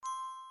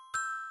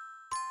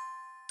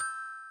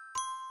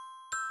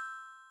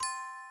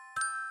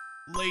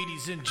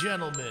Ladies and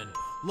gentlemen,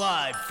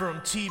 live from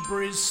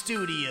T-Briz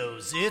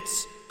Studios,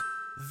 it's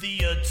the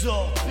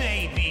Adult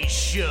Baby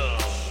Show.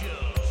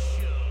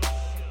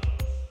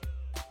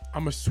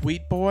 I'm a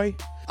sweet boy.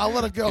 I'll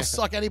let a girl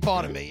suck any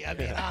part of me. I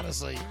mean,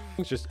 honestly.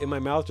 It's just in my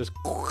mouth, just.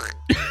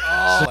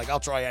 Oh, like, I'll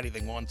try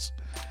anything once.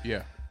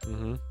 Yeah.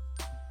 Mm-hmm.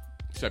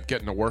 Except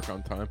getting to work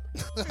on time.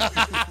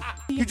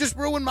 You just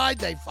ruined my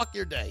day. Fuck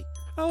your day.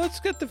 Oh, let's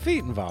get the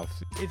feet involved.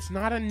 It's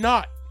not a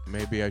nut.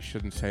 Maybe I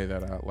shouldn't say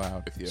that out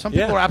loud with you. Some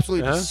people Yeah. are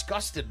absolutely Uh-huh.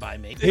 disgusted by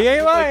me. He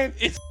ain't lying.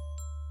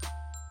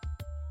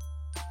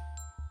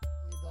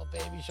 Adult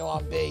Baby Show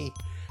on B.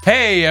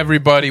 Hey,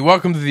 everybody.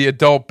 Welcome to the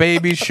Adult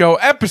Baby Show,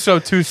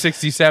 episode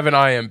 267.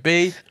 I am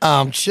B.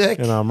 Chic.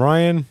 And I'm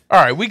Ryan. All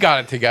right, we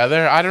got it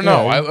together. I don't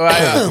know.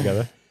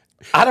 Together.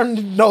 I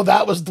don't know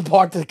that was the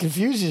part that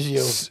confuses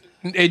you.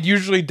 It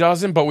usually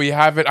doesn't, but we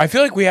haven't. I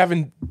feel like we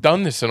haven't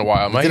done this in a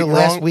while. Am I Did it wrong?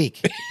 last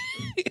week.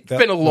 It's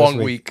been a long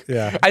week.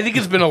 Yeah. I think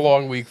it's been a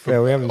long week for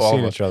Yeah, we haven't all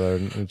seen of us. each other.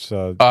 It's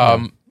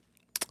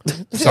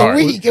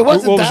Sorry. A week. It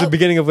wasn't What was that- the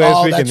beginning of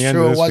last week and that's the end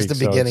true. of this It was week, the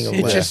so beginning of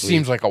It last just week.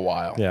 seems like a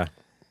while. Yeah.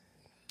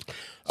 It's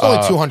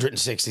only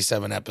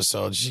 267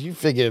 episodes. You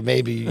figure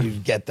maybe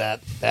you'd get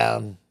that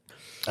down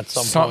at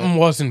some Something point.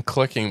 wasn't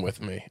clicking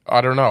with me.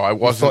 I don't know. I I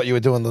wasn't. thought you were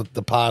doing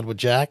the pod with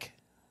Jack.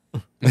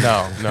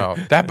 No.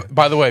 That.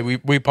 By the way,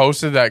 we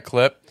posted that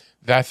clip.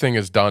 That thing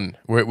is done.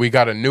 We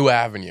got a new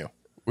avenue.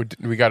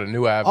 We got a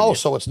new avenue. Oh,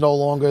 so it's no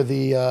longer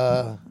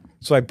the...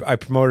 So I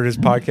promoted his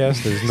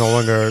podcast. There's no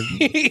longer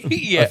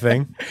yeah. a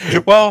thing.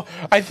 Well,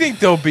 I think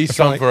there'll be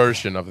some like-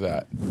 version of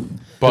that.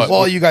 But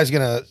Well, you guys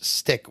going to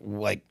stick,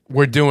 like...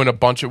 we're doing a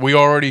bunch of. We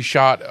already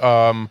shot.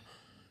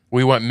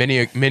 We went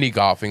mini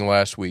golfing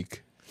last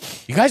week.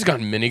 You guys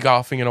gone mini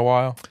golfing in a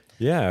while?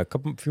 Yeah,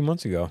 few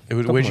months ago.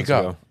 Where'd you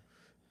go?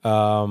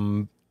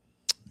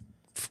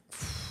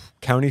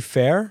 County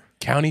Fair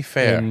County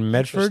Fair. in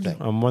Medford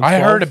Interesting. on I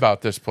 112. heard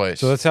about this place.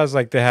 So that sounds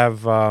like they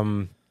have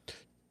a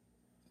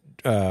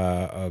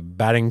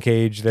batting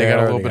cage there. They got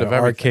a little bit got of an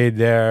everything. arcade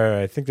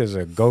there. I think there's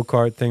a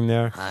go-kart thing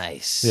there.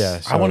 Nice.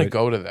 Yeah, I want to so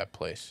go to that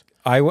place.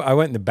 I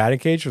went in the batting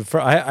cage.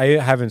 I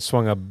haven't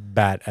swung a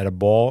bat at a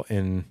ball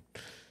in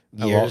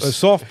a Years.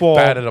 softball.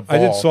 Bat at a I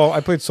did ball. I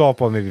played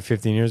softball maybe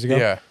 15 years ago.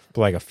 Yeah.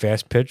 But like a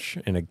fast pitch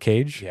in a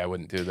cage. Yeah, I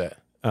wouldn't do that.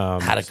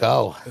 How'd it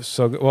go?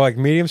 So well, like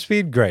medium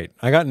speed, great.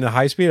 I got into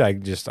high speed.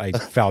 I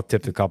foul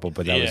tipped a couple,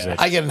 but that was Yeah. it.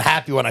 I get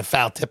happy when I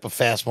foul tip a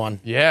fast one.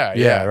 Yeah.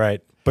 Yeah,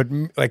 right. But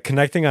like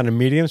connecting on a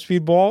medium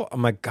speed ball,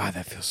 I'm like, God,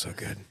 that feels so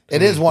good.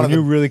 It is one When of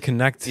you the really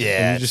connect,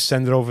 Yeah, and you just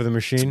send it over the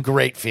machine.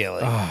 great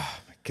feeling.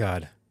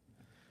 God.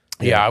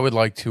 Yeah, I would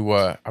like to.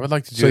 I would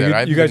like to do So that.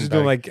 I you guys are haven't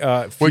doing been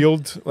like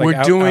field. Like we're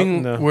out doing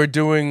in the- we're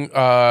doing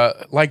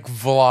like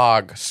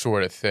vlog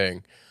sort of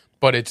thing,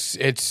 but it's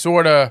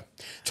sort of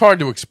it's hard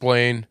to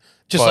explain.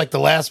 Just but- like the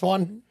last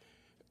one?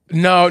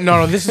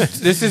 no.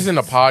 This isn't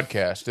a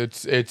podcast.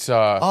 It's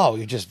Oh,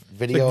 you just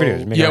video. like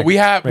videos. yeah, we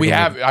have make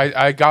a movie.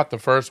 I got the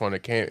first one.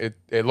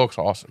 It looks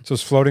awesome. So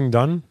is floating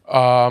done?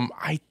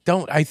 I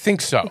think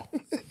so.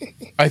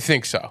 I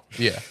think so.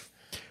 Yeah.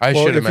 I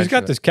Well, should have if he's got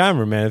mentioned this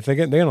camera, man, if they're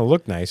gonna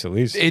look nice at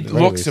least. it at the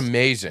very looks least.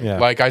 amazing. Yeah.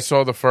 Like I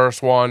saw the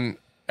first one,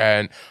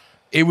 and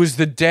it was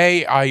the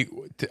day I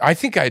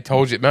think I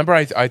told you. Remember,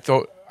 I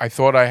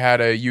thought I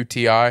had a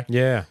UTI.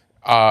 Yeah.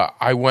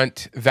 I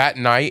went that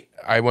night.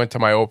 I went to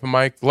my open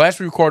mic. Last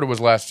we recorded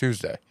was last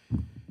Tuesday,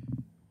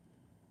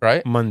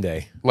 right?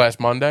 Monday. Last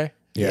Monday.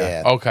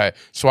 Yeah. Okay,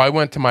 so I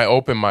went to my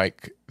open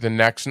mic the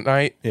next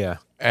night, Yeah.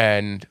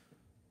 and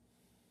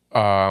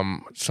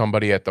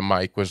somebody at the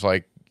mic was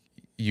like,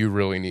 "You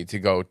really need to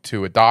go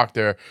to a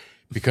doctor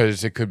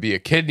because it could be a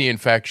kidney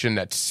infection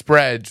that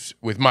spreads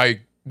with my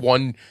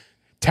one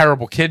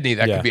terrible kidney.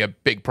 That Yeah. could be a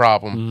big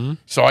problem."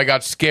 So I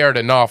got scared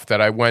enough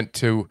that I went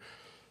to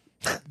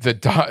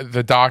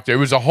the doctor. It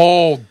was a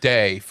whole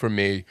day for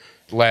me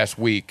last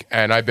week,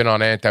 and I've been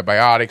on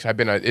antibiotics.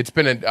 It's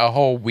been a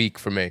whole week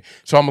for me,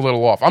 so I'm a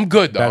little off. I'm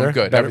good though. Better? I'm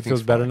good. Better? Everything's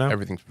Feels better fine. now?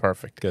 Everything's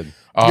perfect. Good.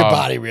 Your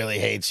body really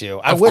hates you.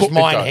 I of wish course it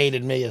mine does.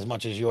 hated me as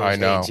much as yours I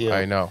know. hates you.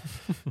 I know.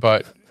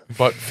 But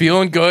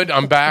feeling good.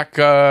 I'm back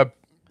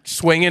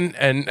swinging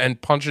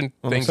and punching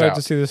I'm things excited out.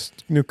 to see this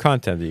new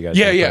content that you guys.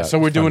 Yeah, put yeah. out. So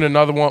we're It's fun. doing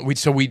another one.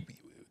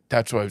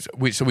 That's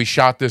what we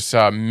shot this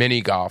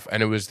mini golf,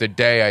 and it was the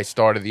day I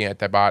started the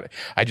antibiotic.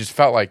 I just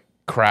felt like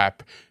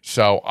crap,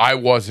 so I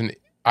wasn't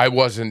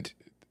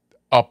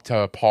up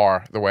to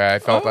par the way I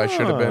felt I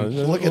should have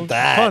been. Look at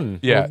that. Fun.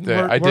 Yeah,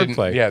 Word- I didn't.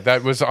 wordplay. Yeah,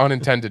 that was an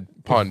unintended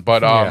pun,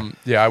 but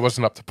yeah, I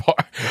wasn't up to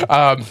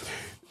par.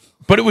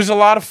 But it was a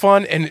lot of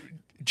fun, and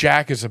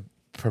Jack is a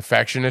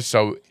perfectionist,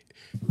 so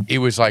it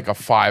was like a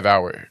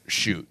 5-hour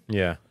shoot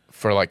Yeah.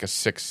 for like a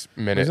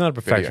 6-minute. He's not a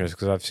video. perfectionist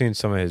because I've seen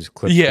some of his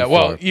clips. Yeah, before,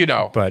 well, you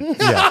know, but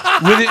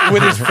yeah,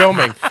 with his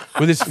filming,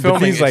 with his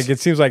filming. It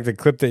seems like the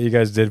clip that you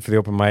guys did for the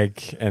open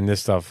mic and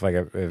this stuff,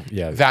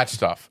 that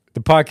stuff. The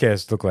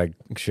podcast looked like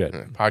shit.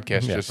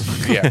 Podcast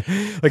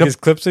His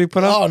clips that he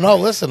put up. Oh no,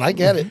 listen, I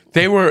get it.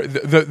 They were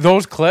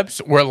those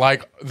clips were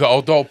like the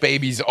adult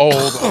baby's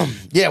old.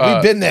 Yeah,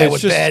 we've been there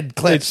with just bad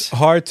clips. It's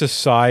hard to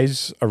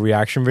size a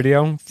reaction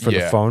video for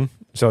the phone,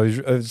 so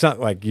it's not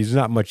like there's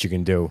not much you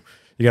can do.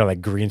 You gotta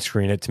like green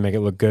screen it to make it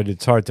look good.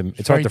 It's hard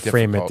to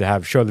frame it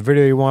to show the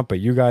video you want, but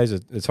you guys,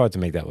 it's hard to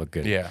make that look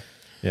good.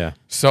 Yeah.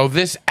 So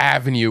this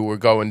avenue we're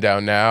going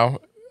down now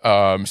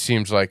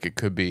seems like it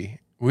could be.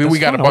 We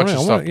got a bunch of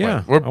stuff.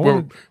 Yeah,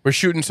 we're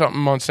shooting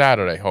something on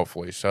Saturday,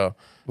 hopefully. So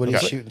what are you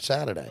shooting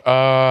Saturday?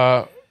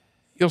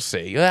 You'll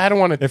see. I don't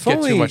want to get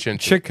too much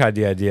into. Chick had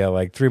the idea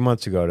like 3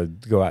 months ago to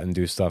go out and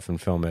do stuff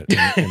and film it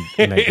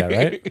and make that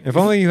right. If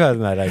only you had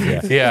that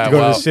idea. Yeah, to go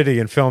to the city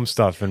and film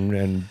stuff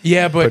and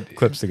put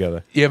clips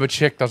together. Yeah, but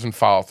Chick doesn't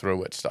follow through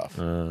with stuff.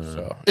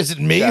 So is it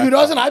me who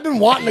doesn't? I've been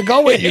wanting to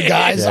go with you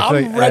guys.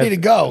 I'm ready to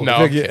go.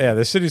 No,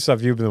 the city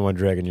stuff. You've been the one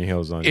dragging your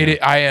heels on.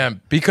 I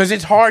am because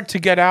it's hard to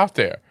get out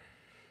there.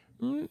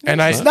 And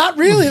it's not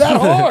really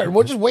that hard.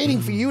 We're just waiting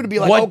for you to be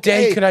like, what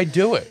day could I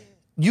do it?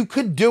 You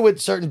could do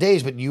it certain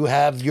days, but you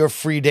have your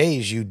free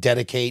days you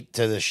dedicate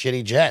to the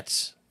shitty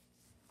Jets.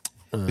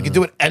 You could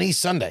do it any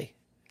Sunday.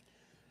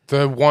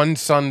 The one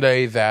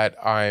Sunday that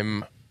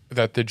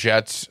the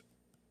Jets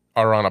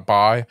are on a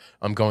bye,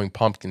 I'm going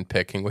pumpkin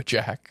picking with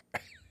Jack.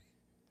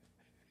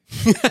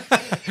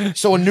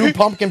 So a new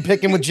pumpkin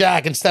picking with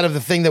Jack instead of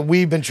the thing that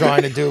we've been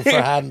trying to do for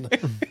having.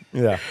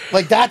 Yeah.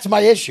 Like that's my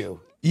issue.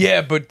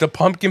 Yeah, but the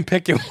pumpkin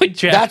picking with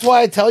Jack. That's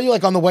why I tell you,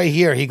 like on the way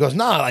here, he goes,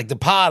 "Nah, like the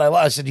pod."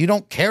 I said, "You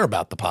don't care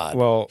about the pod."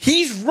 Well,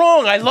 he's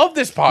wrong. I love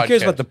this podcast. He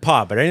cares about the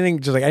pod, but anything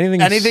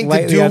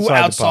to do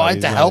outside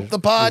to help the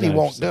pod, he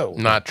won't do.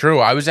 Not true.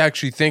 I was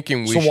actually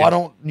thinking So why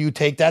don't you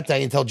take that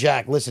day and tell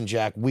Jack? Listen,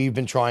 Jack, we've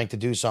been trying to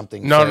do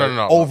something.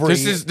 No.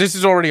 This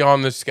is already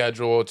on the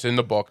schedule. It's in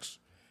the books.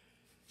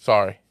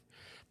 Sorry,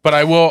 but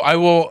I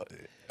will.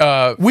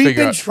 We've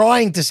been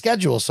trying to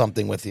schedule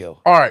something with you.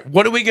 All right,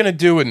 what are we gonna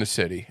do in the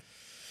city?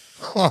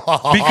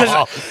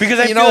 because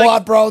I you know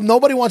what, bro?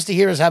 Nobody wants to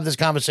hear us have this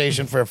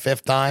conversation for a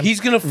fifth time. He's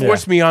gonna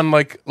force me on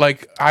like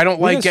I don't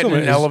like getting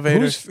in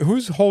elevators.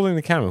 Who's holding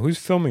the camera? Who's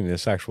filming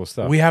this actual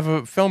stuff? We have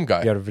a film guy.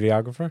 You got a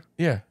videographer?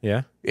 Yeah.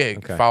 Yeah. He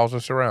follows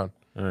us around.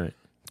 All right.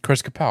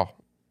 Chris Capel.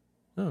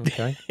 Oh,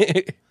 okay.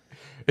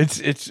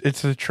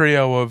 it's a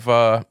trio of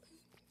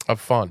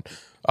fun.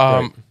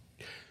 Right.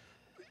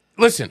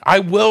 Listen, I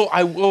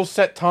will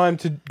set time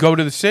to go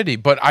to the city,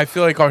 but I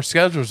feel like our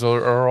schedules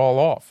are all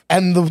off.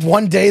 And the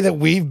one day that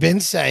we've been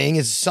saying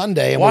is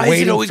Sunday. And why we're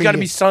is it always got to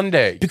be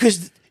Sunday?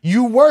 Because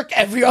you work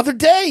every other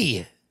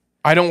day.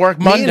 I don't work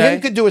Monday. Me and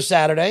him could do a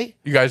Saturday.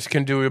 You guys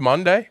can do a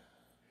Monday?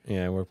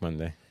 Yeah, I work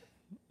Monday.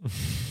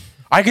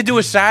 I could do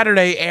a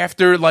Saturday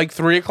after like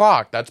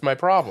 3:00. That's my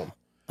problem.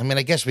 I mean,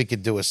 I guess we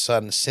could do a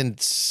city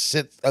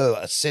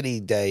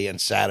day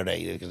and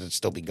Saturday because it'd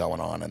still be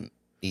going on and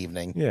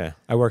evening. Yeah,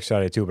 I work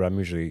Saturday too, but I'm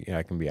usually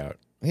I can be out.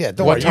 Yeah,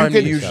 don't worry. Time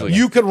usually?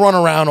 You could run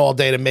around all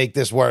day to make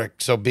this work.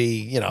 So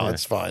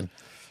it's fine.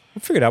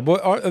 We'll figure it out.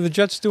 But are the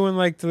Jets doing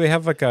do they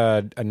have like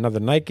another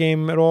night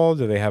game at all?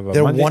 Do they have a?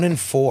 They're Monday?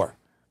 1-4.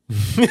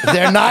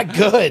 They're not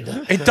good.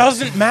 It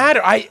doesn't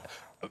matter.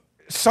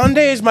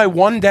 Sunday is my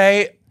one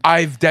day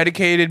I've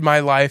dedicated my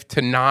life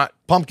to not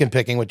pumpkin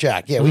picking with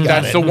Jack. Yeah, we got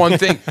it. That's the one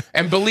thing.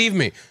 And believe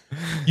me,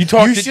 you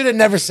should have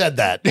never said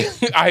that.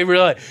 I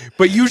really,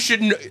 but you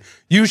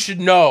should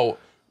know.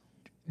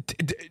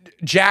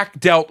 Jack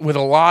dealt with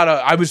a lot of.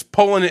 I was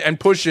pulling and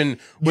pushing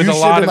with a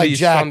lot of these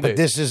Jack, Sundays. but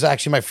this is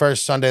actually my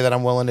first Sunday that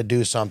I'm willing to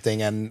do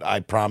something, and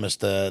I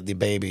promised the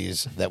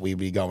babies that we'd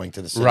be going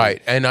to the city.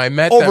 Right, and I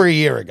met over a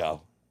year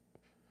ago.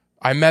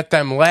 I met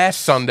them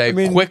last Sunday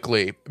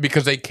quickly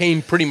because they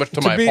came pretty much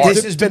to my apartment.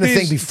 This has been a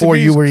thing before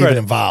you were even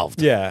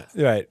involved. Yeah,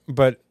 right.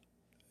 But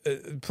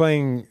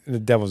playing the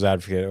devil's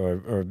advocate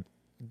or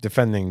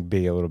defending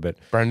B a little bit.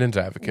 Brendan's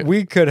advocate.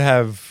 We could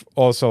have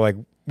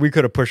also we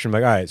could have pushed him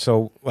all right,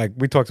 so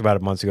we talked about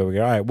it months ago. We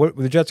go, all right, what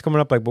the Jets coming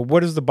up but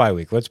what is the bye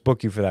week? Let's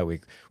book you for that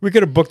week. We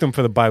could have booked him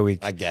for the bye week,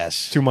 I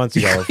guess. 2 months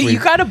ago. You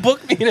got to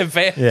book me in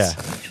advance. Yeah.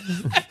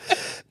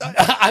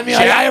 I mean,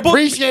 I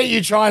appreciate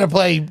you trying to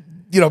play,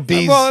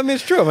 bees. Well, I mean,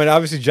 it's true. I mean,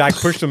 obviously, Jack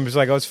pushed him. It's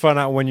like, it's fun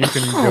out when you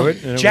can do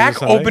it. And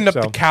Jack opened up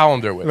the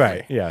calendar with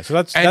me. Yeah. So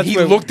that's he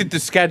looked at the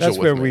schedule. That's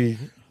where we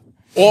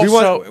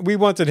we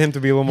wanted him to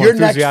be a little more your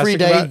enthusiastic next free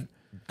day about it.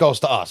 Goes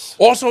to us.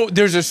 Also,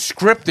 there's a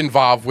script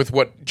involved with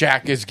what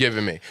Jack is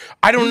giving me.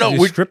 I don't know.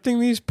 We're scripting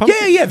these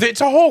pumpkins? Yeah.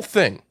 It's a whole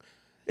thing.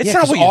 It's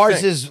not what you ours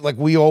think. is like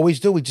we always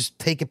do. We just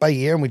take it by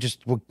ear and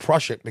we'll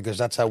crush it because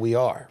that's how we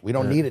are. We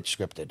don't need it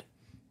scripted.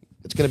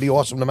 It's going to be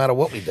awesome no matter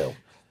what we do.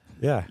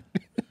 Yeah.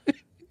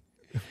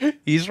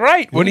 He's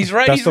right. When he's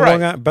right, he's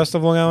right. Best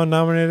of Long Island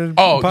nominated.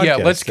 Oh, podcast. yeah.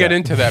 Let's get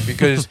into that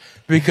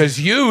because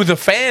you, the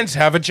fans,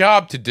 have a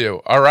job to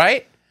do. All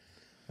right?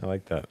 I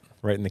like that.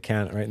 Right in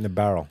the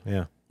barrel.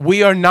 Yeah.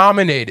 We are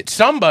nominated.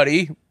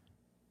 Somebody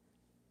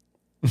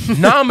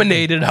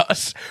nominated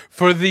us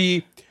for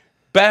the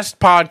Best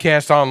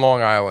podcast on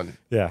Long Island.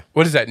 Yeah.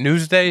 What is that?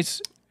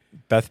 Newsdays?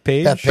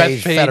 Bethpage?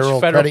 Bethpage Federal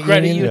Credit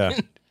Union.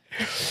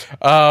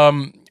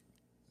 Yeah.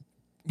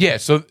 Yeah,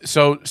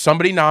 so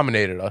somebody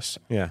nominated us.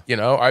 Yeah. You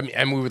know,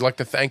 and we would like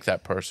to thank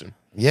that person.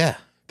 Yeah.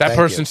 That Thank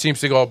person you.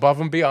 seems to go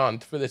above and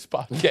beyond for this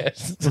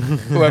podcast.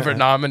 Whoever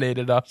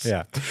nominated us.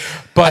 Yeah.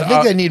 But I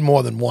think they need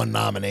more than one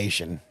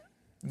nomination.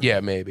 yeah,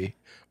 maybe.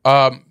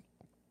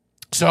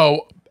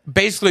 So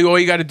basically, all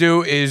you got to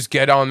do is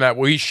get on that.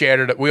 We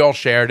shared it. We all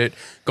shared it.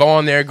 Go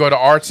on there. Go to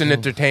Arts and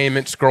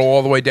Entertainment. Scroll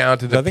all the way down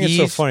to the. I think P's.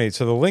 it's so funny.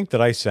 So the link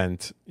that I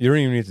sent, you don't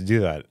even need to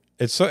do that.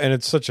 It's so, and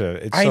it's such a.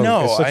 It's I so,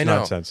 know, It's such I know.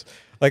 nonsense.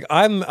 Like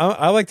I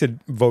like to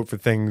vote for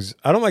things.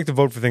 I don't like to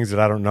vote for things that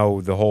I don't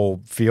know the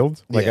whole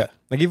field. Like Yeah.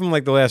 like even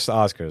like the last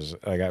Oscars.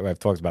 Like I've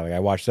talked about. Like I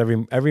watched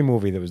every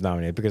movie that was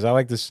nominated because I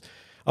like this.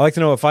 I like to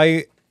know if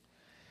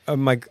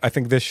I'm like I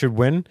think this should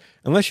win.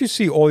 Unless you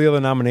see all the other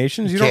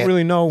nominations, you don't Can't-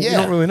 really know. You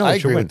Yeah, don't really know I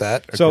what should agree win. with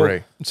that.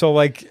 Agree. So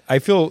like I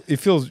feel it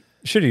feels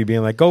shitty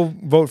being like go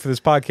vote for this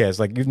podcast.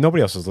 Like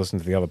nobody else is listening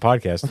to the other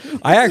podcast.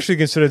 I actually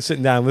considered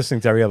sitting down and listening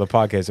to every other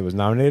podcast that was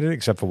nominated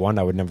except for one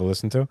I would never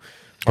listen to. I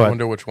But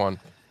wonder which one.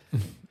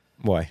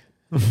 why?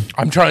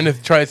 I'm trying to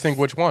think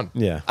which one.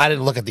 Yeah. I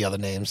didn't look at the other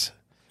names.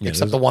 Yeah, except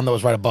there's- the one that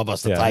was right above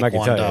us, the Yeah, I'm not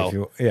gonna tell Taekwondo.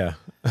 you if you,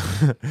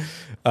 yeah.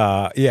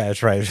 Yeah,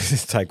 that's right.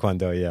 It's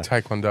Taekwondo, yeah.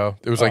 Taekwondo.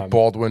 It was like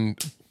Baldwin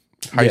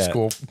High yeah.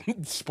 School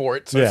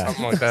sports or Yeah.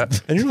 something like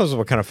that. And who knows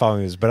what kind of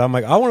following it is, but I'm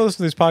like, I want to listen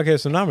to these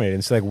podcasts and nominate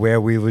and see like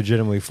where we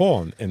legitimately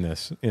fall in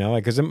this. You know,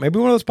 like, because maybe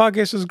one of those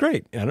podcasts is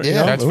great. I don't, you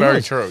know, That's who very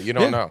knows? true. You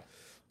don't Yeah. know.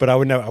 But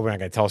I'm not going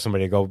to tell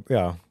somebody to go,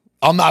 yeah.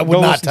 I would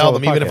Go not listen to tell all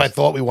them, the even if I podcasts.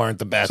 thought we weren't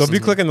the best. So if you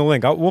click on the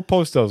link, we'll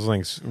post those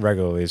links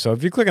regularly. So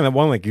if you click on that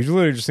one link, you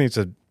literally just need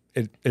to.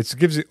 It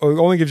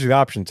only gives you the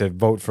option to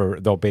vote for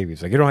adult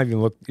babies. Like you don't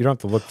have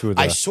to look through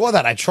the. I saw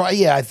that.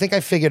 I think I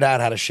figured out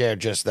how to share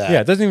just that. yeah,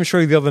 it doesn't even show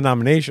you the other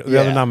nominees in Oh,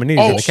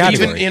 the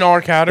category. even in our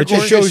It category?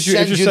 just shows you. It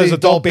sends just you says the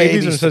adult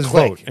babies and it to says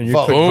click. vote, and you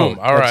Vote. click Boom.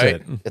 vote. All That's right.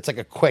 it. It's like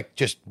a quick,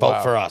 just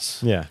vote for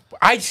us. Yeah.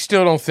 I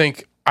still don't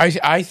think.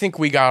 I think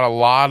we got a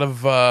lot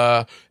of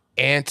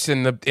ants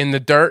in the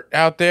dirt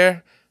out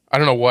there. I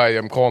don't know why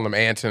I'm calling them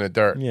ants in the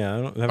dirt.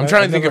 Yeah, I'm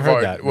trying to think of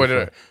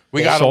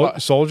we got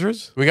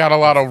soldiers. we got a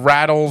lot of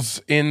rattles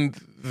in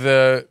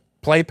the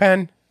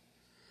playpen.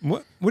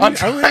 What I'm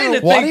trying to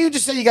Why think. don't you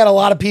just say you got a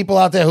lot of people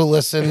out there who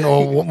listen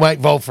or might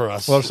vote for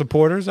us? A lot of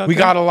supporters. Out We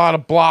there? got a lot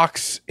of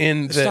blocks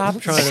in the.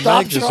 Stop trying to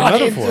Stop make this a trying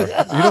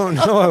metaphor. You don't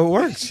know how it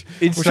works.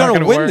 It's We're not trying to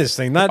gonna win work. this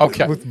thing, not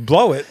Okay.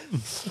 blow it.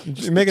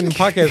 You're making the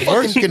podcast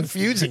worse. Fucking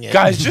confusing it.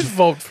 Guys, just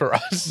vote for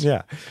us.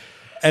 Yeah.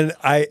 And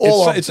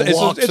All our it's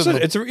blocks of the-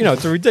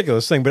 it's a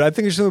ridiculous thing, but I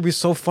think it's going to be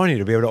so funny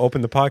to be able to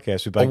open the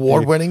podcast with like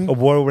Award-winning?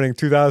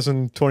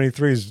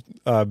 2023's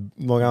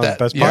Long Island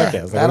Best Yeah,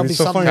 Podcast. Like, that'll it'll be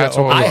so something funny That's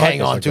to open all I a hang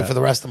podcast on like to that. for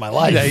the rest of my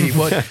life. Yeah, you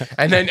would.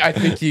 And then I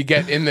think you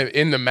get in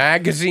the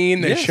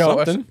magazine. They Yeah, show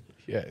something. us.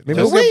 Yeah. Maybe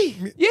Do we'll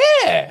get- we?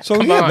 Yeah. So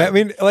come yeah, on. I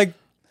mean, like,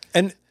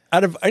 and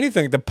out of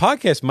anything, the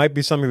podcast might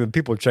be something that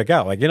people check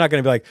out. Like, you're not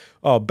going to be like,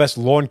 oh, best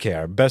lawn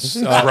care, best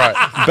Right.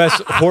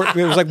 best horse.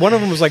 It was like one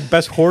of them was like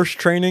best horse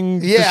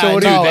training Yeah, I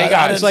facility. know. They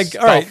got it's like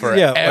stuff all right, for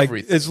yeah, like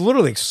everything. it's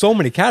literally so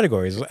many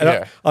categories. And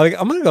Yeah.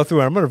 I'm going to go through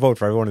and I'm going to vote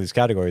for every one of these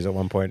categories at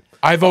one point.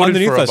 I voted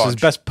Underneath for a us is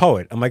bunch. best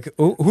poet. I'm like,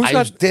 who's I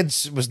got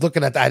was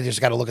looking at that. I just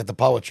got to look at the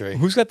poetry.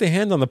 who's got their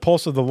hand on the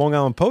pulse of the Long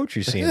Island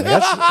poetry scene? Like,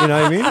 that's, you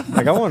know what I mean?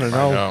 Like, I want to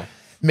know. No.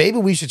 Maybe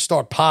we should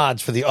start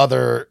pods for the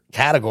other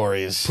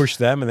categories. Push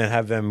them and then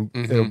have them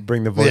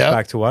bring the votes Yep.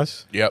 back to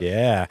us. Yep.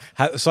 Yeah.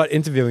 Start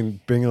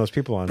interviewing, bringing those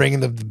people on. Bringing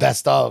the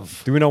best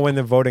of. Do we know when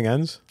the voting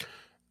ends?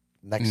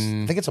 Next,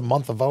 I think it's a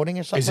month of voting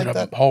or something Is it like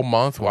a that. whole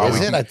month? Wow.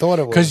 Is it? I thought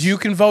it was. Because you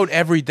can vote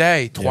every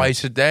day,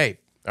 twice a day.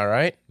 All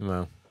right.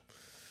 No.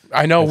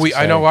 I know That's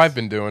I know exciting. I've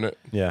been doing it.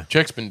 Yeah.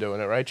 Chick's been doing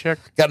it, right, Chick?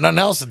 Got nothing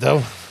else to do.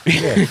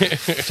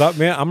 So,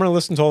 man, I'm going to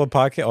listen to all the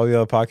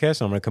other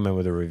podcasts, and I'm going to come in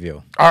with a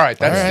review. All right.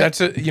 That's All right.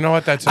 that's a you know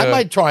what that's I a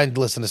might try and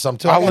listen to some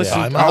too. I'll I got listen-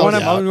 time. I'll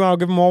help you out. I'll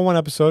give them all one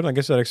episode. Like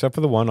I said, except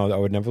for the one I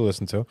would never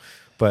listen to.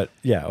 But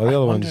yeah, all the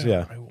other ones,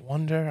 yeah. I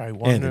wonder.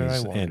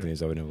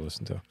 Anthony's I would never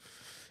listen to.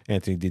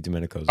 Anthony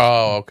DiDomenico's.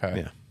 Oh, okay.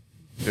 Yeah.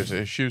 There's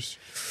issues.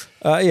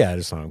 Yeah, I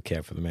just don't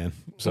care for the man.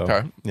 So,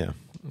 Okay. yeah.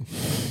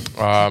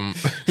 All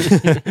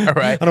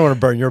right. I don't want to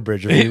burn your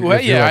bridge. If you- Well,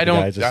 if you yeah, like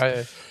I the guy, don't.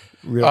 just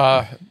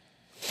real-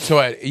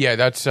 So yeah,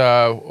 that's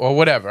or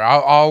whatever.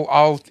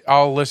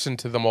 I'll listen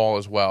to them all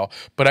as well.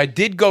 But I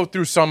did go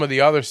through some of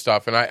the other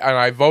stuff, and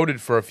I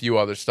voted for a few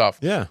other stuff.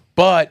 Yeah.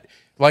 But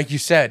like you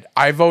said,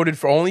 I voted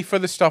only for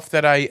the stuff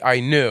that I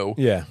knew.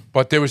 Yeah.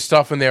 But there was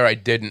stuff in there I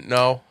didn't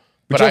know.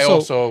 But you I also-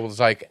 also was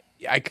like,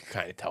 I could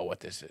kind of tell what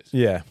this is.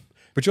 Yeah,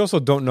 but you also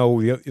don't know.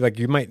 Like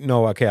you might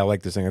know. Okay, I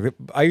like this thing.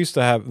 I used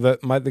to have the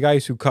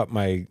guys who cut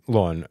my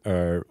lawn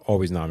are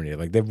always nominated.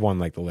 Like they've won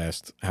like the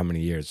last how many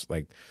years?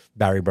 Like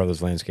Barry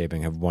Brothers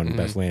Landscaping have won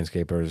best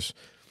landscapers.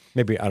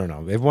 Maybe I don't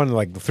know. They've won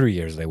like the 3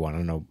 years they won. I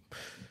don't know.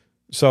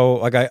 So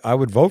like I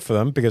would vote for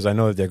them because I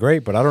know that they're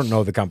great, but I don't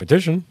know the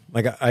competition.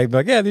 Like I'm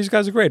like, yeah, these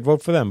guys are great.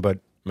 Vote for them. But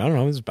I don't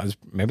know.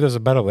 Maybe there's a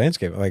better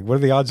landscape. Like, what are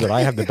the odds that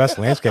I have the best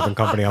landscaping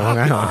company on Long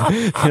Island?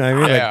 You know what I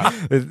mean? Yeah.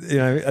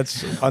 Like,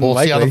 that's unlikely. We'll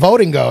see how the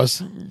voting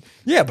goes.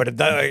 Yeah, but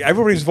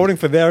everybody's voting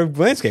for their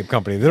landscape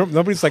company.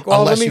 Nobody's like,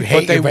 oh, Unless you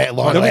hate your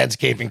nobody-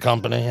 landscaping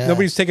company. Yeah.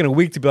 Nobody's taking a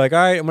week to be like, all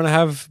right, I'm going to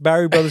have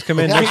Barry Brothers come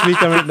in next week.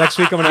 I'm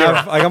going to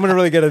have, like, I'm going to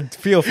really get a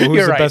feel for who's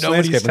You're the right. best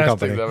Nobody's landscaping testing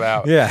company. them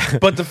out. Yeah.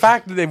 But the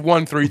fact that they've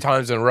won 3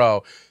 times in a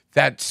row,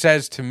 that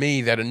says to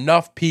me that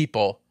enough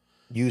people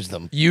use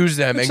them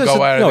and says go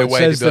that- out no, of it their way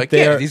to says be that like,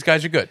 yeah, they're- these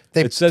guys are good.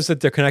 It says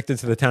that they're connected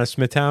to the town of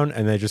Smithtown,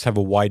 and they just have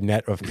a wide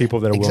net of people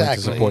that are willing to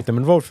Exactly. support them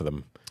and vote for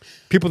them.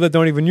 People that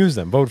don't even use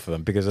them vote for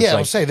them because it's Yeah, like,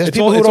 I'll say there's it's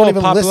people all- who it's don't all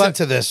even popular- listen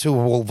to this who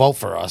will vote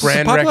for us.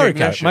 Brand popularity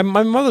recognition. contest.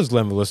 My mother's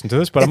never listened to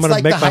this, but I'm It's going to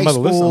like make the my high mother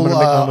listen. I'm school going to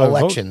make my mother vote.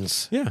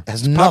 elections. Yeah, has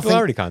it's a nothing.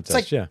 popularity contest.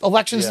 It's like yeah,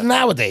 elections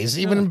nowadays,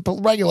 even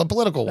regular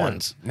political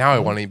ones. Now I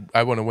want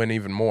to win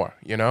even more,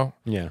 you know?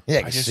 yeah.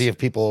 Yeah, to see if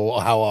people,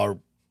 how our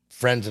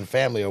friends and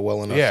family are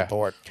willing to Yeah.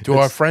 support. Do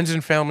our friends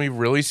and family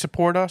really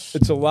support us?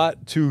 It's a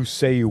lot to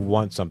say you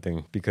want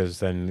something because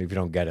then if you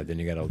don't get it, then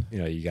you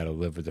gotta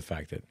live with the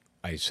fact that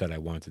I said I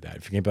wanted that.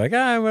 If you can't be like,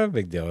 what a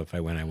big deal. If I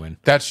win, I win.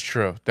 That's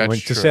true. That's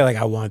true. To say like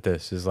I want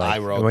this is like I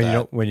wrote when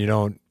that. you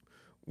don't.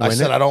 I win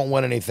said it. I don't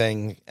win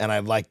anything, and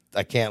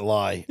I can't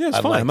lie. Yeah, it's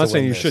I'd fine. like I'm not to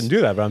saying win you this. shouldn't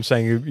do that, but I'm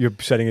saying you're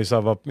setting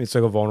yourself up. It's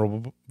like a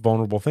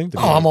vulnerable thing to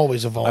do. Oh, I'm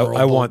always a vulnerable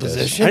I want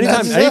position.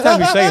 this.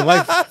 Anytime you say in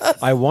life,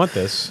 I want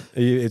this,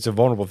 it's a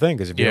vulnerable thing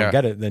because if you Yeah. don't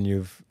get it, then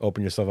you've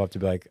opened yourself up to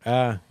be like, you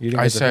didn't get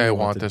I the say thing I you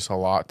want wanted. this a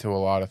lot to a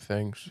lot of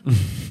things.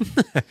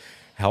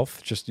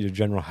 Health, just your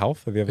general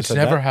health. Have you ever It's said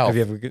never that? health. Have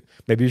you ever,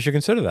 maybe you should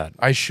consider that.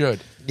 I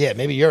should. Yeah,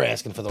 maybe you're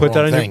asking for the Put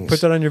that wrong on things.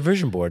 put that on your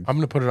vision board. I'm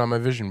going to put it on my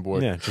vision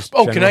board. Yeah, just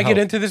can general I get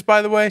health. into this,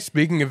 by the way?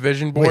 Speaking of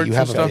vision boards Wait, you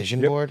have and a stuff?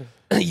 vision board?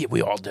 Yeah,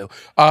 we all do.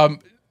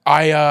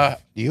 Do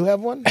You have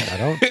one? I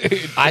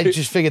don't. I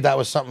just figured that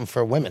was something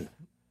for women.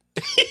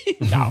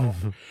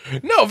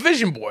 No,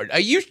 vision board.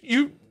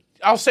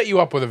 I'll set you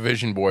up with a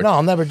vision board. No,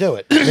 I'll never do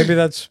it. Maybe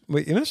that's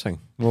what you're missing.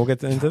 We'll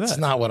get into That's that.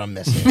 not what I'm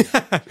missing.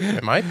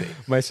 It might be.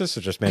 My sister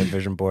just made a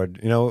vision board.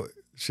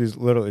 She's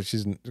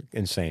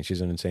insane. She's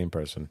an insane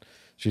person.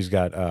 She's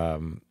got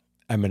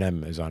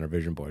Eminem is on her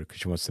vision board because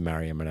she wants to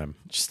marry Eminem.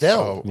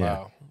 Still. Oh, Yeah.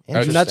 wow.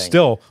 Interesting. And that's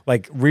still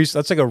like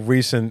that's like a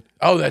recent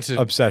Oh, that's a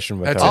obsession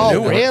with that's her. a Oh,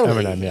 new one.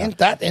 really? Eminem, yeah.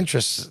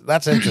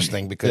 That's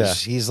interesting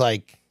because Yeah. he's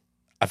like,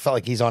 I felt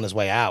like he's on his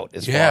way out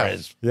as Yeah. far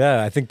as.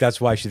 Yeah, I think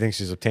that's why she thinks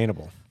he's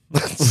obtainable.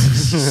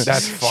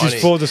 That's funny.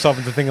 She's fooled herself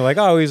into thinking like,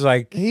 oh, he's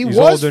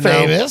was older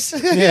famous.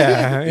 now.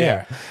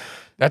 Yeah.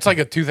 That's like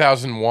a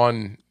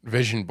 2001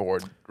 vision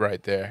board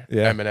right there.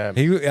 Yeah,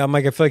 Eminem. I'm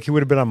like, I feel like he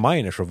would have been on my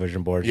initial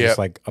vision board, Yep. just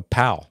like a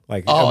pal.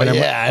 Like, Oh, Eminem,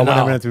 yeah, I want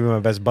know. Eminem to be my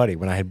best buddy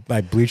when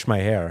I bleached my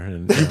hair.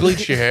 And You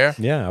bleach your hair?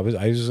 yeah, I was.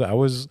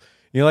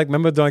 Like,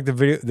 remember the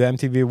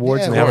MTV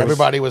Awards? Yeah, and where they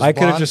everybody was I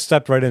could have blonde? just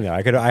stepped right in there.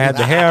 I had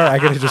the hair. I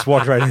could have just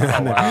walked right in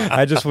there.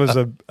 I just was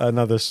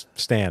another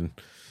stan.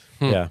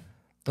 Yeah.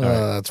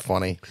 That's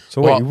funny.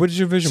 So wait, Well, what is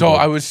your vision So board?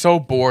 I was so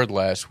bored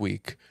last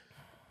week.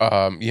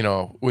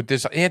 With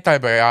this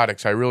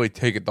antibiotics, I really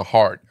take it to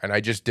heart, and I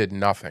just did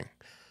nothing.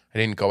 I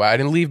didn't go out. I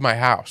didn't leave my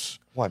house.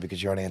 Why?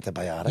 Because you're on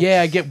antibiotics?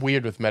 Yeah, I get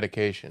weird with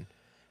medication.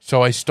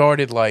 So I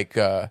started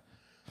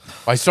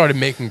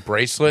making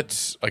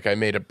bracelets. Like I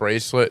made a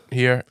bracelet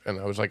here, and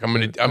I was like, I'm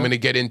gonna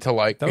get into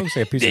like. That looks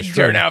like a piece of It string.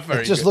 turned out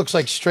very It just good. looks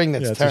like string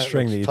that's Yeah, it's a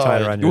string that you tie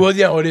tied. around your. Well,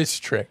 yeah, it is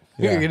string.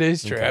 Yeah, It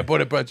is string. okay. I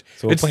put a bunch.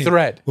 So we're It's playing-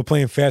 thread. We're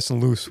playing fast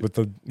and loose with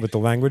the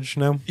language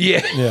now.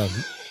 Yeah. Yeah.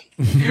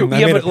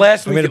 But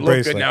last week I made it a looked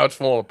bracelet. good. Now it's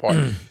falling apart.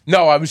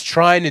 No, I was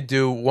trying to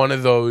do one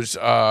of those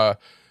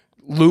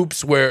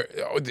loops where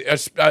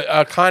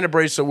a kind of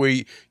bracelet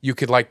where you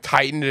could like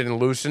tighten it and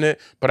loosen it,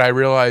 but I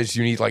realized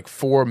you need like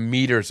 4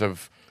 meters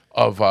of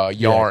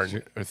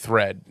yarn or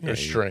thread or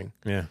string.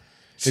 Yeah.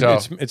 So-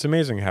 It's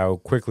amazing how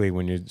quickly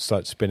when you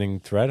start spinning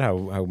thread,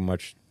 how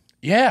much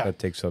Yeah, that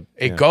takes up.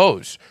 it yeah.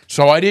 goes.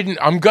 So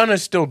I'm gonna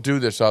still do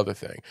this other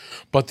thing,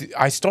 but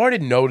I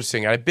started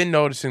noticing. I've been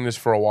noticing this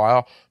for a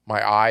while.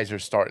 My eyes are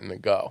starting to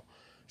go.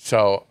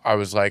 So I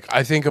was like,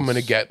 I think I'm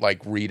gonna get like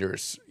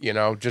readers.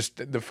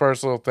 Just the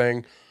first little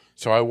thing.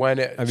 So I went.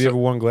 Have you ever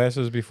worn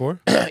glasses before?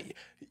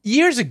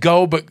 Years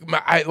ago? But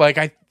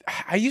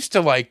I used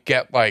to like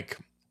get like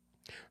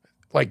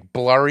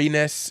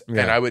blurriness,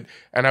 Yeah.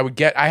 and I would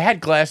get. I had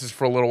glasses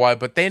for a little while,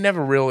 but they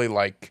never really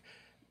like.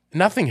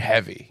 Nothing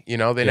heavy, they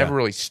never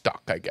really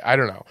stuck. I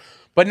don't know.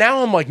 But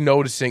now I'm like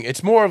noticing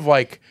it's more of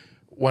like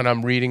when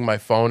I'm reading my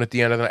phone at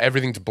the end of the night,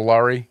 everything's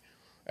blurry.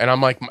 And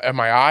I'm like, are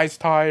my eyes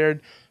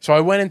tired? So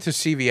I went into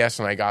CVS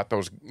and I got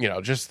those,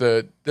 just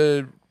the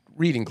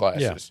reading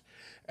glasses.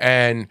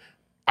 And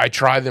I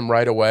tried them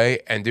right away.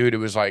 And dude, it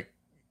was like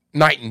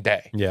night and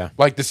day. Yeah.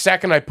 Like the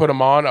second I put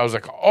them on, I was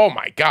like, oh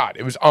my God,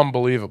 it was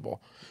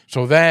unbelievable.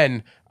 So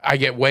then I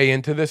get way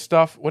into this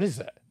stuff. What is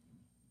that?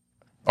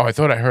 Oh, I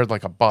thought I heard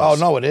like a buzz.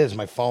 Oh no, it is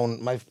my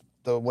phone.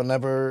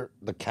 Whenever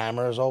the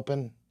camera is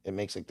open, it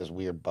makes like this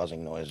weird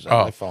buzzing noise.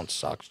 Oh. My phone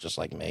sucks, just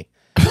like me.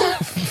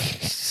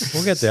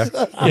 We'll get there.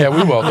 Yeah,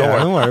 we will.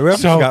 Don't worry. We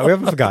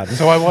haven't forgotten.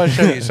 So I want to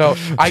show you. So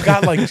I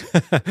got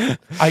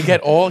I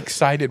get all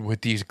excited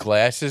with these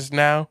glasses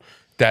now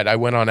that I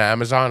went on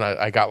Amazon.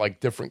 I got like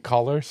different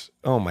colors.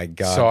 Oh my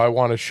god! So I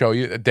want to show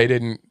you.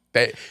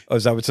 Oh,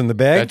 is that what's in the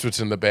bag? That's what's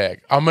in the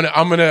bag. I'm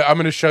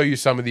gonna show you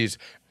some of these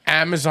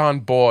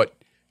Amazon bought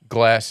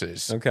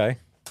glasses. Okay.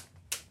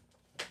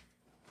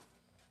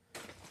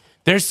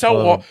 They're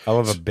so. I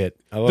love a bit.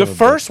 The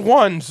first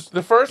ones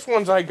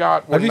I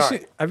got were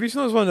Have you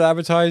seen those ones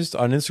advertised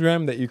on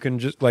Instagram that you can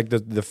just like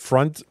the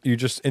front? You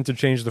just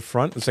interchange the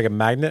front. It's like a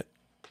magnet.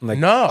 Like,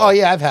 no. Oh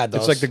yeah, I've had those.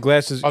 It's like the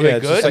glasses. Are they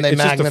good? And they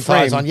it's just the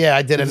magnetize frame. on. Yeah,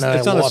 I did it. It's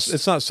not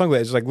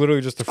sunglasses. It's like literally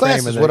just the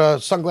frame. Glasses with a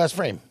sunglass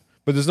frame.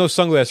 But there's no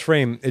sunglass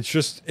frame. It's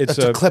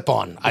a clip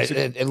on.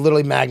 It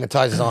literally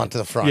magnetizes onto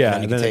the front. Yeah,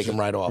 and you can take them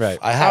right off. Right.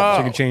 I have. So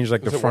you can change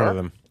like the front of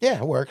them. Yeah,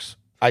 it works.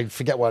 I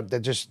forget what.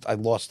 I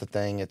lost the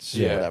thing. It's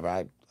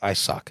whatever. I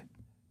suck.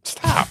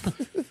 Stop.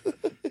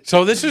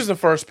 So this is the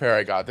first pair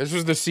I got. This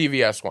was the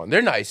CVS one.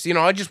 They're nice.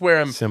 I just wear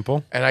them.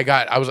 Simple. And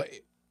I was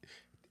like,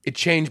 it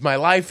changed my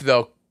life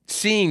though.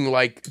 Seeing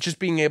just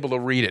being able to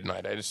read at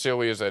night, as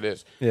silly as that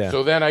is. Yeah.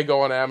 So then I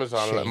go on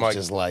Amazon and I'm like,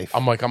 his life.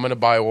 I'm gonna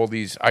buy all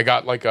these. I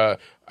got like a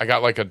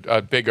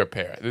bigger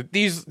pair.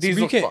 These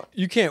look fun.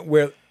 You can't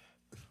wear.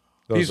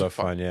 Those These are are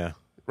fun. fun. Yeah.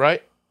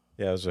 Right?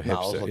 Yeah, those are No,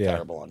 hipster. those look yeah.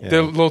 terrible on you. Yeah. They're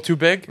a little too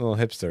big. A little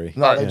hipstery.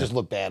 No, they just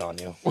look bad on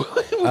you.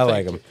 I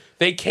like them.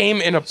 They came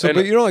in a. So,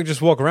 but you don't like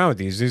just walk around with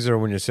these. These are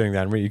when you're sitting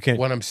down. You can't.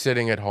 when I'm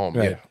sitting at home.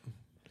 Right. Yeah.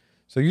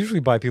 So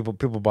usually people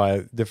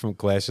buy different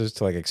glasses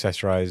to like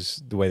accessorize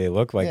the way they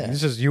look. Like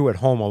this is you at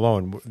home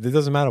alone. It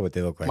doesn't matter what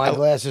they look like. My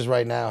glasses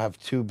right now have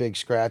 2 big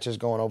scratches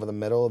going over the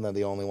middle, and they're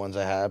the only ones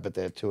I have. But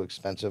they're too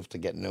expensive to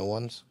get new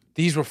ones.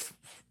 These were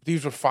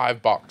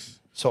 $5.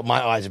 So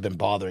my eyes have been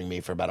bothering me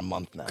for about a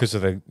month now. Because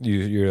of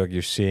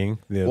you're seeing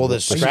the Well,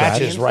 there's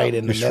scratches right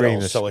in the You're straining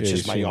middle, so it's yeah,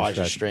 just you're my seeing the eyes are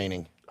scratch.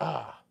 straining.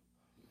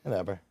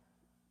 Whatever.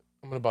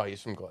 I'm gonna buy you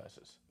some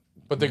glasses,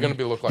 but they're gonna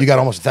look like You got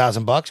almost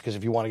 $1,000 because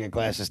if you want to get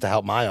glasses to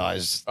help my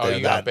eyes, Oh, they're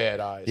you got bad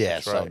eyes. Yeah,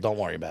 That's so right. don't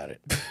worry about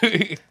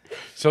it.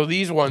 So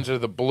these ones are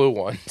the blue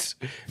ones.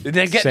 They're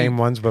getting Same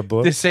ones but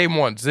blue. the same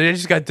ones. They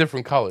just got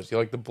different colors. You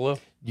like the blue?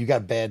 You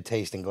got bad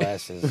taste in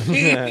glasses.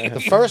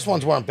 The first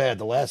ones weren't bad.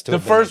 The last 2. The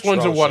have been first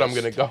ones are what I'm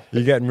atrocious. gonna go.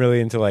 You're getting really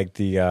into like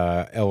the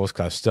Elvis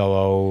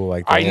Costello.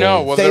 Like the I know.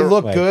 whole- Well, They they're-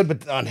 look like- good,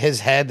 but on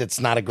his head, it's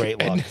not a great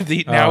look.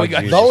 Now Oh, we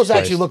got Jesus Those Christ.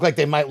 actually look like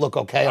they might look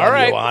okay All on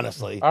right. you,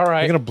 honestly. all They're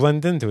right. gonna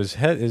blend into his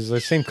head. Is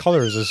the same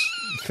color as his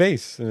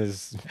face and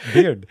his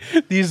beard.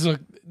 These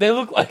look. They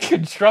look like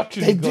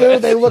construction. They do.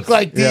 glasses. They look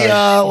like the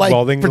Yeah, like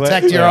welding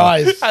protect gla- your yeah.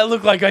 eyes. I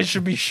look like I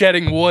should be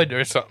shedding wood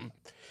or something.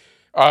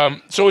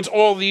 So it's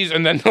all these,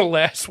 and then the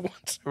last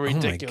ones are Oh my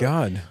ridiculous.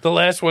 god! The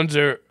last ones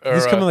are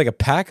These come in like a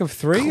pack of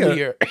 3. Or,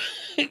 clear.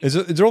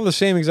 they're all the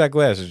same exact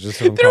glasses, just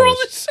different They're all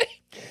colors.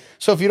 the same.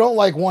 So if you don't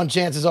like one,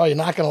 chances are you're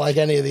not going to like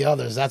any of the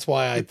others. That's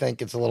why I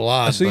think it's a little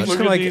odd. So you but- just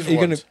Look kind at of like these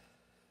you're ones.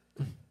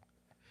 gonna.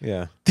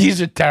 Yeah,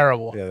 These are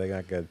terrible. yeah, they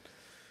got good.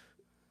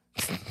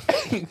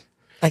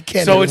 I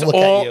can't So even it's look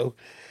all- at you.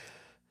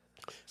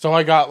 So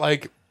I got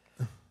like,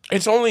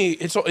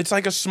 it's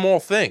like a small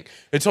thing.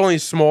 It's only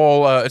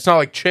small. It's not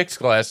like Chic's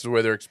glasses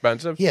where they're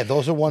expensive. Yeah,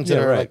 those are ones Yeah,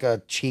 that are right. like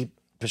a cheap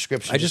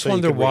prescription. I just so you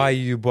wonder can why read.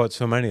 you bought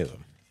so many of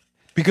them.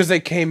 Because they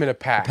came in a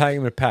pack. Pack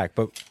them in a pack,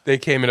 but They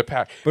came in a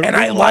pack. but And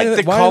why- I why like do the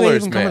they- why do they colors,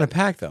 even come in man. a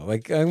pack though?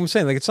 Like I'm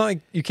saying, like it's not like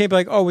you can't be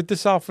like, oh, with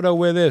this outfit I'll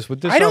wear this.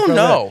 With this, I don't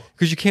know.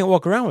 because you can't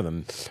walk around with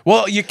them.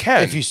 Well, you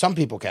can. If you, some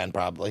people can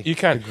probably. You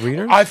can.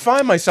 readers? I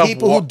find myself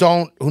People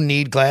who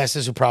need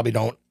glasses, who probably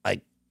don't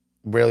like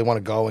really want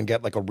to go and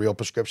get like a real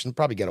prescription,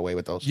 probably get away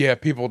with those. Yeah,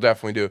 people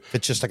definitely do. If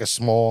it's just like a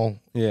small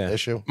Yeah.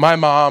 issue. My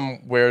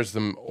mom wears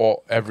them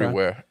all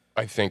everywhere.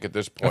 I think at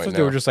this I point thought now.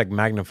 they were just like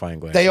magnifying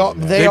glasses. They are.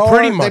 and that. They, They are.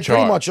 pretty They much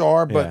pretty are. much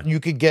are. But Yeah. you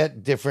could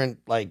get different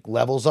like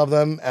levels of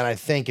them. And I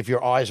think if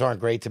your eyes aren't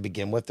great to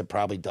begin with, it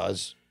probably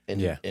does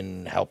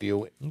and help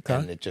you. Okay.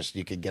 And it just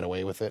you could get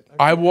away with it.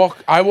 I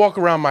walk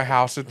around my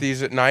house with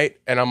these at night,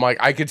 and I'm like,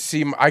 I could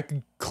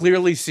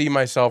clearly see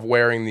myself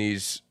wearing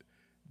these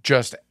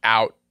just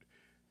out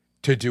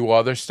to do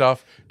other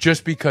stuff,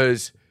 just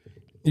because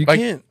you like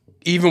can't.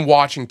 even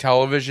watching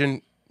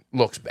television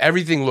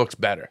everything looks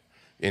better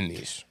in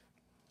these.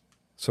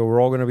 So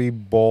we're all going to be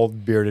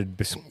bald, bearded,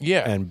 Yeah.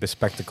 and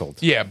bespectacled.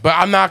 Yeah, but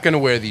I'm not gonna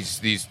wear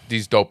these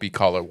dopey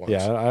color ones.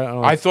 Yeah, I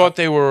don't. I thought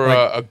they were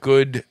a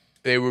good.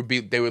 They would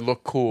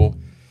look cool,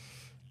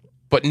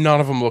 but none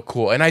of them look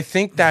cool, and I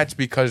think that's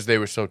because they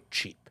were so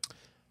cheap.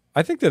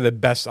 I think they're the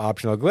best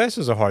option. Like,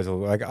 glasses are hard to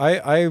look. Like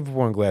I've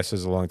worn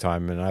glasses a long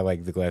time, and I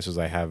like the glasses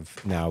I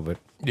have now. But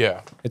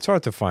Yeah, it's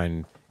hard to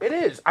find. it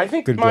is. I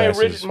think Good my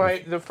glasses.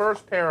 the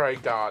first pair I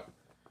got,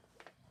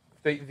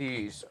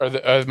 these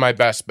are my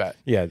best bet.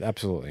 Yeah,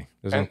 absolutely.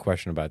 There's no And-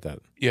 question about that.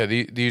 Yeah,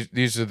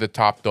 these are the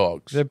top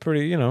dogs. They're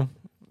pretty.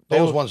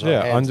 Those ones are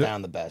yeah, hands under-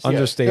 down the best.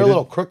 understated. They're a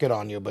little crooked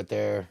on you, but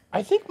they're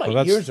I think my Well,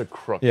 that's- ears are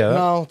crooked. Yeah,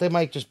 no. They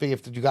might just be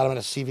if you got them at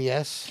a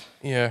CVS.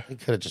 Yeah, They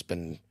could have just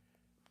been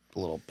a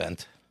little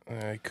bent.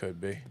 it could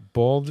be.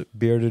 bald,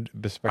 bearded,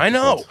 bespectacled. I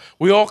know.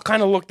 We all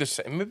kind of look the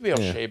same. Maybe I'll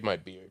shave my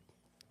beard.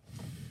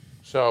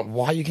 So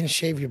Why are you going to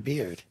shave your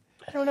beard?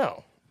 I don't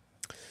know.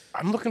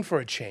 I'm looking for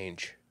a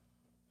change.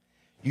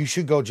 You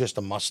should go just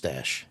a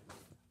mustache.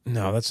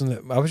 No, that's.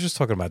 I was just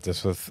talking about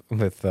this with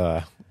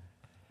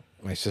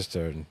my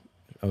sister, and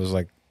I was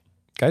like,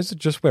 guys that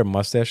just wear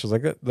mustaches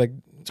like that, like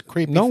It's a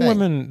creepy no thing.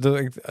 women.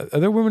 Are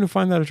there women who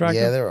find that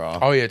attractive? Yeah, there are.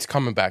 Oh yeah, it's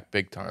coming back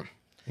big time.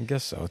 I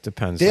guess so. It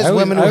depends. There's I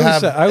always, women who I always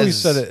have said, I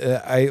always as-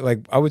 said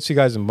it. I would see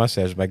guys in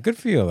mustaches. Like, good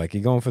for you. Like,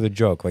 you're going for the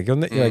joke. Like,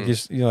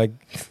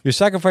 you're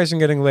sacrificing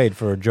getting laid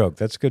for a joke.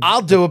 That's good.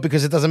 I'll do it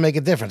because it doesn't make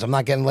a difference. I'm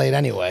not getting laid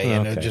anyway,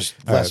 and it just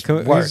All less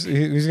right, work.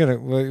 he's gonna.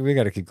 We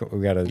got to keep.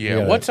 We got to.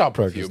 Yeah, what's up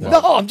with you, now.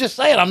 No, I'm just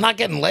saying I'm not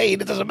getting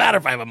laid. It doesn't matter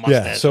if I have a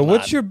mustache. Yeah. So or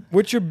what's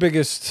not. your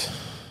biggest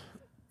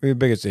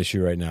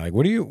issue right now? Like,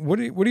 what do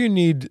you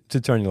need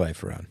to turn your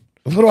life around?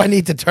 What do I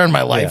need to turn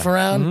my life Yeah.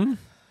 around? Mm-hmm.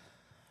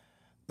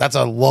 That's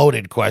a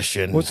loaded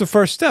question. What's the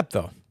first step,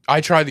 though?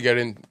 I tried to get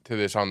into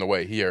this on the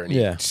way here, and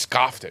Yeah. he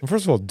scoffed it. Well,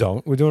 first of all,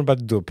 don't. We're about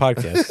to do a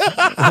podcast.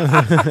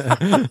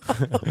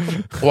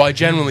 Well, I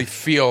genuinely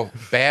feel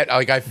bad.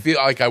 Like I feel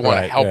like I want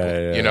to Right, help yeah,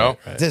 him. yeah, You know,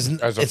 as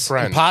a it's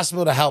friend.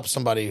 impossible to help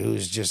somebody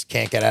who's just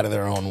can't get out of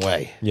their own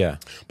way. Yeah.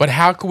 But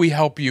how can we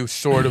help you?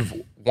 Sort of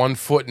one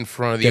foot in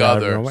front of the Get out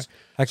of other. your own way.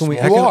 How can we?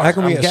 You How can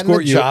are. we I'm getting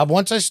escort a you? job.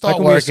 Once I start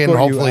can we working, escort you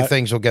hopefully out-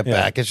 things will get Yeah.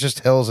 back. It's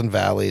just hills and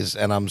valleys,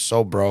 and I'm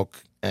so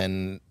broke.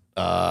 And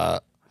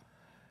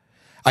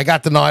I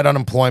got denied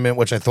unemployment,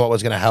 which I thought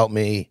was going to help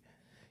me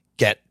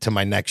get to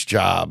my next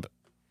job,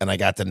 and I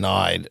got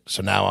denied.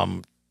 So now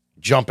I'm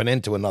jumping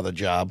into another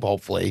job.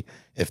 Hopefully,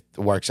 if it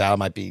works out, I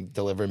might be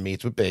delivering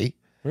meats with B.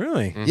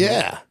 Really?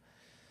 Yeah.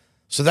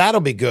 So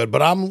that'll be good.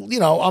 But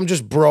I'm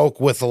just broke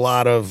with a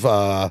lot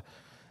of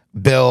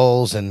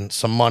bills and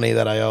some money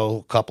that I owe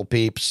a couple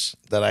peeps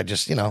that I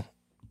just,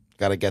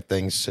 got to get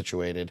things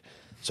situated.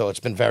 So it's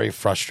been very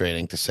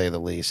frustrating to say the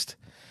least.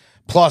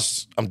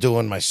 Plus, I'm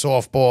doing my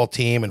softball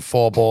team, and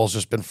fall ball's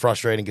just been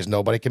frustrating because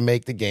nobody can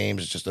make the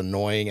games. It's just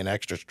annoying and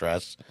extra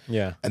stress.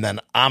 Yeah. And then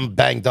I'm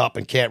banged up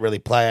and can't really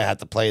play. I had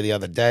to play the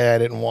other day. I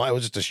didn't want. It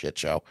was just a shit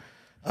show.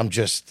 I'm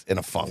just in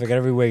a funk. Like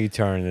everywhere you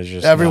turn is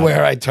just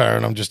Everywhere I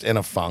turn, I'm just in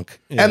a funk.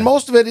 Yeah. And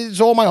most of it is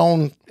all my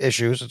own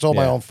issues. It's all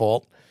my Yeah. own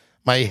fault.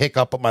 My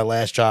hiccup at my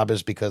last job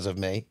is because of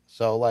me.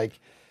 So,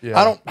 Yeah.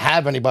 I don't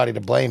have anybody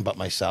to blame but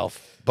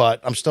myself.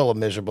 But I'm still a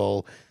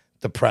miserable,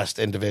 depressed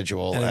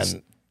individual. It's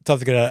And tough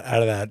to get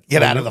out of that.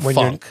 Get out of the when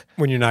funk.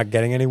 when you're not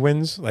getting any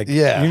wins. Like,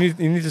 Yeah. you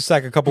need to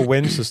stack a couple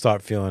wins to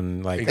start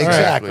feeling like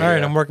Exactly, All right,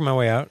 yeah. I'm working my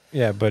way out.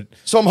 Yeah, but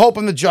so I'm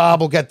hoping the job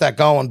will get that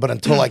going. But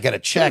until I get a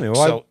check, Tell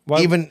me,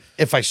 why- even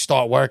if I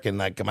start working,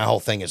 my whole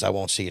thing is I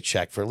won't see a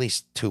check for at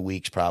least 2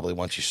 weeks probably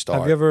once you start.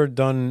 have you ever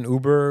done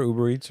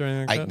Uber Eats or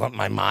anything like I that? want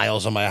my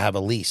miles. I have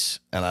a lease,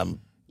 and I'm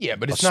Yeah,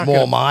 but it's small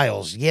not.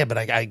 miles. Yeah, but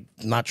I'm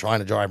not trying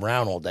to drive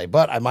around all day.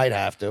 But I might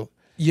have to.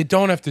 You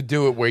don't have to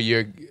do it where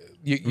you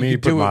you do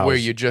put it where miles.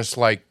 you're just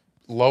like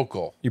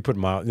local. You put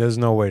miles. There's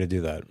no way to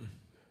do that.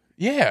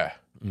 Yeah,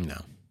 No.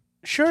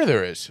 sure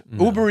there is.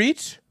 Uber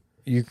Eats.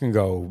 You can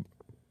go.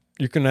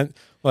 You can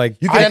like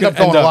You can I end up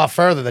going a lot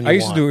further than you I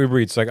used want. to do Uber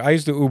Eats. Like I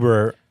used to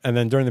Uber, and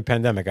then during the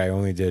pandemic, I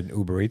only did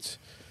Uber Eats.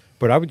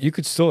 But you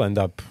could still end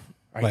up.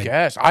 I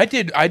guess I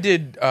did.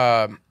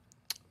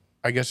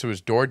 I guess it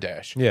was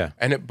DoorDash. Yeah.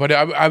 and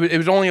it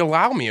was only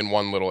allow me in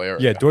one little area.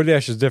 Yeah,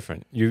 DoorDash is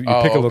different. You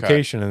Oh, pick a okay.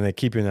 location and they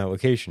keep you in that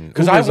location.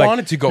 'Cause Uber's I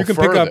wanted to go you can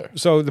further. Pick up,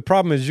 so the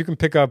problem is you can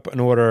pick up an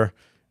order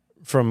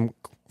from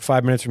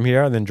 5 minutes from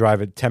here and then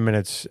drive it 10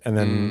 minutes. And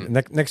then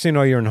next thing you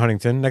know, you're in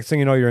Huntington. Next thing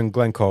you know, you're in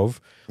Glen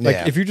Cove. Like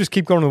Yeah. if you just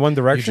keep going in one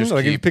direction, just like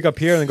if you keep- pick up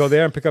here and then go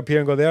there and pick up here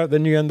and go there,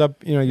 then you end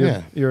up,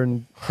 Yeah. you're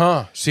in.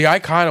 Huh. See, I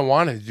kind of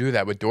wanted to do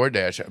that with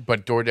DoorDash,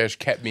 but DoorDash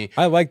kept me.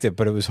 I liked it,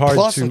 but it was hard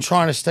Plus, to. I'm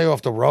trying to stay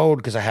off the road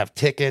because I have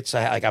tickets.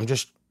 I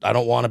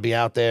don't want to be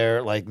out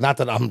there. Like, not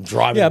that I'm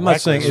driving. Yeah, I'm not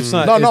reckless. saying it's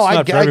not- No, it's I not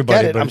for get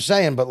everybody, it. but- I'm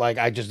saying, but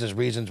there's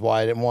reasons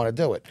why I didn't want to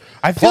do it.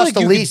 I feel Plus, like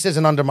the you could- lease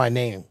isn't under my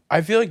name.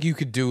 I feel like you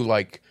could do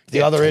like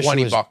The other issue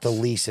 $20. is the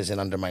lease isn't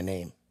under my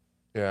name,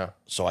 Yeah.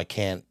 so I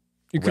can't.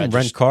 You can rent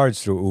register.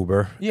 cards through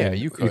Uber. Yeah, and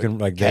you You could. can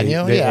like Can they,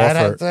 you? they Yeah,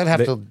 offer, I'd have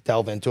they- to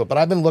delve into it. But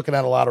I've been looking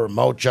at a lot of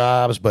remote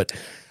jobs. But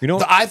You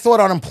know- I thought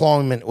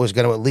unemployment was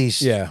going to at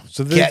least Yeah.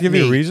 So they get give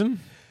you a me- reason.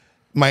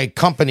 My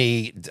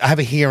company. I have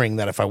a hearing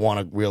that if I want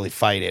to really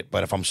fight it,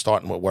 but if I'm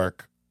starting with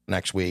work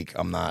next week,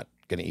 I'm not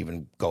going to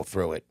even go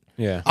through it.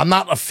 Yeah. I'm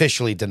not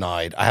officially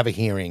denied. I have a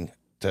hearing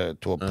to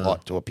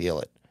appeal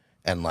it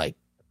and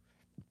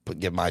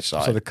give my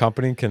side. So the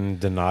company can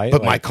deny it.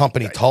 but my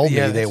company told me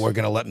yeah, they that's- were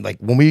going to let me. Like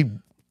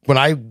when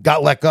I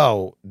got let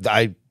go,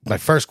 my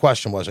first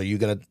question was, "Are you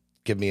going to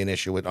give me an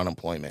issue with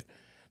unemployment?"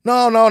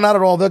 No, not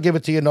at all. They'll give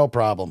it to you, no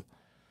problem.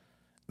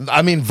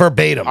 I mean,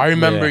 verbatim. I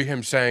remember Yeah.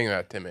 him saying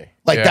that to me.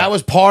 Like Yeah. that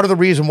was part of the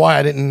reason why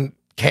I didn't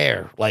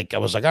care. Like I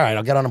was like, all right,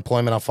 I'll get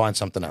unemployment. I'll find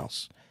something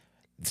else.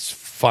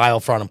 File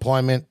for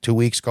unemployment. 2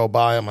 weeks go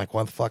by. I'm like,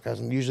 what the fuck?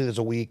 Usually there's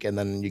a week, and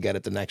then you get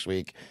it the next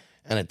week,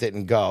 and it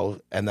didn't go.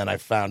 And then I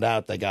found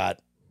out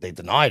they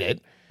denied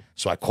it.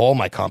 So I called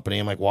my company.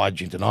 I'm like, why'd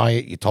you deny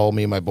it? You told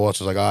me. My boss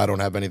was like, oh, I don't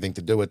have anything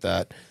to do with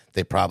that.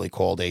 They probably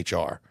called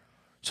HR.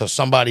 So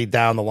somebody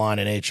down the line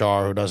in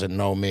HR who doesn't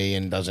know me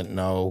and doesn't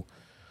know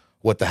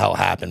what the hell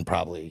happened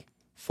probably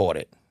fought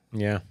it.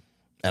 Yeah.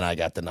 And I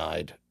got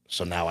denied.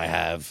 So now I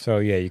have So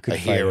yeah, you could a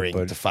fight hearing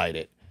it, to fight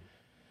it.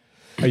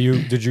 Are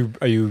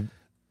you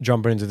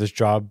jumping into this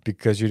job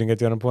because you didn't get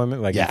the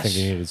unemployment? Like Yes. you think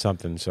you needed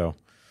something, so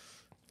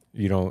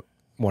you don't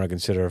want to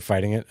consider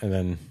fighting it, and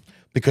then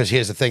Because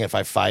here's the thing: if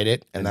I fight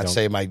it, and And let's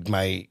don't.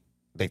 say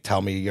they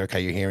tell me your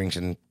hearings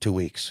in 2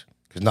 weeks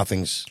because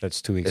nothing's.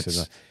 that's 2 weeks.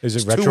 It's- Is it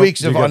it's 2 retro? weeks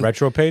do you of get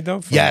retro paid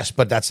though? from- Yes,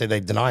 but that's it. They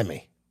deny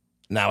me.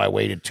 Now I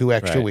waited 2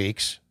 extra Right.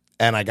 weeks,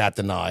 and I got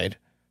denied.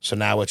 So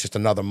now it's just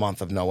another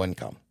month of no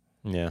income.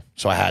 Yeah.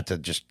 So I had to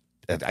just.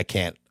 I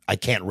can't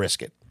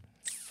risk it.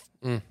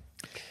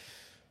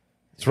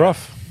 It's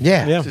rough.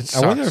 Yeah. Yeah. It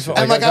I wonder sucks. if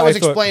And like I was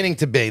thought- explaining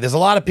to B, there's a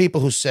lot of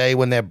people who say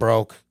when they're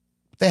broke,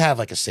 they have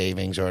like a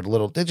savings or a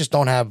little. They just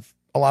don't have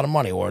a lot of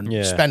money or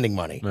Yeah. spending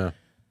money. Yeah.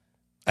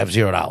 I have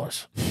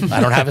 $0. I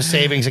don't have a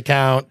savings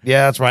account.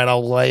 Yeah, that's right.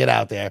 I'll lay it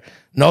out there.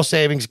 No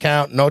savings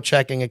account, no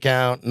checking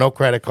account, no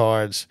credit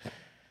cards.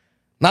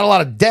 Not a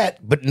lot of debt,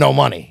 but no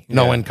money,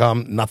 no Yeah.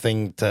 income,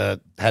 nothing to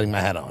hang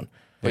my head on.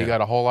 But you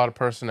got a whole lot of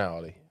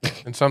personality,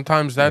 and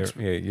sometimes that's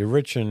you're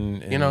rich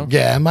and You know?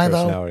 Yeah, am I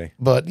though? Personality.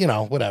 But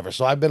whatever.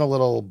 So I've been a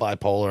little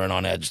bipolar and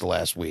on edge the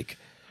last week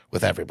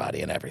with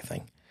everybody and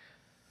everything.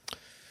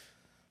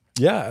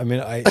 Yeah, I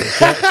mean,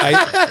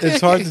 it's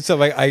hard to tell.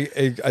 Like,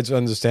 it's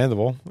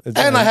understandable.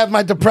 And I have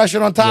my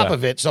depression on top Yeah.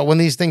 of it. So when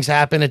these things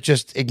happen, it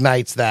just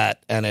ignites that,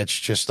 and it's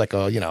just like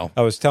I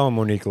was telling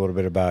Monique a little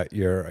bit about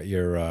your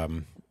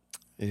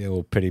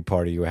little pity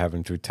party you were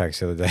having through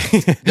text the other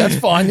day. That's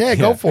fine. Yeah,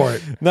 go for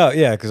it. No,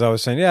 yeah, because I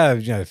was saying, yeah,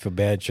 I feel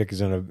bad. Chick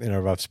is in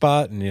a rough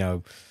spot,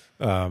 and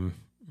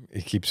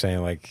he keeps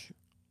saying like,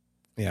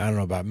 I don't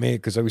know about me,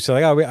 because we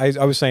said like,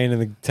 I was saying in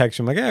the text,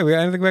 I'm like, I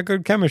think we have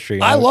good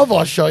chemistry. I love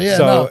our show. Yeah.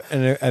 So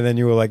no. and then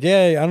you were like,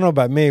 yeah, I don't know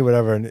about me,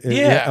 whatever. And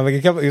Yeah. I'm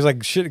like, he was like,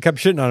 kept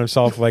shitting on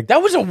himself, like.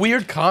 that was a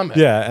weird comment.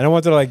 Yeah, and I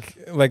wanted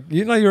to like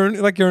you're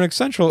an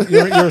essential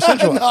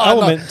essential No,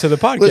 element to the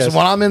podcast. Listen,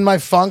 when I'm in my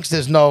funks,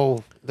 there's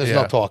no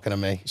Yeah. talking to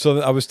me.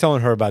 So I was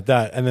telling her about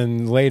that, and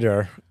then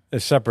later, a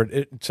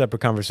separate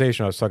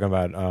conversation, I was talking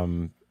about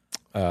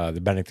the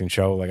Bennington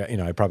show. Like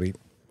I probably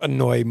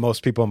annoy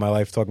most people in my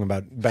life talking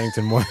about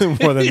Bennington more than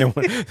they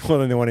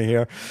want to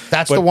hear.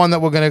 That's But- the one that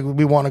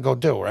we want to go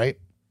do, right?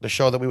 The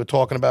show that we were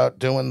talking about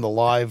doing, the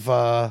live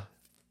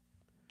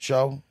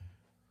show.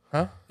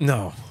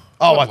 No,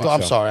 Oh,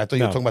 I'm so. sorry. I thought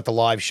you were No. talking about the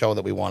live show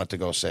that we wanted to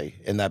go see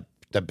in that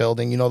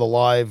building. You know, the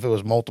live. It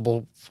was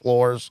multiple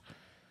floors.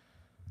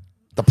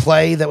 The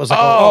play that was like.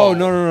 Oh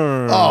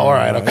no. Oh, all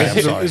right, okay, I'm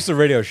It's sorry. the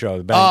radio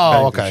show. The Oh,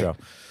 Bennington okay. show.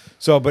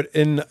 So, but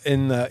in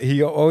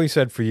he always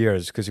said for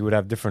years, because he would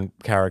have different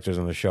characters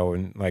on the show,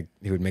 and like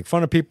he would make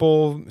fun of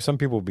people. Some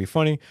people would be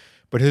funny,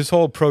 but his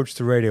whole approach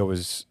to radio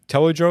was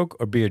tell a joke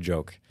or be a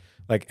joke.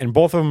 Like, and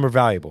both of them are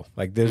valuable.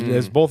 Like,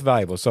 there's both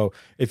valuable. So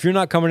if you're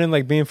not coming in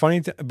like being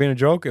funny, being a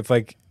joke,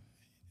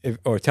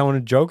 or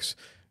telling jokes,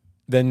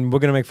 then we're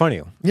gonna make fun of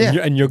you. Yeah.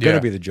 and you're gonna Yeah.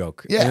 be the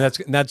joke. Yeah. and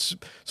that's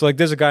so like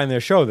there's a guy in their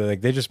show that like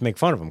they just make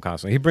fun of him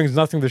constantly. He brings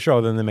nothing to the show,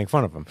 then they make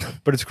fun of him.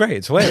 But it's great.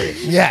 It's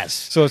hilarious. Yes.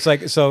 So it's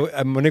like,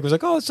 Monique was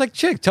like, oh, it's like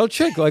Chick, tell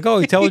Chick. Like, oh,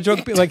 he tell a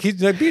joke, like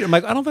he's like, beat him.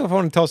 Like, I don't think if I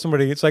want to tell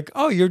somebody, it's like,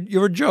 oh,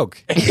 you're a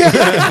joke. I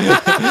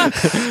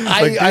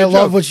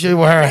love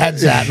where her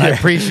head's at, and I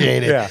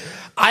appreciate it. Yeah.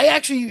 I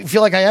actually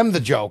feel like I am the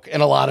joke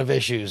in a lot of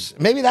issues.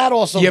 Maybe that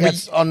also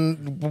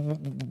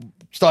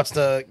starts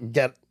to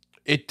get.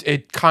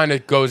 It kind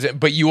of goes in,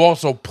 but you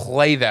also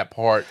play that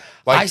part.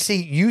 Like I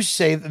see you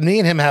say, me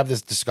and him have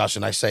this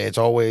discussion. I say it's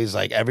always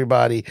like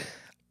everybody,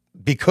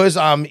 because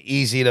I'm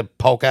easy to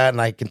poke at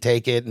and I can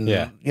take it, and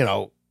Yeah.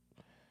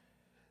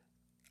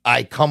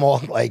 I come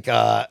off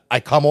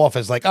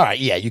as like, all right,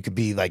 yeah, you could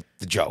be like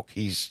the joke.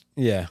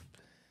 Yeah.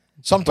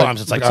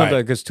 Sometimes it's like, but all sometimes right.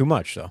 it gets too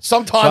much though.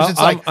 Sometimes it's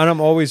like, and I'm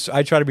always,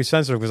 I try to be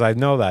sensitive because I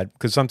know that,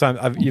 because sometimes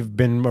you've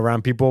been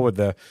around people with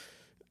and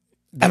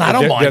I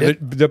don't mind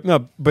it.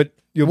 No, but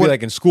you'll be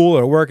like in school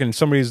or work, and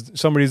somebody's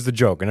the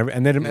joke,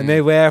 and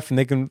they laugh, and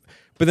they can.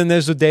 But then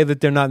there's a day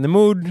that they're not in the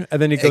mood,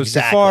 and then it goes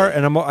Exactly. too far,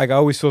 and I'm like, I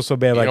always feel so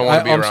bad. Like don't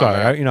wanna be I'm around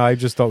sorry, that. I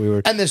just thought we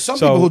were. And there's some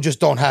people who just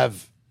don't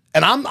have,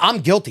 and I'm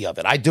guilty of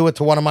it. I do it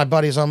to one of my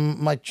buddies on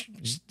my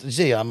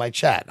on my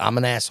chat. I'm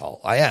an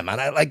asshole. I am,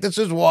 and I like this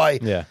is why.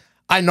 Yeah.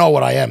 I know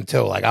what I am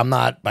too. Like I'm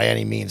not by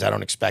any means. I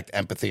don't expect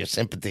empathy or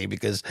sympathy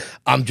because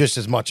I'm just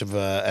as much of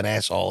an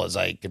asshole as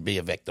I could be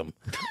a victim.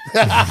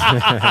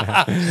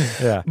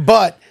 Yeah.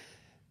 But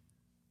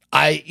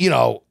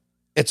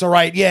it's all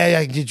right. Yeah,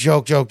 you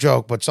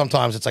joke. But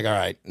sometimes it's like, all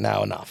right,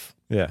 now enough.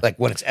 Yeah. Like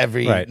when it's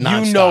every Right.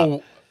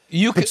 nonstop.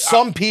 you But could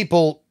some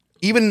people,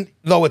 even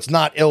though it's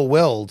not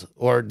ill-willed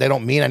or they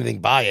don't mean anything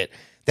by it,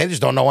 they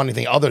just don't know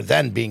anything other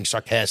than being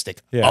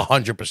sarcastic Yeah.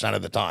 100%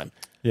 of the time.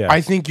 Yeah.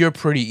 I think you're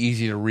pretty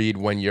easy to read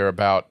when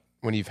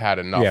you've had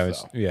enough. yeah.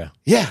 though. Yeah.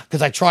 Yeah,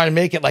 because I try to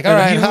make it like, all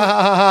right,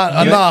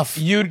 enough.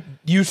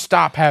 You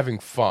stop having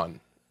fun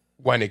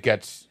when it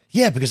gets.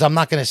 Yeah, because I'm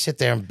not going to sit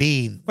there and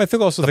be. I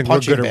think also The think we're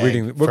punching good at bag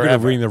reading. We're good at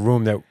forever. reading the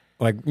room. That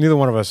like neither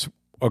one of us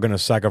are going to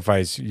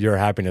sacrifice your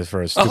happiness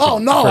for a stupid. Oh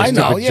no, I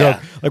know. Yeah,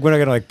 joke. Like we're not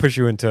going to like push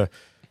you into,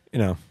 you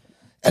know.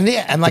 And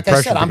like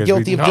I said, I'm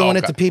guilty of doing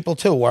it to people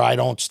too, where I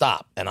don't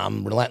stop and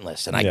I'm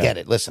relentless, and I get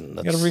it. Listen,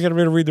 you got to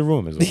read the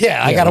room as well.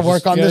 Yeah, I got to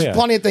work on. There's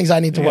plenty of things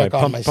I need to work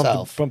on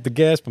myself. Pump the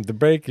gas, pump the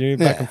brake, you're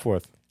back and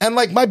forth. And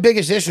like my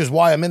biggest issue is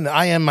why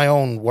I am my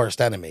own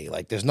worst enemy.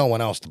 Like there's no one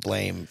else to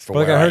blame for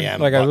where I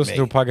am. Like I listened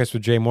to a podcast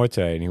with Jay Morte,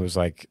 and he was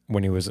like,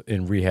 when he was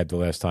in rehab the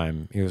last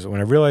time, he was when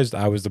I realized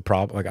I was the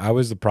problem. Like I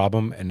was the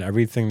problem, and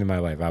everything in my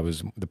life I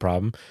was the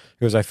problem.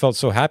 Because I felt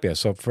so happy,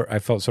 I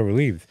felt so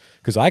relieved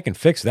because I can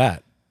fix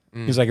that.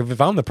 He's like, if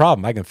I'm the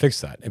problem, I can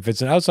fix that. If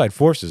it's an outside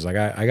forces, like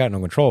I got no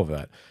control of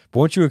that. But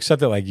once you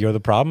accept that, like you're the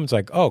problem, it's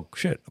like, oh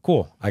shit,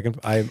 cool.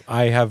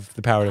 I have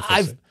the power to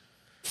fix it.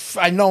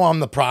 I know I'm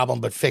the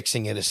problem, but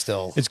fixing it is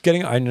still. It's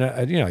getting.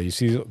 You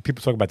see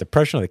people talk about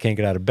depression, or they can't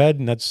get out of bed,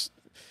 and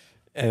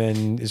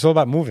it's all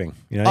about moving.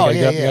 You know, you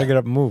gotta get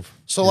up and move.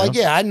 So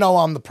I know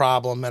I'm the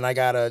problem, and I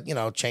gotta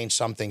change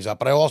some things up.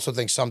 But I also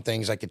think some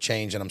things I could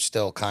change, and I'm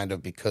still kind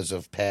of, because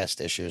of past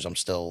issues, I'm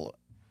still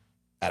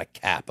at a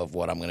cap of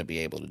what I'm going to be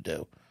able to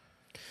do.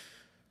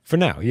 For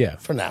now, yeah.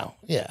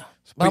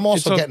 But I'm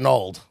also getting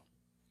old.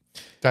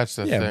 That's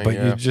the thing.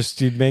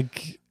 But you'd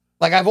make.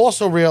 Like I've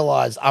also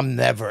realized I'm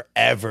never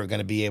ever going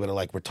to be able to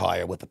like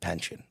retire with a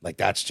pension. Like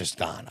that's just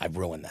gone. I've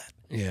ruined that.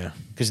 Yeah.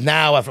 Because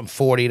now if I'm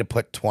 40 to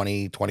put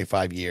 20,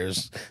 25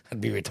 years, I'd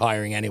be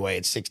retiring anyway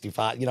at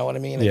 65. You know what I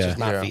mean? It's just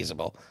not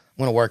feasible. I'm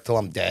going to work till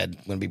I'm dead.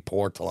 I'm going to be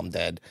poor till I'm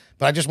dead.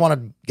 But I just want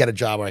to get a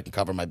job where I can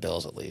cover my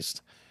bills at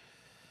least.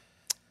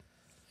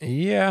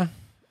 Yeah.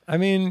 I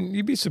mean,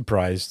 you'd be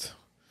surprised.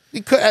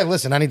 You could. Hey,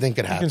 listen, anything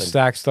could happen. You can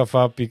stack stuff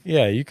up.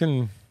 You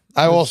can.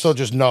 I also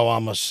just know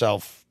I'm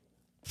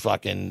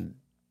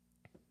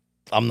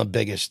I'm the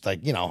biggest, like,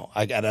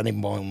 at any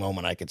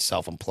moment I could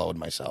self-implode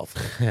myself.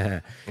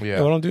 Well,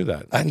 don't do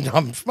that.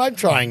 I'm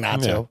trying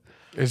not to.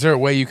 Is there a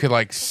way you could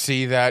like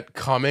see that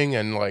coming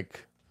and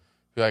like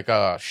be like,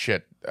 oh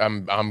shit,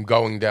 I'm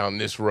going down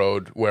this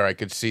road where I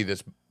could see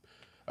this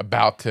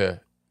about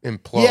to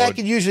implode? Yeah, I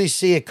could usually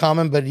see it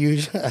coming, but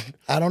usually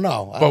I don't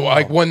know. But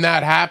like when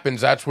that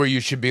happens, that's where you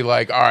should be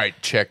like, all right,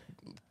 chick,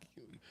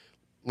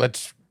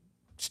 let's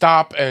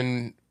stop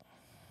and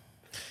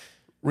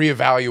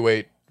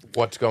reevaluate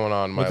what's going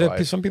on in my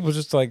life. Some people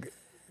just like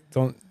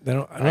don't. They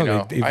don't. I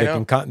know.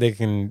 They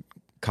can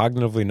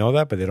cognitively know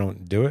that, but they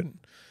don't do it.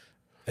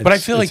 But I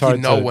feel like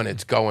when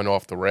it's going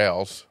off the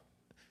rails.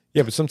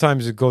 Yeah, but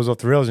sometimes it goes off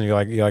the rails, and you're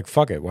like,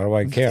 fuck it. Why do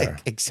I care?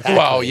 Exactly.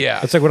 Well, yeah.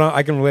 It's like when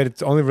I can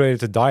only relate it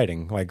to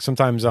dieting. Like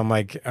sometimes I'm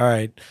like, all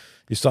right,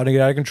 you're starting to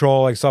get out of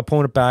control. Like stop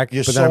pulling it back.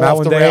 You're so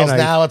off the rails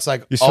now. It's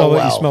like, you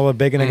smell a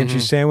bacon, egg, and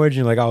cheese sandwich, and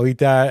you're like, I'll eat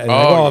that. And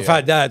I've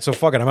had that, so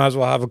fuck it. I might as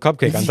well have a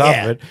cupcake on top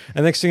of it.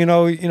 And next thing you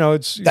know,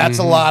 it's that's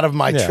a lot of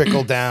my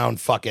trickle down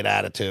fuck it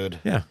attitude.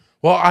 Yeah.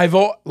 Well,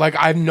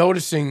 I'm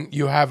noticing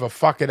you have a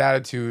fuck it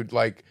attitude.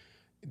 Like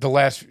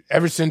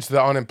ever since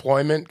the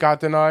unemployment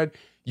got denied,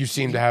 you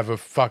seem to have a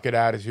fuck it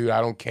attitude. I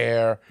don't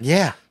care.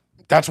 Yeah.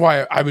 That's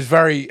why I was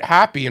very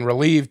happy and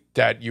relieved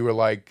that you were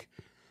like,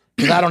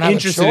 because I don't have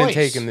interested in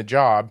taking the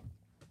job.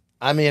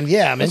 I mean,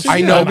 yeah, I'm interested.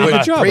 I know,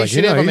 but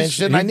appreciative. I'm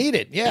interested, and I need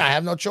it. Yeah, I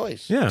have no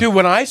choice. Yeah, dude.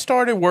 When I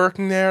started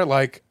working there,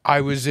 like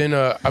I was in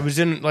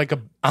like a.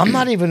 I'm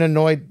not even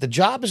annoyed. The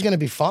job is going to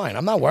be fine.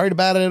 I'm not worried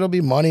about it. It'll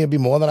be money. It'll be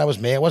more than I was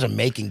making. I wasn't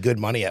making good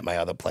money at my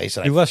other place,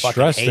 and I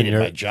fucking hated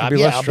my job.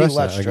 Yeah, I'll be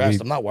less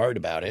stressed. I'm not worried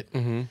about it.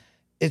 Mm-hmm.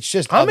 It's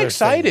just I'm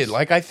excited. Things.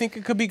 Like I think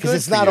it could be good.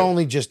 It's not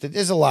only just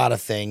there's a lot of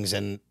things,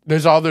 and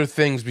there's other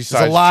things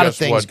besides. There's a lot of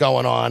things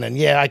going on,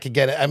 and I could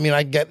get it. I mean,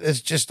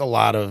 it's just a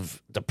lot of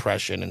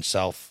depression and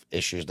self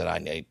issues that I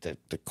need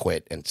to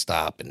quit and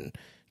stop and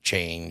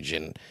change,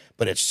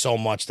 but it's so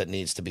much that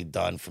needs to be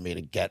done for me to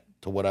get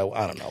to what I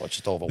don't know. It's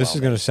just overwhelming. This is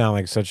going to sound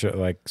like such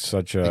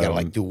a you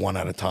gotta do one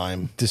at a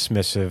time.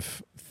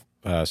 Dismissive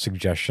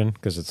suggestion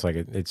because it's like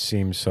it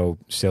seems so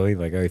silly.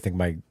 Like I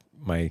think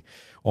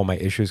all my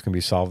issues can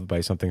be solved by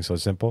something so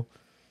simple.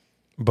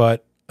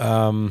 But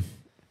have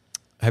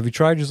you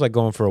tried just like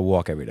going for a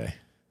walk every day?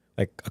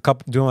 Like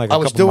I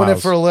was doing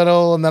it for a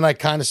little, and then I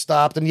kind of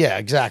stopped. And yeah,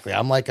 exactly.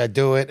 I'm like, I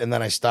do it, and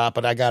then I stop,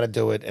 but I got to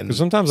do it. And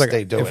sometimes, like,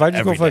 if I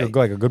just go for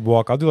like a good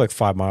walk, I'll do like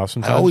 5 miles.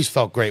 Sometimes I always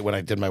felt great when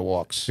I did my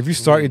walks. If you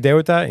start your day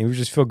with that, and you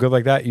just feel good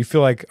like that, you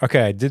feel like,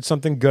 okay, I did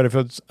something good. I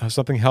feel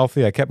something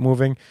healthy. I kept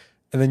moving,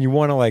 and then you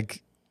want to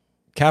like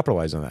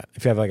capitalize on that.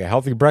 If you have like a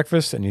healthy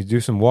breakfast and you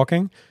do some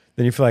walking,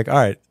 then you feel like, all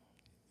right,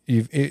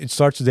 it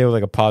starts the day with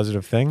like a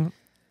positive thing,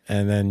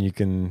 and then you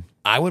can.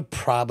 I would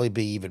probably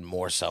be even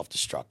more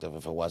self-destructive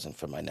if it wasn't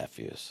for my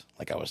nephews.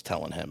 Like I was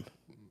telling him,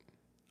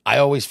 I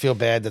always feel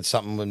bad that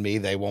something with me,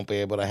 they won't be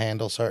able to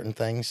handle certain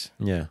things.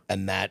 Yeah.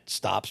 And that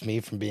stops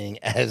me from being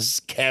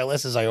as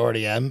careless as I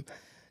already am.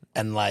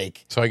 And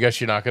like, so I guess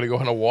you're not going to go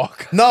on a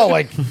walk. No,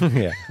 like,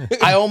 yeah.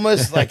 I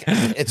almost like,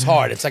 it's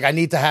hard. It's like, I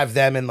need to have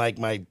them in like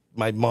my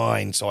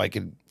mind so I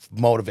could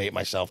motivate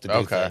myself to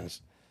do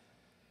things.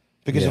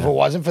 Because if it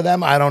wasn't for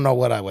them, I don't know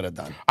what I would have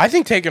done. I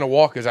think taking a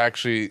walk is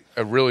actually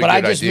a really good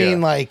idea. But I just mean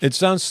like it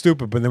sounds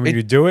stupid, but then when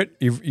you do it,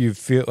 you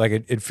feel like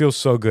it feels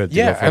so good. To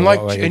yeah, go for and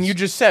a walk. and you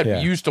just said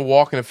you used to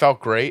walk and it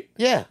felt great.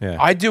 yeah.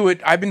 I do it.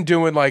 I've been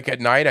doing like at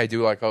night. I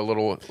do like a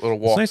little walk.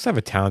 It's nice to have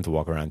a town to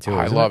walk around too.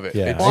 I love it.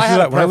 Yeah, Well, I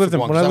had a when I lived in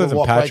walk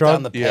right Patron,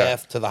 down the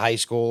path to the high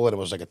school, and it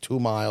was like a 2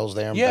 miles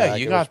there. And back.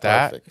 You It got was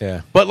that. perfect.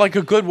 Yeah. But like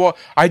a good walk,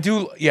 I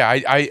do. Yeah,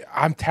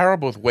 I'm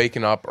terrible with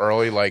waking up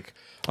early. Like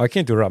I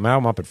can't do it. I'm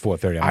up at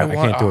 4:30. I want-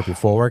 can't do it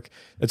before work.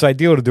 It's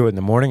ideal to do it in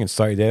the morning and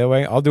start your day that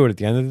way. I'll do it at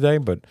the end of the day,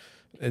 but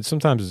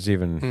sometimes it's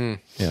even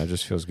it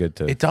just feels good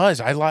to it does.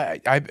 I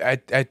like.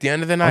 At the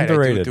end of the night, I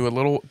Underrated. do a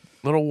little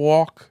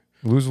walk.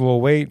 lose a little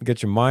weight,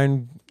 get your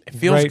mind. It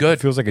feels right. good.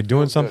 It feels like you're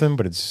doing Feels good. something,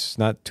 but it's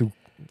not too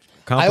I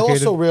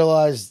complicated. also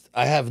realized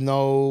I have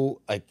no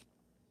like.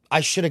 I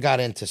should have got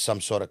into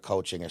some sort of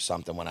coaching or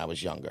something when I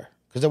was younger,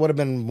 because it would have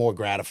been more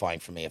gratifying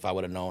for me if I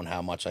would have known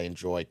how much I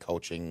enjoy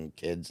coaching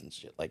kids and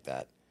shit like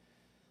that.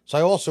 So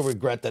I also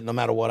regret that no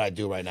matter what I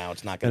do right now,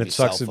 it's not going and to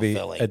be it sucks to be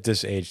self-fulfilling. at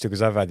this age too,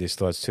 because I've had these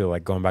thoughts too,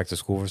 like going back to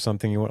school for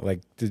something you want,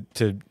 like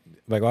to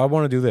like, oh, I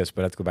want to do this,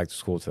 but I have to go back to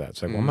school to that.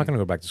 It's like, well, I'm not going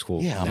to go back to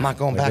school. Yeah, I'm now. not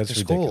going Like, back that's to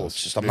school. ridiculous.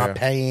 It's just I'm not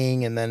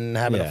paying and then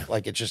having Yeah.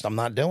 like it's just I'm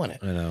not doing it.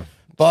 I know.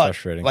 But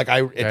frustrating. like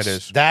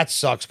is. that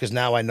sucks because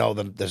now I know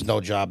that there's no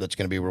job that's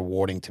going to be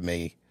rewarding to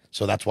me.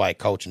 So that's why I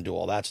coach and do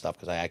all that stuff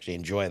because I actually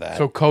enjoy that.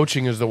 So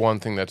coaching is the one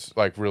thing that's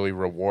like really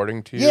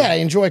rewarding to you. yeah, I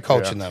enjoy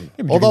coaching them.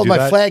 Yeah, but you Although can do my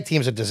that. flag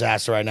team's a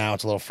disaster right now,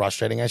 it's a little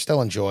frustrating. I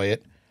still enjoy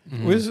it.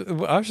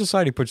 Our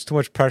society puts too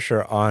much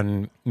pressure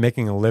on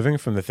making a living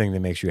from the thing that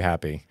makes you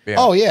happy. Yeah.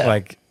 Oh yeah,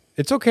 Like,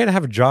 it's okay to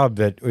have a job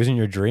that isn't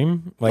your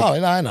dream. Like,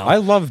 Oh, I know. I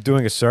love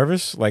doing a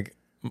service. Like,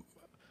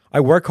 I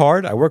work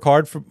hard. I work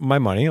hard for my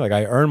money. Like,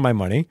 I earn my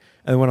money,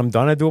 and when I'm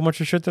done, I do a bunch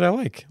of shit that I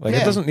like. Like,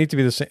 Yeah. it doesn't need to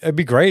be the same. It'd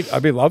be great.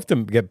 I'd be love to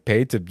get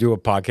paid to do a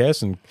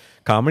podcast and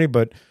comedy,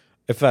 but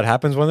if that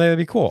happens one day, that'd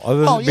be cool. Other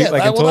than Oh, yeah.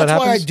 like Well, until that that's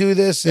why happens, I do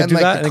this you and, do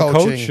like, that the and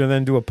coaching. coach, and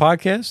then do a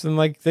podcast, and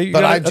like they.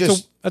 But I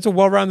just- that's a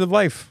well-rounded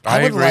life. I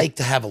would agree. like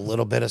to have a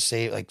little bit of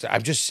save. Like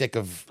I'm just sick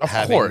of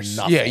having course.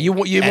 nothing. Yeah, you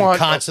and want-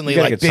 constantly you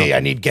gotta like, get B, I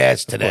something. need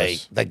gas today.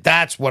 course. Like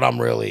that's what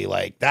I'm really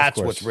like. That's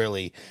course. what's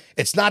really.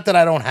 It's not that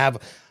I don't have.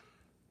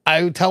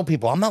 I would tell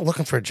people I'm not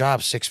looking for a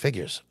job 6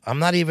 figures. I'm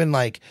not even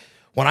like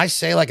when I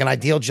say like an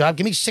ideal job.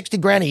 Give me 60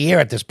 grand a year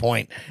at this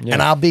point,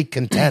 and I'll be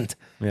content.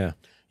 Yeah.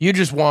 You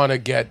just want to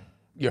get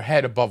your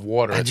head above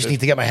water. I just need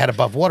to get my head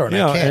above water, and You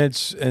know, I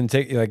can't. and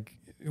take like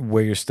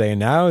where you're staying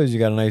now is you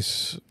got a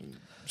nice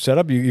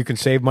setup. You can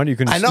save money. You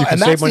can. I know, you can and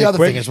save that's money the other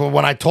quick. thing is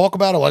when I talk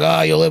about it, like,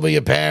 oh, you live with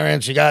your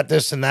parents, you got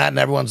this and that, and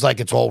everyone's like,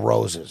 it's all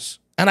roses.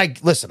 And I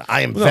listen,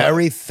 I am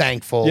very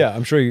thankful. Yeah,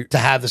 I'm sure you. to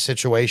have the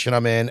situation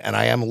I'm in, and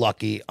I am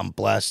lucky. I'm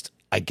blessed.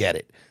 I get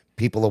it.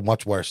 People are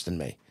much worse than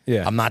me.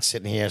 Yeah. I'm not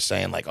sitting here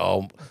saying like,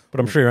 oh, But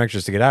I'm sure you're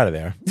anxious to get out of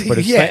there. But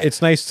it's Yeah.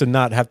 it's nice to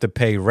not have to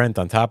pay rent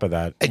on top of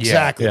that.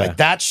 exactly. Yeah. Like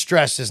that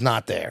stress is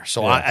not there.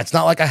 So it's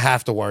not like I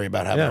have to worry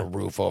about having Yeah. a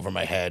roof over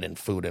my head and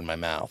food in my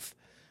mouth.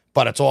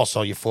 But it's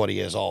also you're 40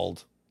 years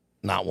old,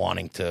 not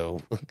wanting to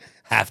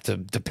have to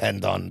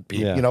depend on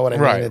people. Yeah. You know what I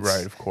mean? Right, It's,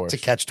 right, of course.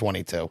 It's a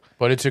catch-22.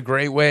 But it's a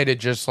great way to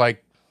just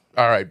like,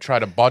 all right, try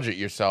to budget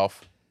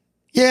yourself.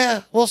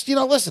 Yeah. Well,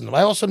 listen,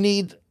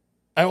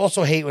 I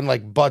also hate when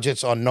like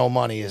budgets on no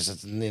money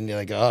is and you're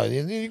like, oh,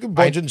 you can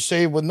budget and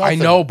save with nothing.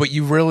 I know, but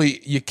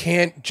you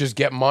can't just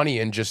get money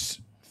and just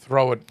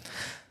throw it.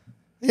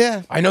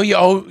 Yeah. I know you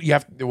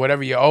have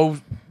whatever you owe,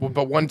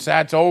 but once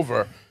that's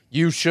over,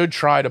 you should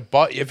try to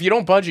if you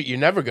don't budget, you're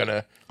never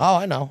gonna, Oh,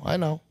 I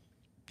know.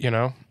 you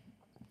know.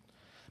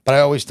 But I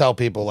always tell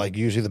people like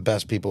usually the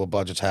best people with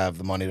budgets have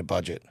the money to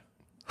budget.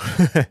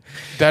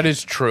 That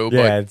is true,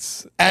 Yeah, but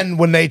it's And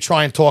when they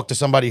try and talk to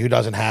somebody who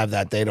doesn't have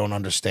that, they don't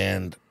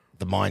understand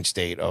the mind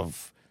state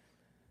of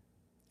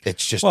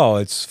it's just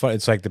it's fun.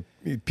 It's like the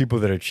people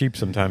that are cheap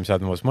sometimes have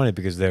the most money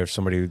because they're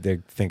somebody who they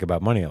think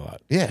about money a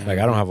lot. Yeah. like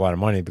I don't have a lot of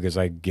money because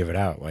I give it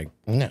out. Like,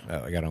 Yeah.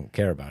 like I don't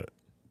care about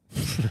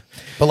it.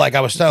 But like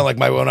I was telling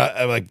like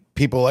like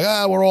people like,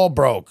 we're all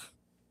broke.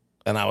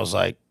 And I was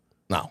like,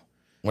 no,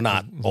 we're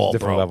not all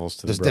different broke. levels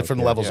to the There's broke, different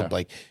yeah. levels Yeah. of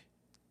like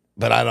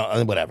but I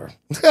don't whatever.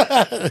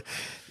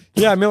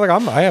 Yeah, I mean, like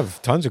I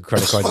have tons of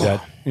credit card debt.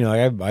 You know,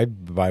 I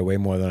buy way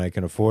more than I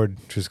can afford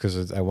just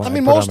because I want. I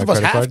mean, put it most on of my us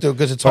credit have card. to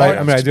because it's But hard.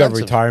 I mean, it's I do have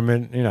expensive.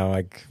 retirement. You know,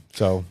 like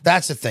so.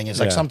 That's the thing. Is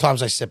like Yeah.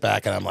 sometimes I sit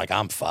back and I'm like,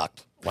 I'm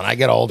fucked. When I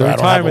get older, The I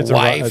don't have a retirement's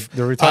wife. the I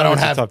don't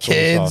retirement's a have tough one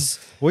to solve. kids.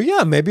 Well,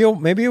 yeah, maybe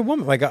a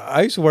woman. Like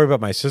I used to worry about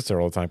my sister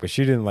all the time because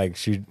she didn't like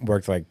she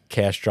worked like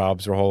cash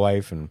jobs her whole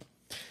life, and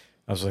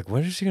I was like,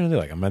 what is she gonna do?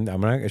 Like,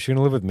 is she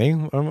gonna live with me?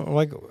 I'm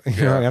like,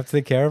 you know, I have to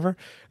take care of her. And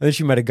then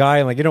she met a guy,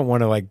 and like, you don't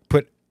want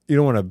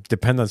to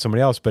depend on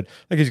somebody else, but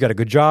like he's got a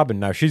good job, and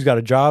now she's got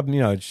a job. And,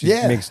 you know, she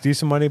Yeah. makes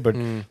decent money, but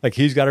like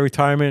he's got a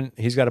retirement,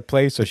 he's got a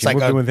place, so she like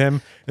moved a- in with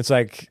him. It's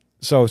like.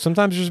 So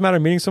sometimes it's just a matter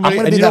of meeting somebody.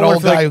 gonna and be you that don't wanna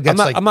old feel guy who gets,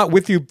 like- I'm not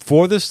with you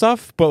for this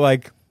stuff, but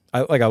like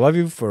I love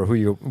you for who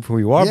you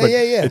are. Yeah, but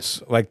yeah.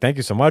 it's like thank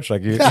you so much.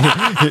 Like you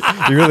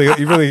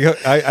really.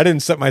 I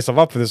didn't set myself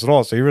up for this at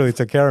all. So you really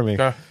took care of me.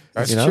 Yeah,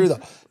 that's It's You know? true though.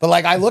 But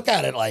like I look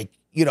at it like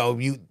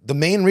the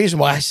main reason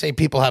why I say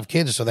people have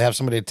kids is so they have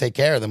somebody to take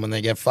care of them when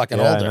they get fucking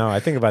older. No, I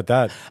think about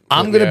that.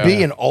 I'm going to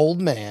be an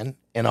old man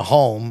in a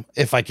home,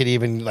 if I could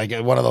even, like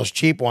one of those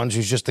cheap ones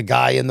who's just a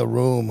guy in the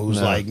room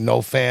who's like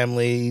no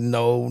family,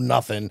 no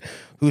nothing,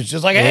 who's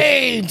just like,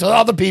 hey, to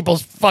other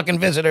people's fucking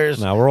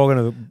visitors. No, we're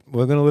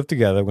gonna live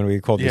together. We're gonna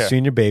be called the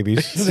senior babies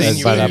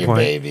by that point,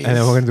 babies. and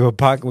then we're gonna do a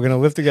pod. We're gonna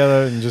live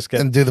together and just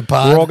and do the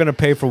pod. We're all gonna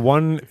pay for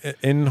one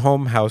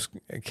in-home house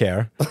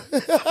care.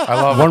 I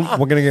love one.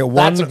 We're gonna get one.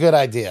 That's a good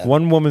idea.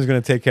 One woman's gonna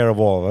take care of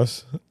all of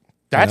us.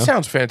 That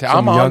sounds fantastic.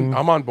 I'm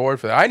on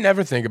board for that. I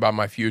never think about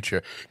my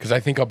future because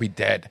I think I'll be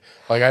dead.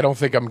 Like I don't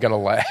think I'm gonna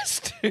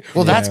last.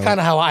 Well, that's kind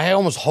of how I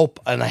almost hope,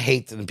 and I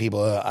hate that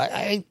people.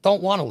 I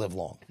don't want to live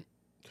long.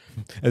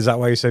 Is that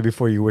why you said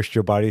before you wished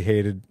your body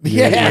hated?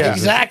 Yeah,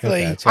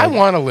 exactly. Okay, I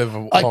want to live a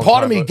like long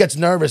part of time, me but- gets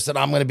nervous that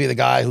I'm going to be the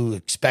guy who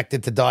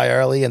expected to die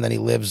early, and then he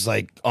lives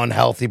like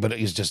unhealthy, but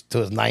he's just to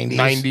his 90s.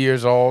 90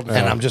 years old.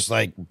 And I'm just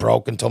like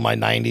broke until my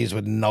 90s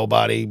with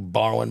nobody,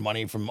 borrowing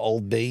money from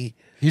old B.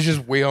 He's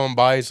just wheeling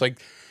by. He's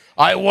like,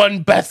 I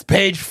won Best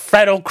Page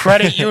Federal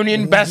Credit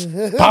Union Best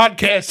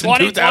Podcast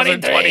in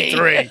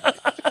 2023.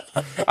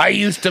 I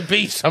used to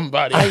be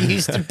somebody. I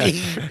used to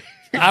be.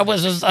 I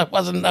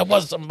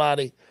was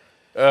somebody.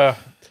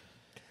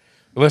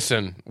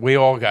 Listen, we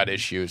all got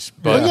issues,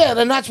 but Well,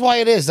 yeah, and that's why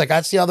it is. Like,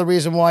 that's the other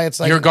reason why it's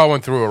like you're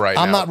going through it right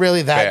now. I'm not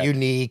really that Bad.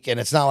 unique, and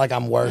it's not like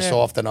I'm worse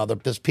off than other.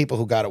 There's people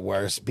who got it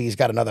worse. B's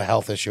got another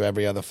health issue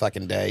every other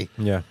fucking day.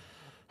 Yeah.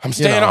 I'm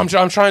staying. I'm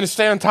trying to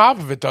stay on top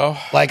of it though.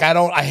 Like,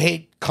 I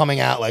hate coming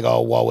out like,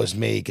 oh, woe is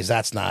me, because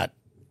that's not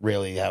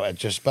really how it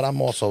just. But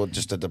I'm also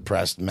just a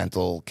depressed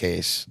mental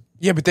case.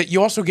 Yeah, but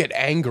you also get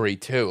angry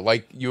too.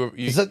 Like you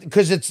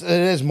Because it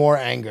is more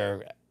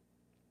anger.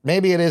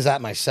 Maybe it is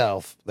at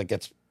myself that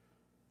gets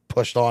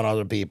pushed on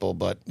other people,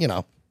 but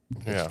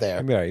it's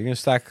there. Yeah, you're gonna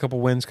stack a couple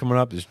wins coming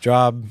up. This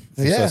job,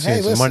 Yeah, start seeing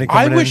hey, some listen, money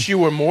I coming wish in. you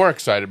were more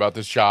excited about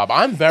this job.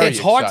 I'm very. It's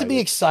hard to excited. be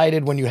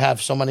excited when you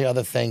have so many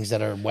other things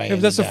that are weighing. Yeah,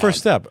 but that's you the first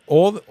step.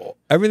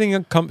 Everything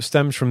that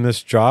stems from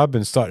this job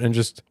and starting and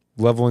just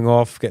leveling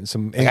off, getting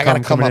some down. Like, I income got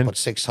to come coming up in. with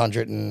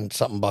 600 and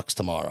something bucks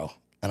tomorrow,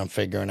 and I'm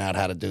figuring out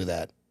how to do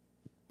that.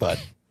 But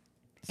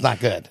it's not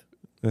good.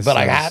 This But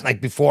I sounds-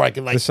 had before I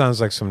could This sounds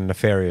like some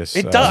nefarious.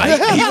 It does.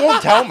 He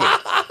won't tell me.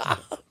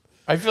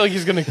 I feel like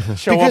he's gonna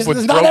show because up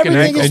with not broken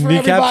everything ankles. is for And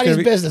kneecaps everybody's gonna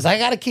be- business. I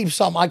got to keep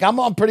some. Like,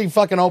 I'm pretty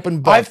fucking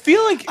open. But I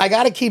feel like, I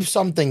got to keep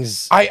some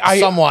things I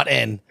somewhat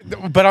in.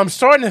 but I'm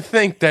starting to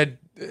think that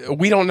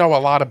we don't know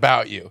a lot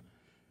about you.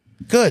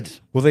 Good.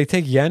 Will they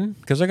take yen?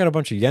 Because I got a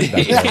bunch of yen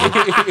back there.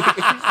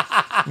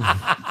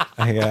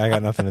 I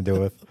got nothing to do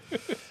with.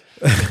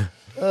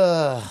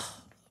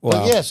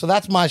 Well, yeah. So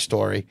that's my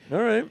story.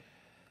 All right.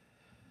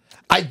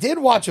 I did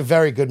watch a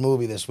very good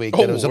movie this week.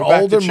 It was an we're back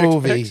to older Chick's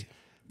movie Picks?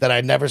 that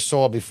I never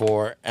saw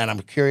before, and I'm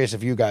curious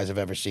if you guys have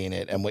ever seen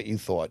it and what you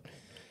thought.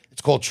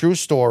 It's called True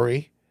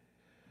Story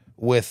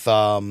with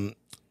Jonah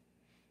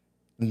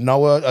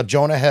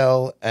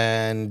Hill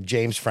and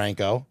James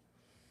Franco,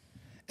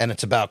 and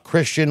it's about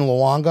Christian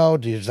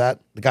Luongo. Is that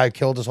the guy who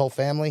killed his whole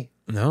family?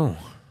 No.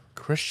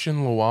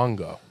 Christian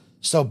Luongo,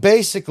 So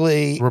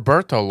basically,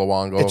 Roberto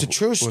Luongo. It's a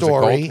true was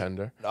story. A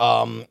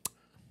goaltender.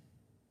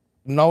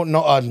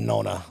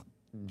 Nona.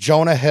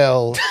 Jonah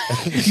Hill.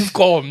 You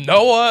call him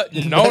Noah?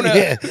 Nona?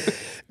 Yeah.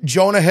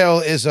 Jonah Hill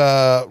is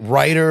a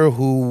writer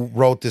who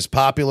wrote this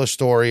popular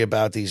story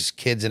about these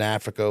kids in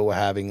Africa who were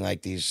having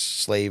like these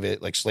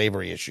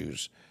slavery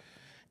issues.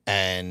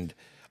 And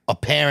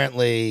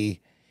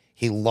apparently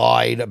he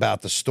lied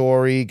about the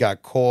story,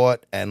 got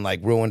caught, and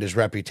like ruined his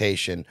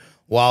reputation.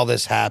 While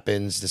this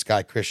happens, this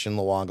guy Christian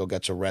Luongo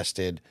gets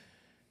arrested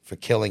for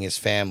killing his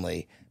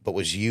family, but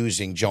was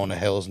using Jonah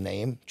Hill's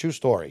name. True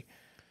story.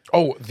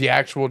 Oh, the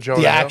actual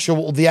Jonah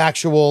Hill? The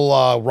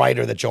actual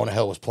writer that Jonah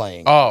Hill was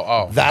playing.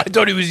 Oh. That- I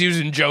thought he was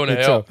using Jonah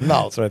Hill.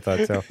 No. That's what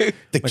I thought too.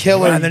 The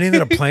killer. And then he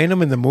ended up playing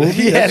him in the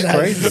movie. Yeah, That's that's-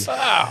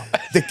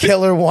 crazy. The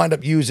killer wound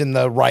up using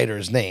the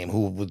writer's name,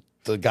 who was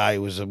the guy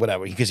who was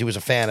whatever, because he was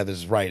a fan of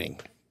his writing.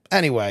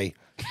 Anyway,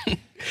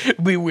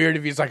 It'd be weird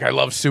if he's like, I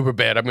love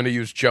Superbad. I'm going to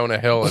use Jonah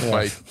Hill as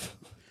my...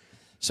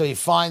 so he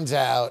finds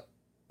out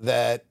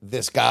that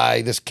this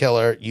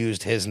killer,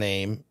 used his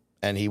name,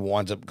 and he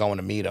winds up going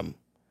to meet him.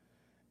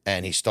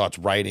 And he starts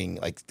writing,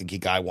 like the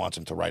guy wants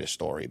him to write a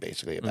story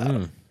basically about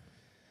him.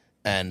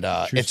 And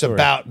it's story.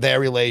 about their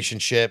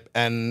relationship.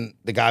 And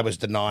the guy was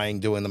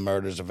denying doing the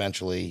murders.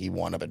 Eventually, he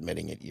wound up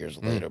admitting it years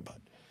later. But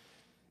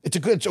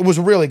it was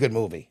a really good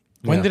movie.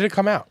 When did it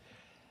come out?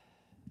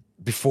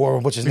 Before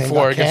what's his name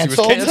Before I got guess he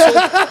was canceled.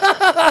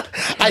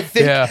 canceled? I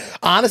think Yeah.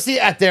 honestly,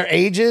 at their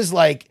ages,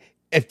 like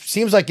it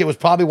seems like it was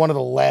probably one of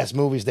the last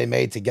movies they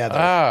made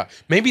together.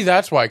 Maybe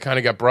that's why it kind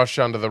of got brushed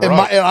under the It,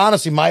 rug. it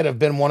honestly might have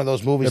been one of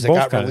those movies that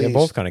got They're released.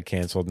 both kind of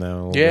canceled now.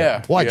 a little Yeah.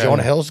 bit. What? Yeah.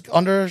 Jonah Hill's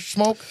under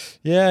smoke?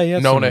 Yeah.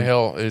 Nona some-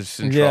 Hill is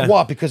in Yeah. trouble.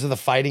 What? Because of the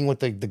fighting with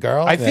the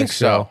girl? I think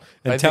so.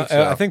 And I think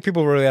so. I think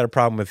people really had a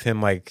problem with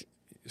him, like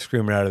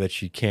screaming at her that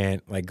she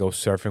can't like go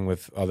surfing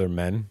with other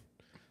men.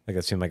 Like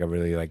that seemed like a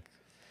really like.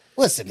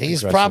 Listen,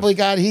 he's probably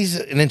he's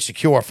an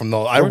insecure from the.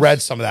 I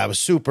read some of that. I was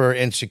super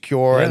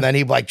insecure, and then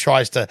he like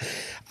tries to.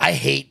 I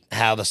hate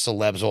how the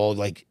celebs all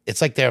like.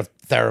 It's like they're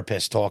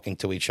therapists talking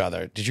to each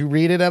other. Did you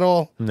read it at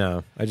all?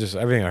 No,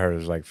 everything I heard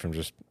was like from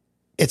just.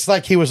 It's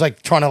like he was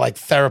like trying to like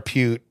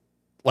therapute,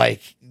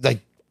 like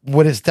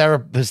what his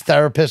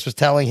therapist was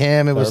telling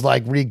him. It was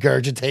like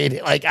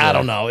regurgitating. Like I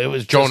don't know. It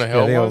was Jonah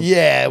Hill.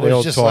 It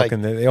was just like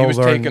he was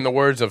taking the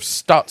words of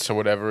Stutz or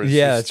whatever.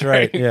 That's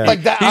right. Yeah,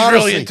 like that. He's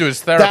honestly, really into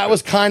his therapy. That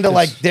was kind of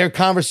like their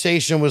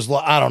conversation was.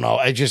 I don't know.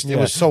 It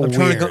was so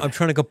weird. I'm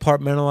trying to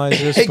compartmentalize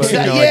this.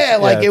 Exactly.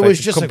 But, it was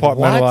just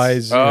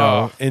compartmentalize.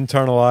 Like,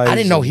 internalize. I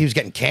didn't know he was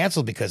getting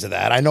canceled because of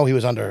that. I know he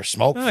was under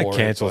smoke for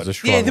canceled.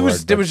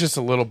 it. There was just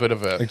a little bit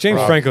of a like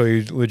James Franco.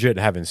 You legit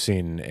haven't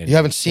seen. You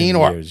haven't seen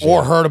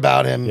or heard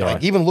about him.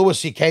 Like even Louis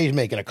C.K. is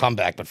making a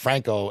comeback, but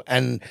Franco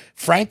and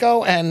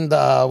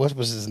what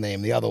was his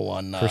name? The other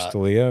one, Chris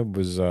D'Elia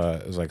was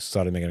like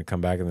started making a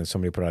comeback, and then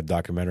somebody put out a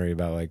documentary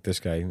about like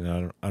this guy. I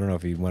don't know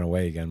if he went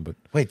away again, but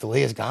wait,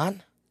 D'Elia's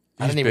gone.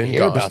 I didn't He's even been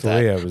hear gone. about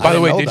D'Elia that. was- By the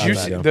way, I did didn't you know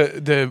see about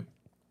the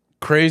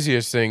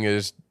craziest thing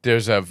is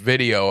there's a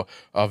video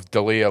of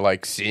D'Elia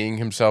like seeing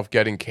himself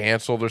getting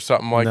canceled or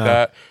something like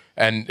that,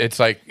 and it's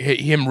like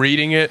him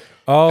reading it.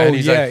 oh and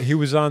he's yeah, like, he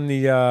was on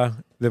the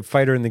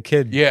Fighter and the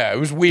Kid. yeah, it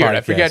was weird. I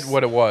podcast. forget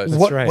what it was.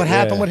 What right,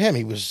 happened yeah. with him?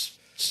 He was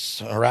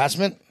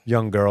harassment.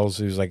 Young girls.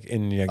 He was like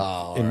in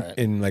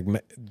like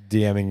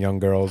DMing young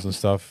girls and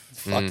stuff.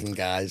 Fucking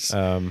guys.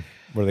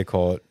 What do they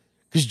call it?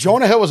 Because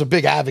Jonah Hill was a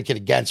big advocate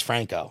against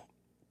Franco.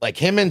 Like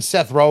him and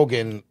Seth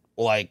Rogen,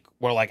 like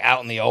were like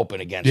out in the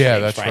open against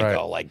James that's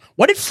Franco. right. Like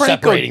What did Franco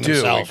separating do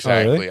themselves.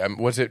 exactly? Oh, really?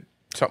 Was it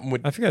something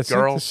with I forget. It's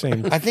girls? like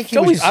the same. I think he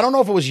was. I don't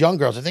know if it was young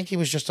girls. I think he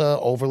was just a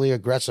overly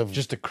aggressive.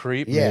 Just a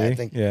creep. yeah, maybe? I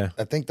think. Yeah.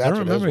 I think I that's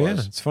don't what remember. it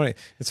was. Yeah,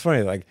 it's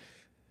funny. Like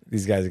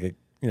these guys get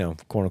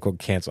quote unquote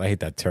canceled. I hate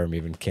that term,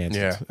 even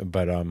canceled. Yeah.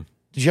 But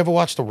Did you ever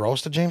watch the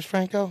roast of James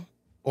Franco?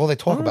 All they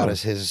talk about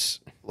is his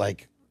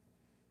like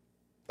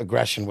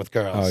aggression with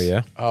girls. oh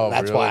yeah. Oh,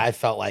 That's really? why I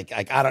felt like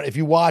I don't. If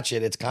you watch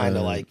it, it's kind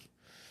of like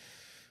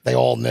they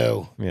all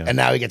knew, and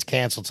now he gets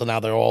canceled. So now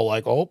they're all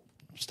like, "Oh,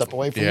 step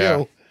away from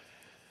Yeah.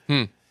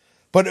 you."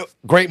 But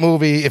great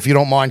movie. If you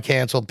don't mind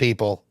canceled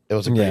people, it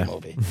was a great Yeah.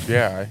 movie.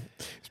 Yeah.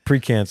 It's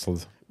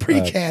pre-canceled.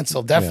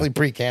 Pre-canceled, definitely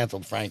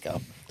pre-canceled.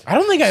 Franco. I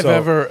don't think I've So-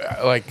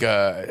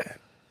 ever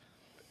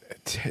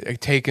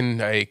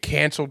taken a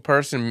canceled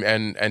person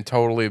and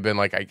totally been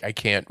like I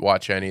can't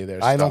watch any of their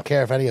stuff. I don't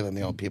care if any of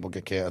them, people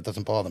get canceled. It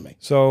doesn't bother me.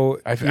 So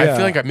I feel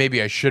like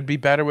maybe I should be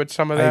better with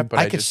some of that, but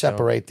I I could just don't.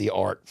 separate the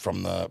art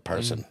from the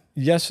person.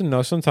 yes and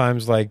no.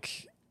 Sometimes,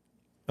 like,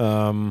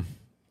 I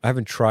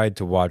haven't tried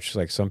to watch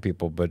like some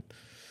people, but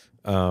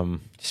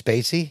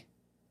Spacey.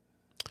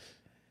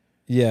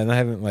 yeah, and I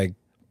haven't like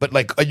But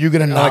like, are you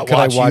gonna not could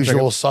I watch watch,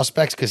 Usual like,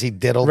 Suspects because he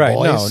diddled right.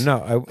 boys?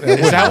 No.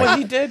 Is that what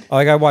he did?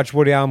 Like I watch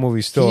Woody Allen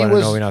movies still. He And I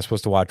was- know you're not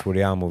supposed to watch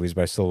Woody Allen movies,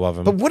 but I still love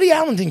him. But Woody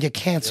Allen didn't get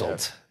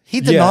canceled. He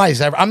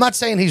denies. I'm not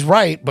saying he's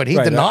right, but he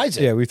Right, denies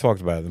it. Yeah, we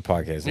talked about it in the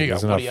podcast. You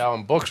There's got Woody enough-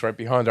 Allen books right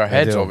behind our I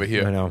heads do. over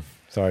here. I know.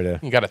 Sorry to.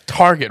 You got a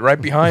Target right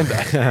behind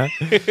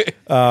that.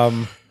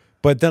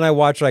 But then I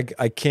watch I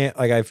can't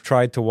I've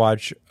tried to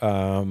watch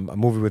a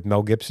movie with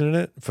Mel Gibson in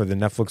it for the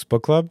Netflix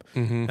book club,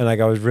 and like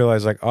I was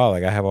realized I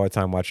have a hard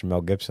time watching Mel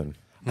Gibson.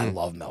 I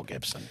love Mel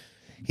Gibson.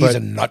 He's a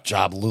nut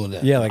job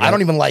lunatic. Yeah, like I don't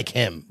even like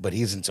him, but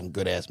he's in some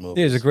good ass movies.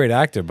 Yeah, he's a great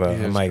actor, but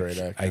is I'm a like great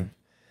actor.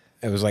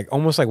 it was like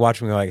almost like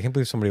watching me like I can't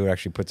believe somebody would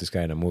actually put this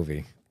guy in a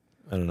movie.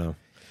 I don't know.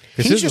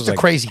 'Cause He's this just was a like-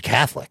 crazy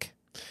Catholic.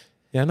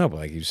 Yeah, I know, but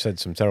like you said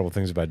some terrible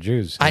things about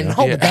Jews. I know,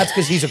 but that's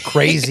because he's a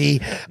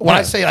crazy. When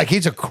I say like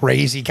he's a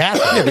crazy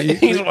Catholic,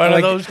 He's one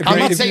of those. I'm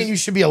not saying you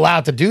should be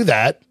allowed to do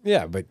that.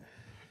 Yeah, but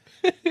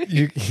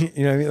you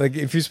know what I mean? Like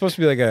if you're supposed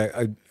to be like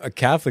a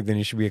Catholic, then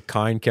you should be a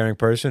kind, caring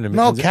person. And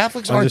No,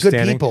 Catholics aren't good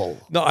understanding. people.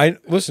 No, I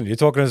listen. You're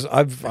talking as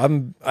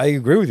I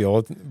agree with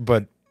you,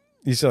 but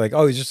you said like,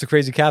 oh, he's just a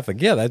crazy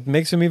Catholic. Yeah, that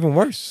makes him even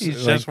worse.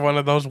 He's Like, just one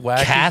of those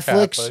wacky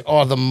Catholics Catholics.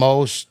 are the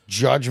most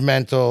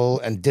judgmental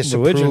and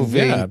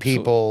disapproving yeah,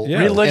 people yeah.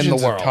 in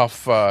Religion's the a world.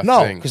 tough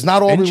No, thing. because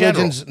not all In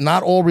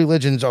general.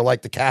 religions are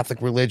like the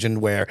Catholic religion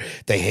where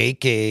they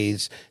hate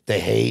gays, they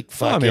hate I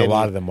fucking. mean, a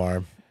lot of them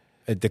are.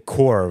 At the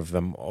core of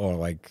them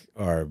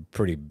are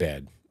pretty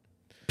bad.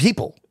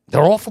 people.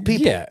 They're awful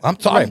people. Yeah, I'm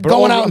right, but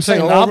going all- out I'm and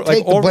saying all- I'll like,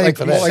 take the all- blame like,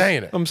 for you're this.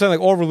 saying it. I'm saying like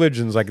all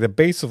religions, like the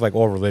base of like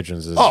all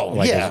religions is is all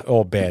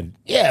bad.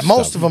 Yeah, stuff.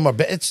 most of them are.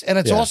 It's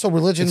Yeah. also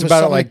religion It's was about,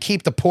 something like- to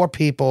keep the poor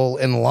people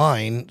in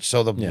line,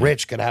 so the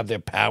rich could have their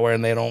power,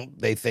 and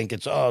they think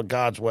it's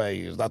God's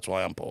way. That's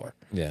why I'm poor.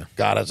 Yeah.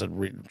 God has a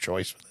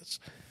choice for this.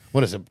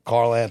 What is it?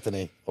 Carl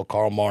Anthony or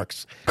Karl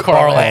Marx?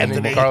 Carl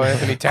Anthony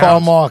Towns. Karl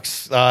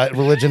Marx.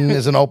 Religion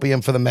is an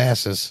opium for the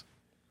masses.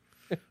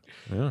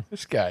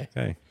 This guy.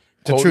 Okay.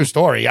 It's a true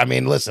story. I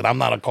mean, listen, I'm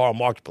not a Karl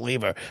Marx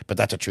believer, but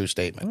that's a true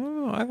statement.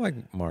 Oh, I like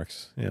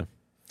Marx. Yeah.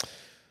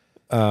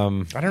 I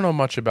don't know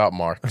much about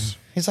Marx.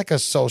 He's like a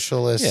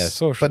socialist, Yeah,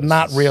 socialist. but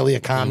not really a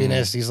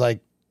communist. He's like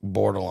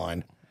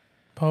borderline.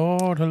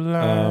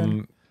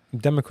 Borderline.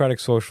 Democratic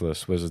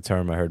socialist was a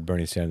term I heard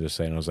Bernie Sanders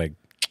say, and I was like,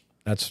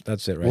 That's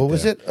it right What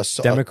was there. it?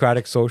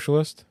 Democratic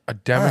socialist? A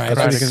Democratic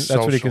That's what he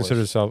socialist. considers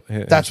himself.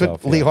 That's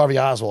what Lee Harvey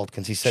Oswald,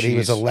 because he said he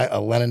was a Jeez.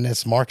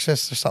 Leninist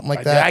Marxist or something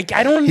like that.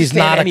 I don't He's understand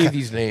not any of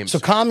these names. So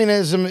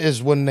communism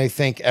is when they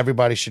think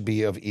everybody should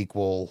be of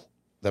equal,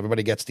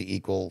 everybody gets the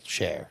equal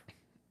share.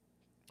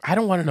 I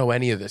don't want to know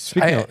any of this.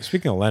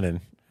 Speaking of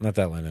Lenin, not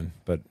that Lenin,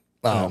 but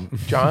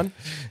John?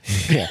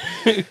 yeah.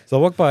 So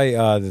I walked by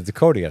the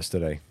Dakota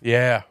yesterday.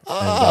 Yeah.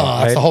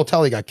 That's the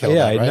hotel he got killed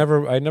Yeah, at,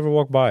 right? I never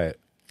walked by it.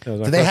 Do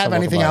they have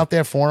anything out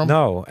there for him?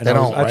 No, and they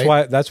don't.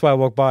 That's why I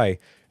walked by,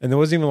 and there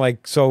wasn't even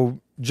like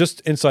just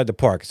inside the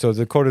park. So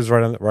the Dakota's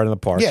right on the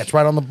park. Yeah, it's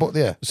right on the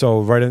yeah.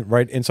 So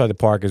right inside the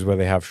park is where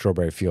they have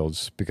strawberry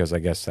fields, because I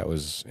guess that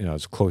was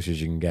as close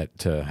as you can get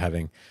to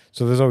having.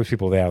 So there's always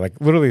people there. Like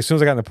literally, as soon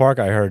as I got in the park,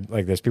 I heard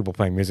like there's people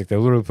playing music. They're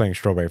literally playing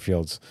strawberry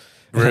fields.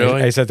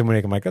 Really? I said to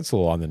Monique, I'm like, that's a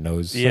little on the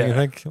nose. Yeah. Don't you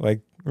think? Like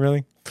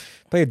really,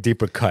 play a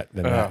deeper cut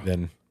than that.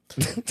 Then.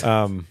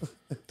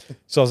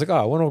 So I was like,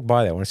 I want to walk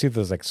by there. I want to see if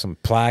there's like some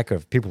plaque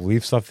of people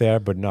leave stuff there,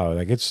 but no,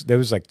 like there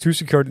was like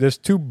there's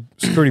two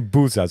security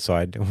booths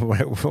outside.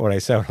 What I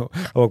said, I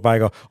walk by, I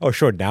go, oh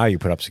sure, now you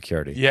put up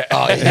security. Yeah.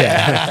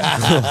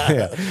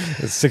 Yeah.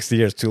 It's 60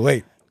 years too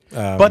late.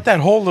 But that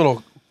whole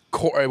little,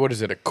 what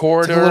is it, a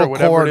corridor? It's a little or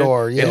whatever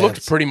corridor, it is, yeah, it looked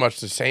it's- pretty much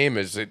the same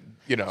as it,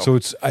 So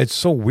it's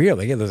so weird.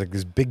 Like there's like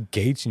these big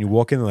gates, and you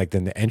walk in, and like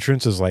then the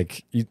entrance is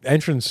like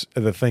entrance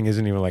of the thing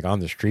isn't even like on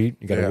the street.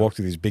 You got to walk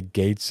through these big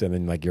gates, and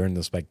then like you're in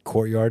this like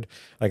courtyard.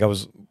 Like I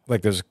was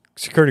like, there's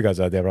security guards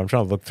out there, but I'm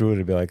trying to look through it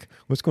and be like,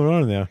 what's going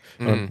on in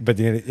there? But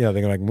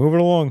they're like, move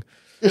it along.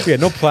 Yeah,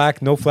 no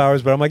plaque, no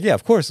flowers, but I'm like, yeah,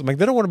 of course. I'm like,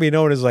 they don't want to be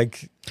known as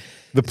like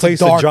the place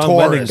that dark John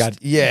Lennon tourist. got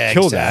Yeah,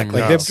 killed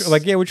exactly. at. No. Like, they're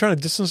like, yeah, we're trying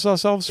to distance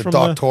ourselves The from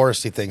dark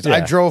touristy things. Yeah. I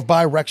drove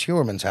by Rex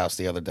Huerman's house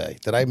the other day.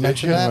 Did I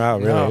mention that? Wow,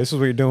 really? No. This is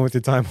what you're doing with your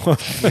time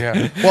off.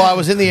 yeah. Well, I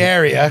was in the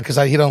area because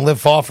he don't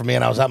live far from me,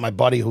 and I was at my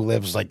buddy who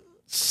lives like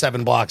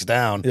 7 blocks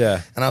down.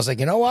 Yeah. And I was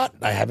like, you know what?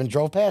 I haven't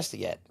drove past it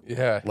yet.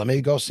 Yeah. Let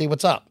me go see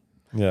what's up.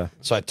 Yeah.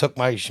 So I took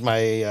my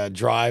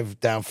drive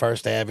down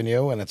First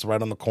Avenue, and it's right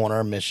on the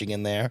corner of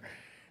Michigan there.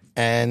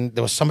 And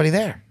there was somebody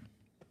there.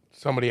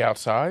 Somebody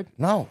outside?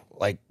 No,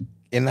 like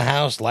in the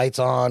house, lights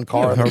on,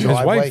 car in the his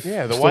driveway. wife.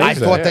 Yeah, the Still wife. I is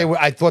thought there. they were.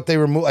 I thought they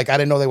were. Like I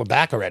didn't know they were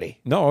back already.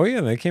 No, oh yeah,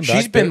 they came back.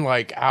 She's been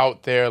like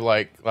out there,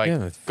 like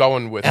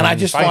going with And him, I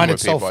just fighting find it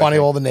with so people, I funny.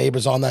 think. All the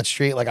neighbors on that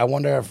street. Like I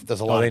wonder if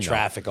there's a lot they of know.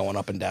 traffic going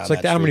up and down. It's like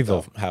the that street,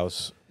 Amityville though.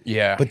 house.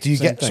 Yeah. But do you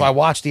Same get? thing. So I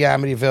watched the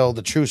Amityville,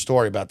 the true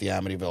story about the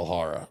Amityville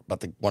horror,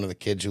 about one of the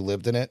kids who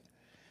lived in it.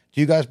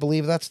 Do you guys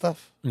believe that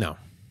stuff? No.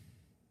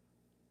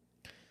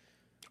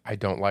 I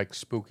don't like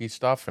spooky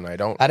stuff, and I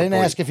don't. I didn't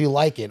avoid- ask if you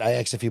like it. I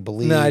asked if you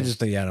believe. No, I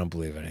don't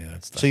believe any of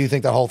that stuff. So you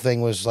think the whole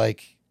thing was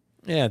like?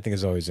 Yeah, I think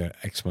there's always an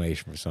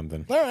explanation for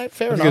something. All right,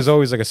 fair I think enough. there's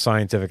always like a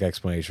scientific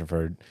explanation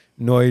for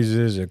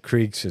noises or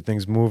creaks or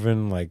things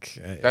moving. Like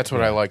That's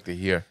what I like to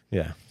hear.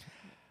 Yeah.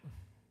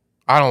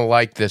 I don't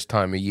like this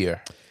time of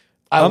year.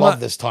 I I'm love not-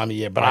 this time of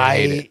year, but I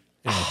hate it.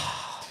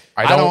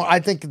 I don't. I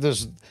think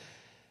there's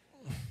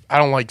I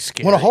don't like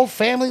scary. when a whole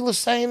family was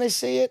saying they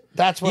see it.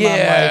 That's when I'm like.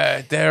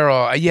 yeah, they're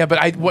all. Yeah, but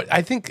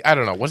I think I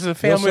don't know. Was it a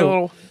family also- a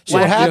little? So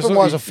what Yeah, happened so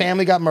was you- a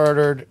family got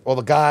murdered,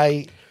 or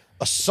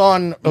a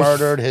son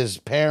murdered his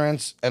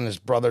parents and his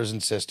brothers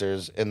and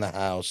sisters in the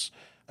house.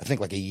 I think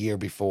like a year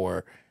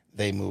before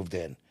they moved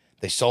in,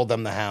 they sold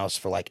them the house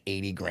for like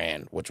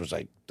 $80,000, which was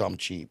like dumb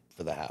cheap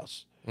for the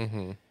house.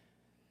 Mm-hmm.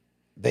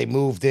 They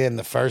moved in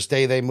the first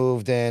day they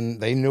moved in.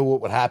 They knew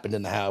what would happen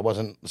in the house. It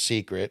wasn't a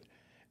secret,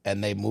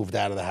 and they moved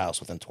out of the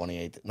house within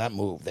 28. Not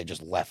moved. They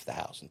just left the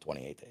house in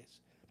 28 days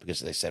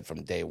because they said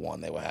from day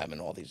one they were having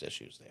all these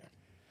issues there.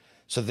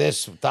 So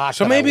this doc.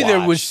 So that I maybe there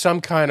was watched-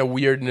 some kind of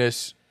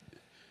weirdness,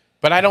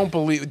 but I don't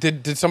believe.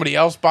 Did somebody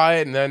else buy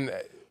it and then?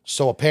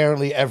 So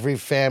apparently, every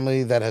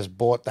family that has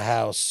bought the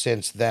house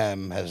since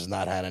them has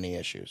not had any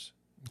issues.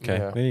 Okay.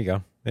 Yeah. There you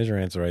go. There's your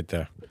answer right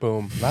there.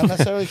 Boom. Not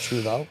necessarily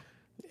true though.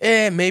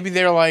 Maybe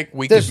they're like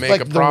we There's could make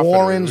like a the profit.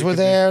 Warrens were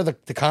there, the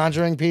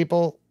Conjuring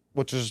people,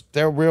 which is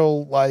they're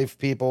real life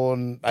people,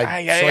 and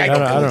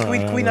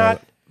Can we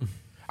not?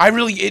 I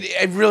really,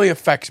 it really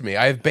affects me.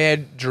 I have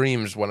bad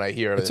dreams when I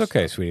hear It's this.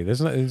 okay, sweetie. There's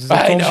not,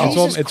 I know.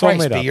 Jesus it's all Christ,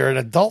 made but up. you're an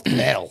adult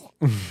male.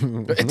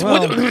 It's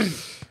Well,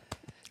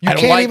 You I don't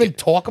can't like even it.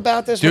 talk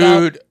about this, without-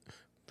 dude.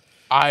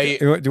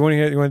 Do you want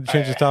to you want to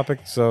change the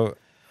topic? So,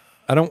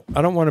 I don't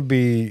want to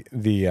be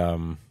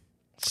the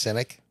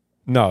Cynic.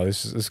 no.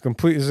 This is a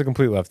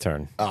complete left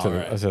turn Oh, to the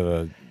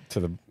right. to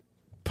the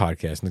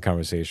podcast and the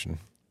conversation.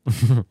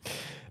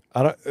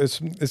 I don't. It's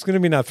going to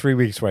be now 3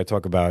 weeks where I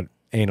talk about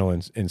anal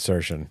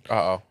insertion.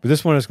 Uh-oh. But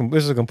this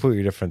is a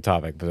completely different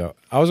topic. But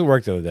I was at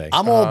work the other day.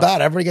 I'm all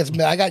about it. Everybody gets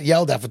mad. I got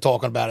yelled at for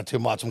talking about it too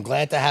much. I'm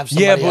glad to have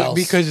somebody Yeah, but else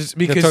because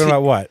They're talking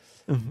about what?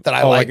 that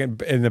I Oh, like.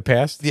 like in the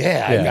past?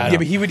 Yeah, I got yeah,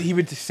 but he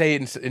would say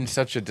it in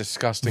such a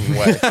disgusting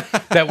way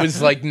that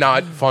was like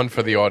not fun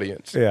for the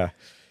audience. Yeah.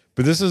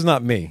 But this is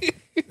not me.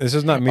 This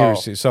is not me. Oh.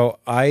 So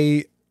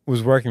I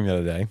was working the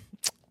other day,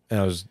 and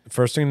I was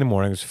first thing in the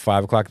morning. It was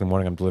 5 o'clock in the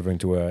morning. I'm delivering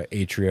to a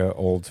Atria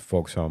old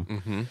folks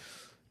home,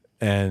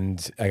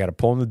 and I got to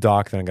pull in the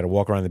dock. Then I got to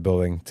walk around the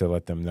building to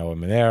let them know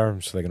I'm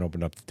there, so they can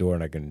open up the door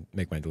and I can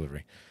make my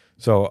delivery.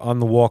 So on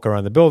the walk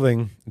around the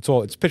building,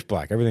 it's pitch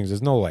black.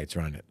 There's no lights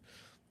around it.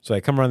 So I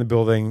come around the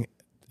building,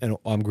 and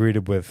I'm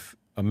greeted with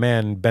a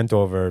man bent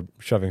over,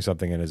 shoving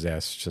something in his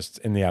ass, just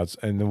in the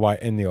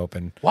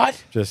open.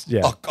 What? Just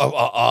yeah.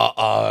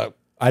 I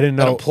didn't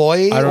know. An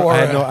employee?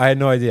 I had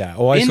no idea.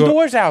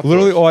 Indoors, outdoors?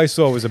 Literally, all I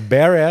saw was a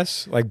bare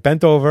ass, like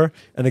bent over,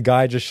 and the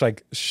guy just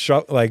like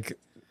struggling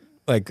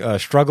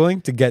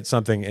to get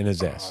something in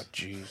his ass. Oh,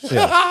 jeez.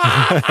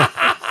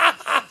 Yeah.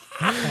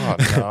 Oh,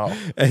 no.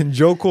 And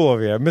Joe Cool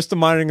over here, Mr.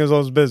 Minding his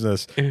own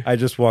business. I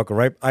just walk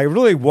right. I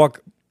really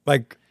walk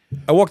like.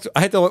 I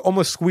had to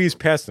almost squeeze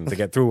past him to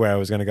get through where I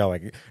was going to go.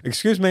 Like,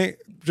 excuse me,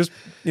 just,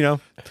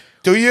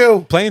 do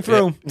you? playing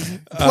through.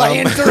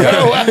 Playing through.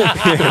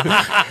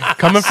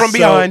 Coming from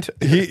behind.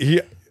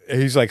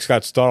 He's like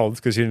got startled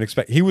because he didn't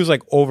expect. He was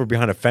like over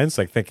behind a fence,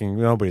 like thinking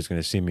nobody's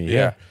going to see me.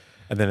 Yeah.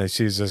 And then I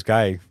sees this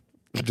guy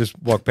just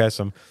walk past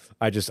him.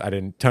 I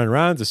didn't turn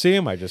around to see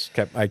him. I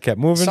kept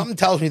moving. Something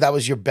tells me that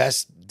was your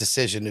best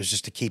decision, is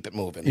just to keep it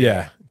moving.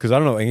 Yeah, because I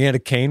don't know. He had a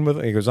cane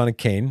with. He was on a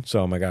cane,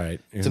 so I'm like, all right.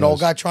 It's an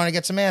old guy trying to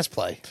get some ass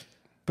play.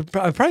 But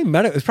probably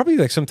it's probably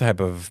like some type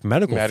of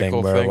medical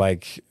thing where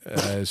like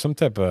some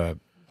type of.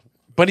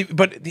 But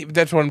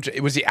that's what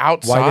was he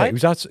outside? Why, yeah, he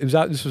was out. It was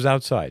out. This was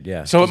outside.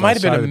 Yeah. So it might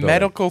have been a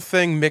medical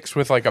thing mixed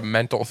with like a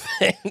mental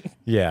thing.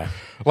 Yeah.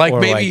 Like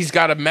maybe he's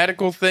got a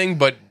medical thing,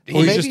 but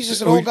maybe he's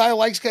just an old guy who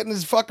likes getting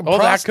his fucking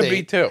prostate. that could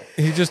be too.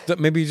 He just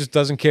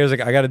doesn't care. He's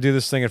like, I got to do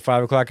this thing at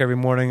 5:00 every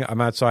morning.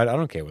 I'm outside. I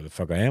don't care where the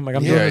fuck I am. Like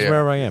I'm doing this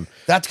wherever I am.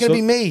 That's gonna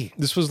be me.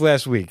 This was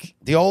last week.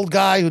 The old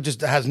guy who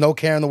just has no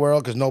care in the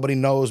world because nobody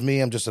knows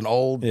me. I'm just an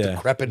old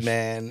decrepit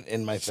man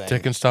in my thing,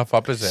 sticking stuff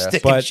up his ass,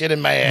 sticking shit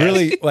in my ass.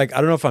 Really, like I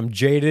don't know if I'm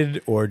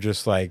jaded or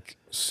just like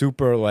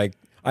super like.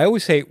 I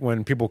always hate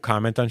when people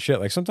comment on shit.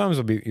 Like sometimes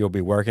you'll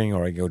be working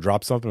or you'll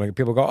drop something. Like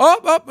people go,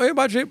 hey,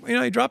 watch it.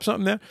 You dropped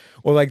something there.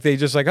 Or like they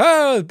just like,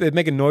 they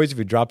make a noise if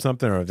you drop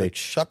something, or if they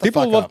shut the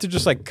people fuck love up. to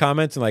just like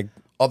comment and like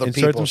Other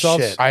insert people's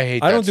themselves. shit. I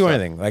hate. I don't do stuff.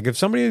 anything. Like if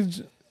somebody,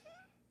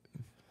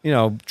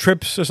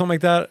 trips or something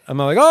like that, I'm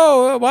not like,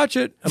 oh, watch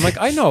it. I'm like,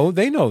 I know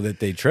they know that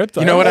they tripped.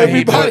 You know what I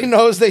hate? Everybody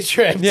knows they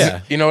tripped.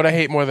 Yeah. You know what I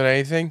hate more than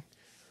anything?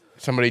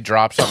 Somebody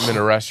drops something in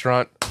a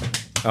restaurant.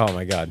 Oh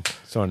my god,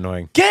 so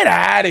annoying. Get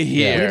out of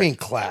here! What do you mean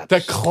claps? The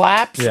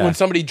claps when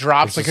somebody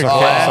drops like a clap.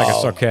 glass. Like a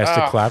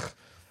sarcastic clap.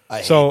 I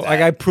hate So that.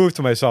 like I proved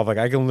to myself like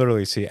I can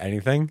literally see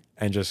anything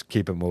and just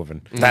keep it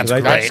moving. That's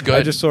I, great. good.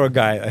 I just saw a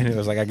guy and it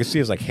was like I could see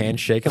his like hand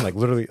shaking, like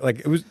literally like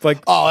it was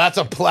like Oh, that's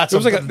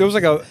there was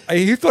like a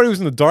he thought he was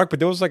in the dark, but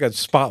there was like a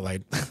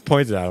spotlight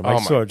pointed at him. Oh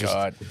Like, so my just,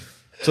 god!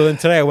 So then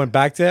today I went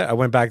back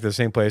to the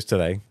same place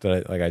today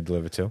that I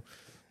delivered to,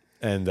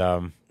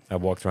 and I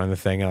walked around the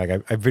thing and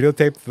like I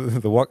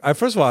videotaped the walk.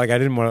 First of all, like I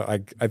didn't want to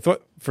like I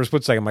thought for a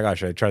split second, my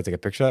gosh, I tried to take a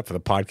picture of that for the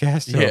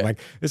podcast. Yeah. I'm like,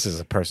 this is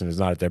a person who's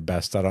not at their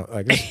best. I don't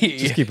like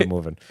just keep it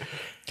moving.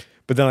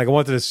 But then like I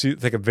wanted to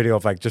take a video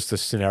of like just the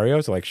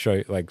scenario to like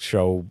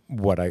show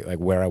what I like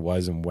where I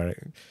was and where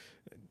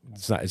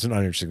it's an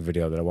uninteresting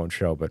video that I won't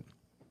show, but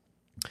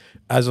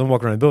as I'm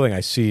walking around the building, I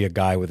see a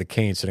guy with a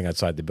cane sitting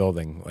outside the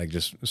building, like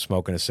just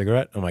smoking a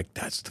cigarette. I'm like,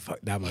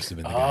 that must have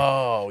been the guy.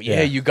 Oh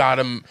yeah, you got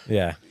him.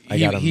 Yeah, I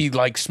got him. He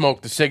like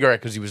smoked the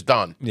cigarette because he was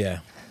done. Yeah.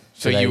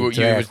 So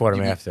Today I caught him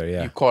you- after.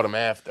 Yeah. You caught him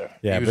after.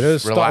 Yeah, He but it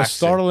was a relaxing.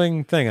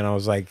 startling thing, and I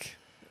was like,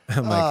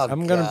 I'm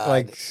gonna God.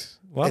 like.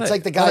 It's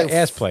like the guy who-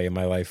 ass play in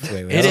my life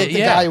lately. It Isn't is- the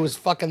yeah. guy who was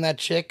fucking that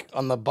chick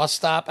on the bus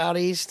stop out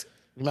east?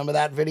 Remember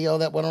that video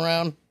that went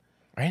around?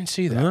 I didn't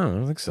see that. No, I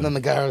don't think so. And then the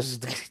guy was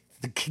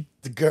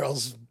the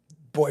girl's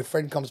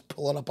boyfriend comes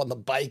pulling up on the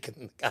bike, and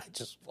the guy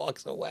just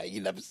walks away. You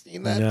never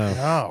seen that? No.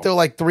 No. There were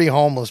like 3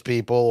 homeless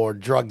people or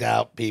drugged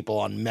out people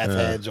on meth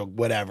heads or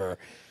whatever,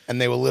 and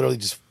they were literally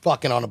just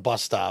fucking on a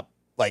bus stop,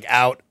 like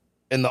out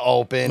in the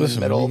open,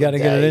 Listen, middle you of the got to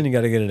get it day. in. You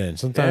got to get it in.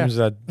 Sometimes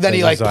that. Then that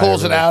he like desire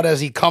pulls it really- out as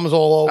he comes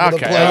all over the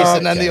Okay. place,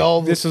 and then the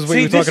old. This is what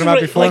See, you were this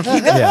talking is about what- before.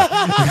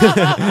 like,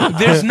 Yeah,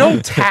 There's no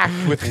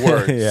tact with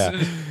words.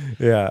 yeah,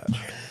 yeah.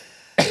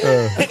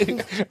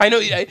 I know.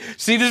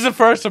 See, this is the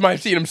first time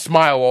I've seen him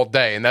smile all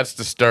day, and that's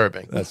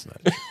disturbing. That's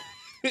not.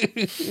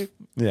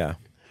 Yeah.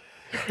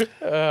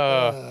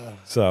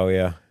 So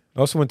yeah. I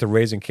also went to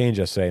Raising Cane's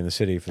yesterday in the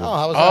city. For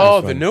how was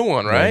Oh, that? the new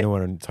one, Yeah, right? the new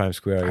one in Times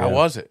Square. How yeah.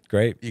 was it?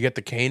 Great. You get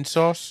the cane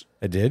sauce?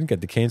 I did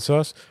get the cane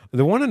sauce.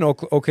 The one in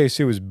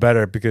OKC was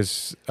better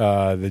because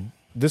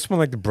this one,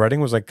 like the breading,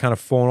 was like kind of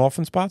falling off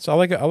in spots. I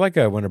like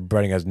it when a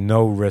breading has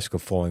no risk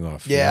of falling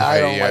off. you Yeah, know? I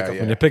don't Yeah, like yeah. a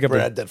When you pick up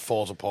bread that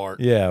falls apart.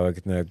 yeah,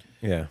 like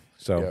yeah.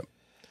 So Yep.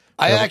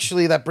 I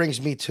actually, that brings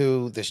me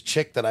to this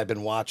chick that I've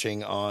been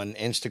watching on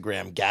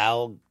Instagram,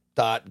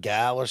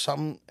 gal.gal or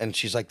something, and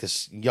she's like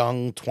this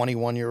young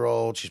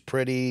 21-year-old. She's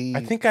pretty.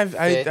 I think I've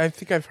fit,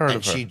 heard and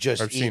of her. she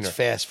just I've seen eats her.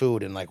 fast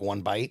food in like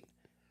one bite,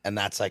 and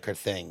that's like her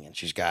thing. And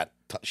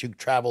she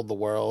traveled the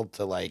world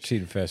to like she's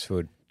eating fast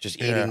food.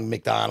 just eating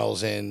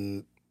McDonald's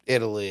in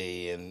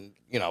Italy and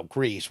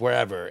Greece,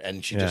 wherever,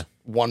 and she just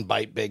one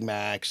bite Big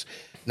Macs.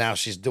 Now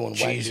she's doing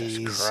Jesus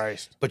Wendy's.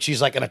 Christ. But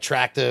she's like an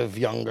attractive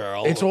young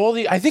girl. It's all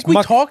the. I think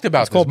we talked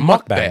about It's called this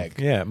mukbang. mukbang.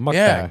 Yeah,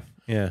 mukbang.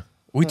 Yeah.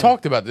 We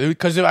talked about it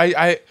because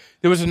I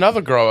there was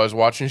another girl I was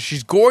watching.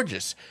 She's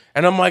gorgeous,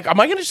 and I'm like, am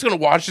I just gonna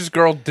watch this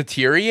girl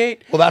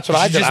deteriorate? Well, that's what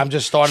I did. I'm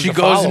just starting to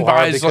follow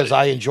her because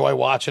I enjoy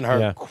watching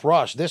her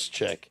crush this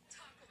chick.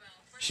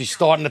 She's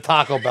starting the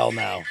Taco Bell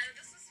now.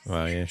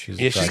 Well, yeah,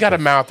 she's got a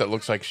mouth that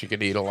looks like she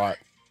could eat a lot.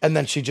 And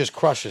then she just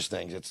crushes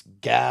things. It's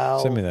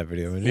Gal. Send me that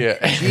video, would you? Yeah.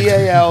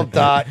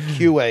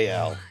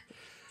 GAL.QAL.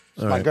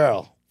 It's my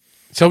girl.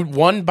 So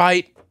one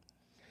bite,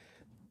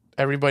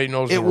 everybody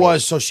knows it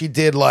was. So she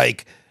did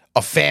like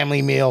a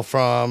family meal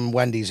from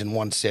Wendy's in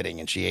one sitting,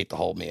 and she ate the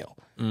whole meal.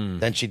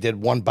 Then she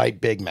did one bite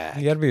Big Mac.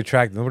 You got to be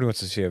attractive. Nobody wants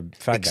to see a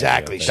fat guy.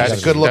 Exactly. She's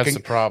That's a good looking. That's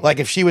the problem. Like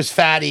if she was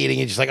fat eating,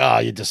 you're just like, oh,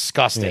 you're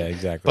disgusting. Yeah,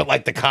 exactly. But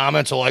like the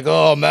comments are like,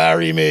 oh,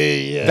 marry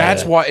me. Yeah.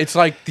 That's why it's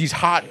like these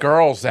hot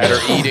girls that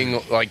are eating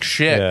like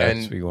shit,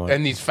 that's what you want.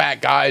 and these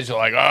fat guys are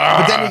like, ah.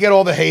 But then you get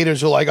all the haters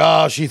who are like,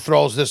 oh, she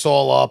throws this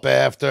all up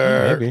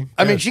after. Maybe.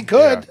 I mean, she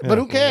could, but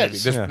who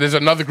cares? There's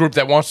another group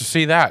that wants to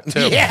see that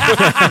too. Yeah.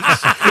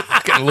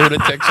 Fucking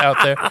lunatics out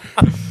there.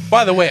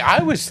 By the way,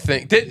 I was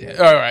thinking.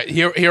 All right,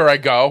 here I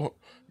go.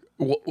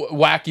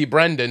 Wacky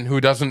Brendan,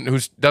 who doesn't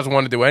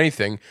want to do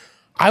anything.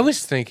 I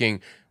was thinking,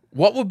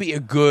 what would be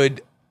a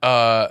good?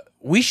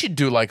 We should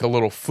do like a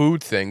little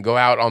food thing. Go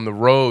out on the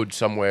road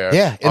somewhere.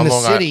 Yeah, in the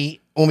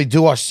city when we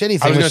do our city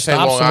thing, we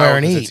stop somewhere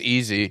and eat. It's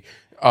easy,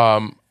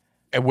 and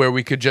where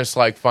we could just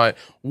like find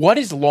what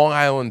is Long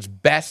Island's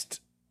best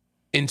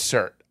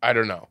insert. I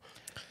don't know.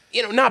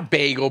 Not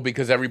bagel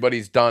because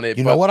everybody's done it.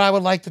 You know what I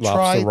would like to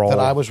try roll. that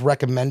I was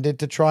recommended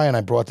to try, and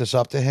I brought this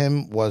up to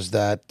him was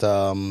that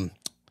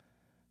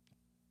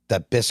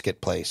that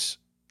biscuit place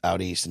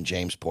out east in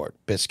Jamesport.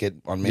 Biscuit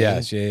on Main.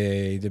 Yes, yeah,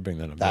 you did bring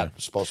that up. That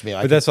was supposed to be.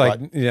 But that's like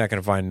you're not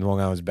going to find Long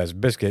Island's best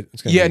biscuit.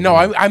 It's gonna yeah, be, no,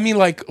 I mean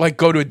like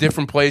go to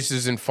different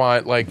places and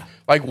find like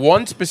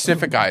one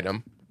specific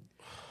item.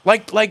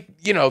 Like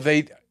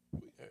they.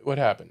 What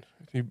happened?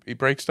 He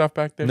break stuff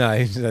back there? No,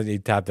 he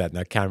tapped that, and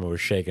that camera was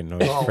shaking. I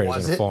was afraid it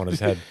was going to fall on his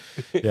head.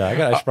 Yeah,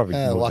 I should probably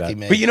move lucky that.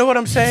 me. But you know what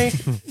I'm saying?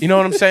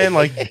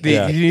 Like,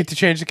 you need to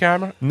change the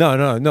camera?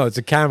 No. It's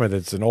a camera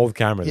that's an old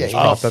camera that's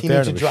propped up there,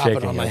 and it was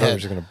shaking. On my I head.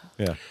 was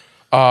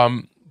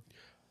gonna,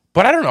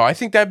 But I don't know. I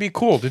think that'd be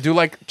cool to do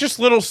like just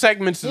little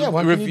segments of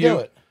when review. can you do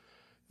it?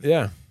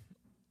 Yeah.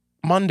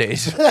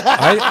 Mondays.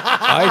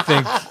 I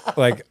think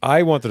like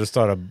I wanted to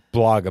start a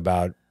blog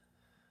about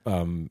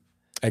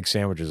egg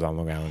sandwiches on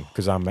Long Island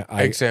because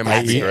egg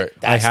sandwiches.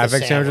 I have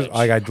egg sandwiches.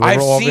 I deliver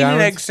I've all seen the an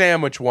islands. egg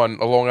sandwich one,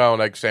 a Long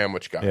Island egg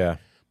sandwich guy. Yeah.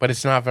 But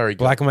it's not very good.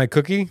 Black and white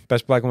cookie,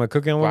 best black and white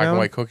cookie on Long Black and Island.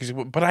 white cookies.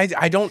 But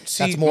I don't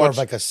see That's more much. of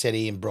like a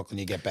city in Brooklyn.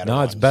 You get better. No,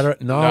 ones. it's better.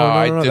 No.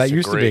 I That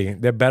used to disagree. be.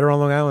 They're better on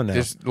Long Island now.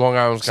 This Long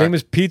Island's Same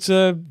as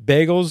pizza,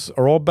 bagels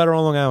are all better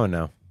on Long Island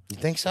now. You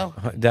think so?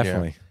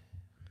 Definitely.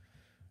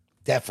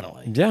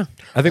 Definitely. Yeah.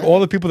 I think all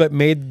the people that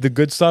made the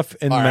good stuff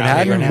in Are out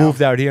Manhattan here now.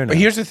 moved out here now. But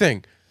here's the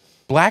thing.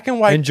 Black and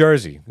white. in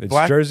Jersey. It's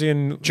Jersey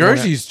and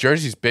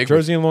Jersey's big.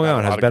 Jersey and Long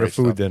Island a lot has of better great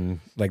food stuff. than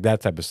like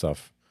that type of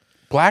stuff.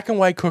 Black and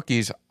white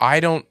cookies,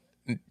 I don't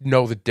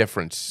know the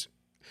difference.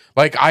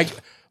 Like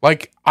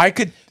I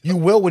could. You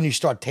will when you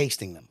start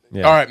tasting them.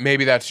 Yeah. All right,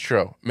 maybe that's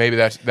true. Maybe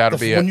that'll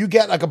be When it. you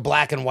get like a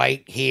black and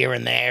white here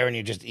and there, and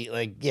you just eat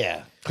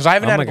yeah. Because I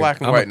haven't I'm had like a black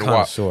and I'm white a in a while.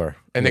 connoisseur.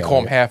 And they Yeah, call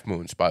them like- half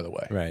moons, by the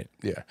way. Right.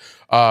 Yeah.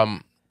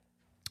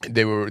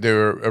 They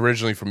were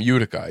originally from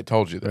Utica. I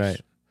told you this.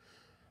 Right.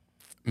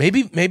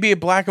 Maybe a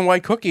black and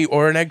white cookie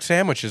or an egg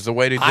sandwich is the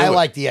way to do it. I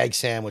like the egg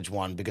sandwich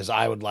one because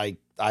I would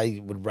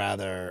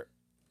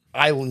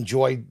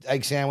enjoy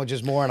egg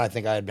sandwiches more, and I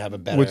think I'd have a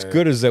better. What's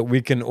good is that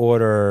we can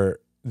order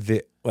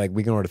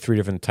we can order 3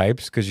 different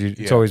types because it's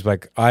Yeah. always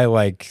like I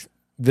like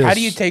this. How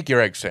do you take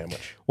your egg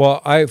sandwich?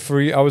 Well, I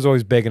was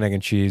always bacon, egg,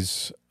 and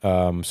cheese,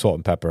 salt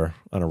and pepper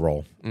on a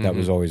roll. That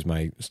was always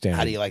my standard.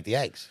 How do you like the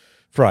eggs?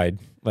 Fried,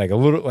 like a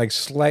little, like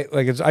slight,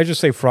 like I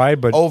just say fried,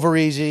 but Over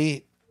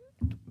easy.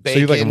 Bacon, So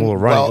you like them a little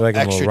runny, well, you like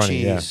them a extra little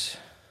runny, yeah. cheese,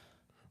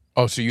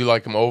 Oh, so you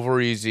like them over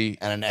easy?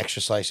 and an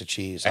extra slice of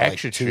cheese. I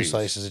Extra like 2 cheese.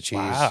 slices of cheese.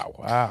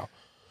 Wow.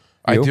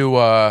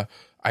 You?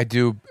 I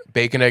do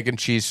bacon, egg, and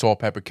cheese, salt,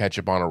 pepper,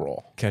 ketchup on a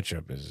roll.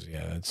 ketchup is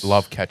that's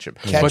Love ketchup.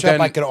 Ketchup But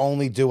then, I could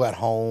only do at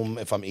home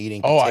if I'm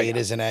eating Oh,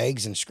 potatoes and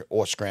eggs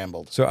or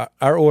scrambled. So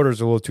our order is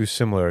a little too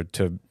similar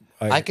to.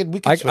 We could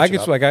switch I it could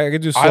up. like I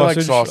could do I like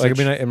sausage. sausage.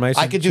 I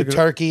I could do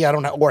turkey. I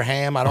don't have, or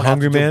ham. I don't have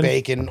Hungry to do Man?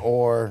 bacon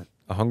or.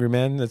 a hungry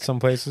man at some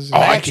places. Oh, I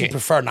I actually can't-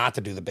 prefer not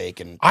to do the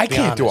bacon. I to be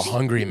can't do a honest.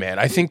 hungry man.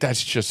 I think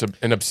that's just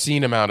an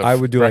obscene amount of. I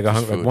would do like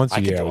breakfast food. once a I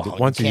could year. do I a would do,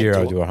 hungry- once a can't year, do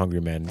I a- would do a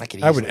hungry man. I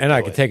could I would, easily and I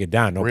do could it. take it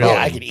down. No Really? problem.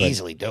 Yeah, I could but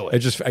easily do it. It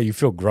just you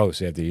feel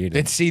gross after you eat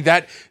it. See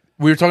that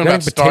we were talking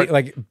about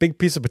Like big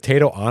piece of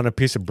potato on a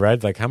piece of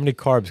bread. Like how many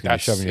carbs can you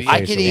That's- shove in your I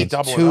face? I could at eat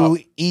once? double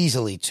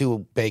it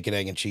two bacon,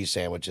 egg, and cheese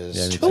sandwiches.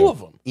 Yeah, me Two too. of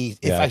them. If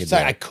Yeah, I I could said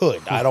do I it.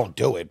 could, I don't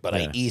do it, but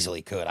I Yeah.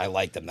 easily could. I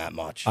like them that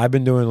much. I've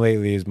been doing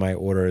lately is my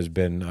order has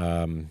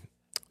been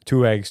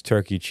 2 eggs,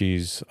 turkey,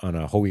 cheese on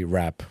a whole wheat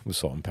wrap with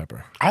salt and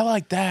pepper. I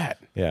like that.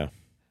 Yeah.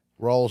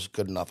 Rolls,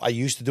 good enough. I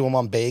used to do them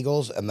on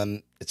bagels, and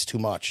then it's too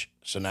much.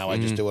 So now I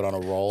just do it on a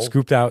roll.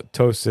 Scooped out,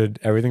 toasted,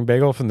 everything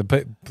bagel from the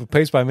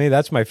place by me.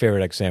 That's my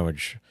favorite egg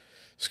sandwich.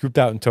 Scooped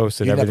out and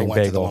toasted, You never everything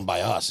went to the bagel. one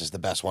by us. Is the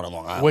best one in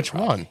Long Island. Which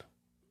probably. one?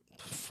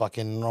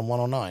 Fucking on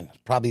 109.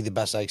 Probably the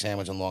best egg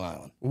sandwich in Long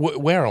Island.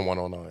 Where on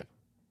 109?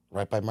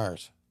 Right by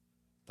Mers.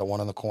 The one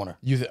in the corner.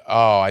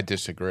 I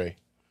disagree.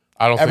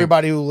 I don't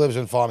Everybody who lives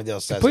in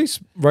Farmingdale says The place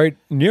right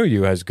near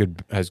you has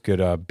good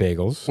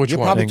bagels. Which You're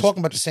one? probably And-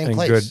 talking about the same and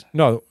place. good.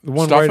 No, the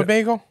one Stuff right. a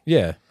bagel?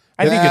 Yeah.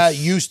 I think That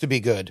it's. used to be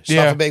good.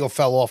 Yeah. Stuff a bagel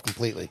fell off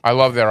completely. I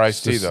love their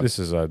iced tea, though. This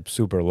is a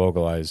super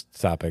localized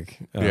topic.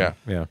 Yeah.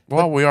 Yeah.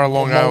 Well, we are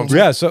Long Island.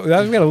 Yeah, so we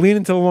got to lean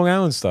into the Long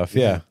Island stuff.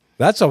 Yeah.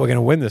 That's how we're going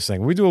to win this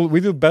thing. We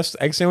do best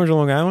egg sandwich in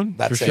Long Island.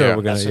 That's for it. sure. Yeah.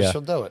 We're going That's to, what yeah.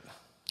 she'll do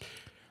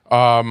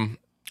it.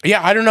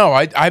 Yeah, I don't know.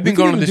 I've been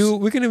going to this.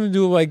 We can even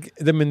do like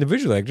them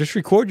individually. Like just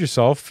record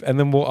yourself, and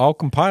then I'll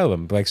compile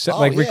them. Like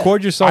Oh, yeah.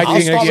 record yourself I'll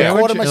eating egg start sandwich,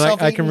 recording and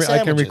myself I can eating I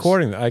can sandwiches.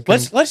 recording that. I can,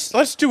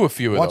 Let's do a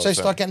few of Once I those.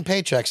 start getting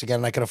paychecks again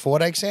and I can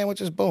afford egg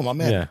sandwiches, boom, I'm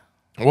in. yeah,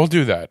 We'll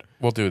do that.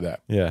 We'll do that.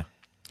 yeah.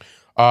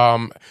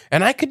 And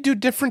I could do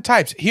different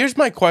types. Here's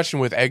my question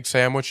with egg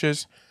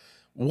sandwiches.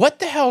 What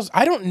the hell's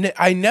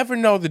I never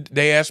know that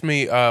they ask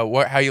me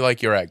how you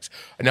like your eggs.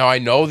 Now I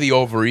know the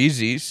over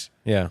easies.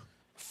 Yeah.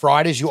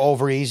 Fried is you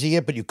over easy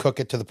it, but you cook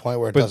it to the point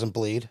where it doesn't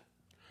bleed.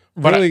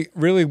 But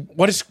really,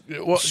 What is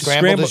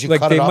Scrambled is you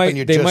like cut they it up might and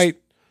you they just might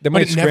they but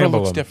might it never scramble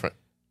looks them. different.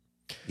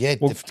 yeah,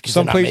 Well, because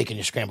some they're not pla- making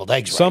your scrambled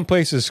eggs Some right.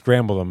 places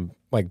scramble them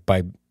like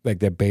by like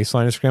their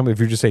baseline is scrambled.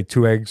 If you just say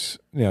 2 eggs,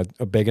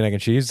 a bacon, egg,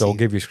 and cheese, they'll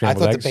give you I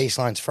scrambled thought eggs. the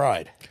baseline's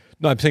fried.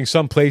 No, I'm saying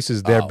some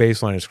places their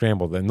baseline is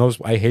scrambled, and those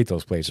I hate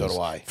those places. So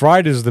do I.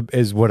 Fried is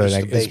what an It's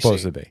egg the is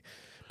supposed to basic. be.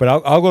 But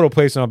I'll go to a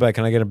place and I'll be like,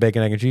 "Can I get a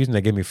bacon, egg, and cheese?" And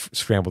they give me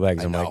scrambled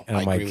eggs. I know. I'm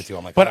I like, agree with you.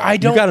 I'm like, But oh, I you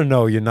don't. got to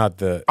know you're not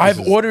the. I've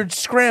ordered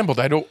scrambled.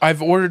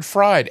 I've ordered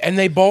fried, and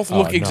they both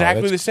look no,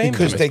 exactly that's the same.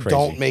 because to they me. crazy.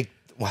 don't make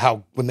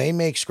when they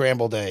make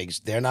scrambled eggs,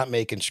 they're not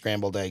making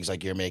scrambled eggs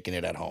like you're making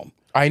it at home.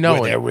 I know.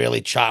 Where they're really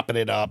chopping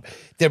it up.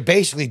 They're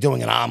basically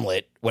doing an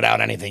omelet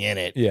without anything in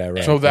it. Yeah,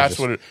 right. So They're that's just-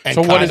 what it. And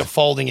So what kind is of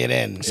folding it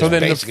in. So is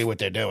then basically what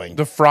they're doing.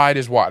 the fried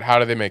is what? How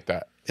do they make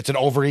that? It's an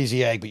over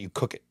easy egg, but you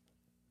cook it.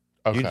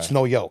 Okay. It's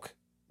no yolk.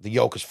 The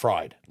yolk is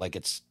fried. Like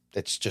it's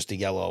just a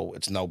yellow.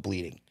 It's no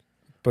bleeding.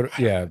 But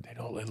yeah, It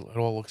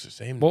all looks the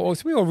same. well,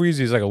 to me, over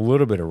easy is like a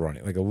little bit of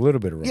runny,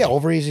 Yeah,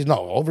 over easy. No,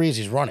 over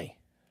easy is runny.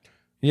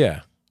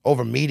 Yeah.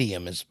 Over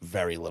medium is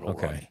very little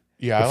Okay. runny.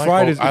 yeah, But I like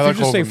fried o- is. I If like you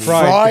just say over medium.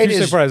 fried, Fried if you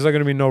say is- fried, there's not going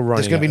to be no runny.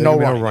 There's going to be There's no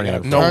gonna runny. They're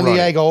on going it. to turn runny.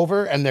 the egg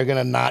over, and they're going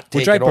to not take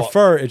Which I it off.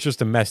 prefer. It's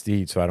just a mess to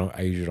eat, so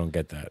I usually don't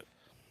get that.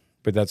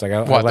 But that's like I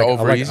What, the like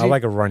over I easy?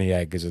 like a runny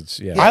egg because it's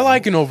I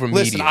like an over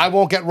Listen, medium. I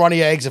won't get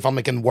runny eggs if I'm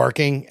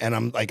working, and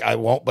I'm like I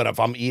won't. But if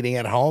I'm eating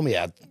at home,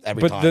 yeah, every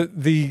But time.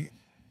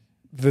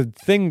 the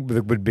thing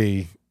that would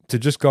be to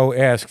just go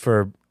ask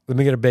for, let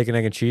me get a bacon,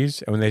 egg, and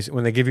cheese, and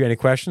when they give you any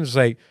questions,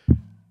 say,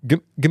 give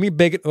me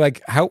bacon.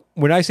 Like how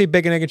when I say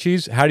bacon, egg, and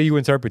cheese, how do you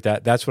interpret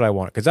that? That's what I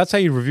want because that's how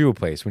you review a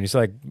place. When you say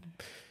like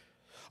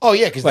oh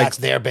yeah, because like- that's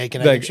their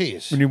bacon, egg, like and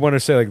cheese. when you want to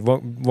say like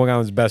Long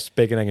Island's best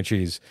bacon, egg, and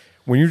cheese,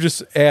 when you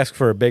just ask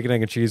for a bacon,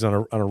 egg, and cheese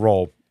on a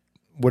roll,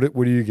 what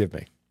do you give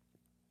me?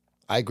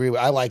 I agree.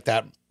 I like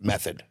that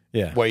method.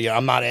 Yeah. where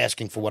I'm not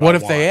asking for what. what I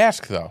if they want.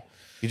 ask though?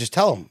 You just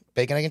tell them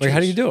bacon, egg, and Like, cheese. how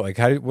do you do it? Like,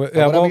 how do you,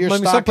 whatever your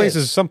stock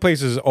is. some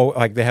places,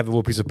 like they have a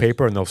little piece of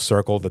paper and they'll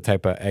circle the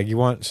type of egg you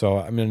want. So,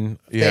 I mean,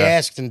 They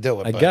asked and do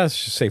it. I but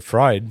guess just say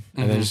fried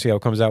and then just see how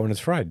it comes out when it's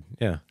fried.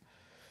 Yeah.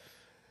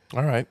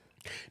 All right.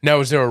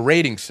 Now, is there a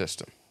rating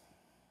system?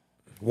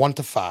 1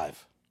 to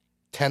 5.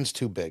 10's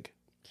too big.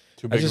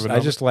 Too big of a I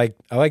number? just like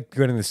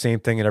getting the same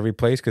thing at every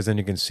place because then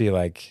you can see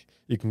like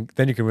you can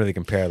really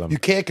compare them. You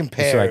can't It's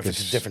compare like if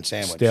it's a different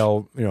sandwich.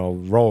 Stale,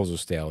 rolls are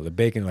stale. The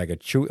bacon, like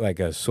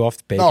a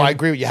soft bacon. No, I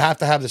agree. You have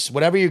to have this.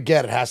 Whatever you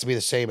get, it has to be the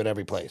same at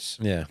every place.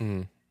 Yeah.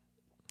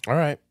 All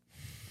right.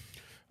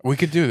 We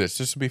could do this.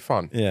 This would be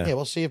fun. Yeah. Yeah,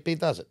 we'll see if Pete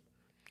does it.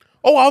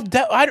 Oh,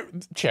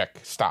 check.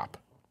 Stop.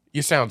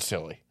 You sound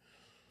silly.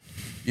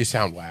 You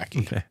sound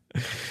wacky.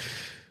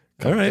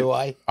 All right. Do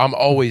I? I'm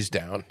always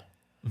down.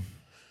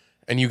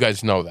 And you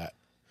guys know that.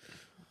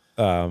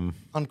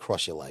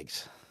 Uncross your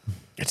legs.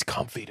 It's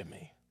comfy to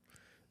me.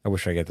 I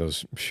wish I get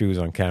those shoes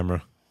on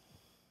camera.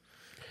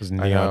 Those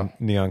know.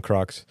 neon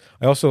Crocs.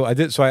 I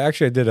did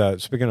a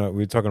speaking of,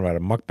 we were talking about a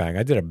mukbang.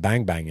 I did a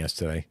bang bang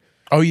yesterday.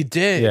 Oh, you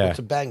did? Yeah. It's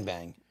a bang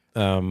bang.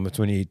 It's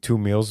when you eat 2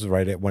 meals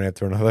right at one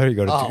after another. You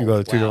go to Oh, two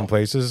wow. different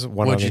places,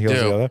 one What'd on the you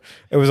heels of do? the other.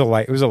 It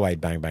was a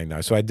light bang bang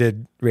though. So I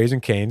did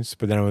Raisin Cane's,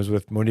 but then I was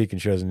with Monique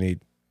and she doesn't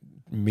eat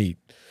meat.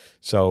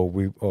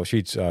 So she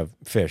eats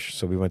fish.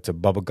 So we went to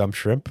Bubba Gum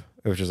Shrimp,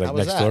 which is like How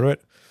was next that? door to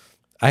it.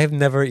 I have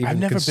never even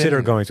never considered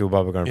been- going to a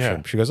Bubba Gum Yeah.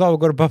 Shrimp. She goes, "Oh, we'll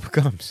go to Bubba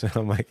Gum's." And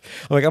I'm like,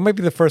 I might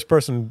be the first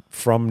person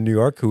from New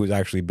York who has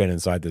actually been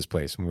inside this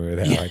place when we were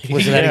there. Like,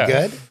 Was it Yeah. any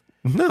good?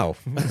 No,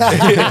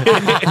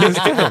 it's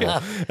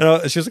terrible.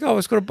 And she was like, "Oh,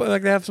 let's go to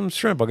like they have some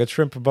shrimp. I'll get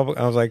shrimp for bubble."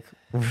 I was like,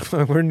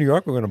 "We're in New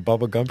York. We're going to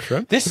bubble gum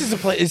shrimp." This is a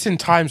place. It's in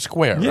Times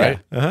Square, right?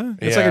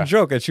 It's like a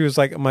joke. And she was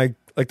like, "Am I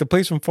like the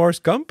place from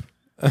Forrest Gump?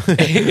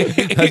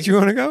 How'd you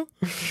want to go?"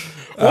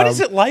 What is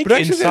it like but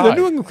actually, inside? the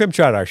New England clam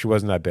chowder actually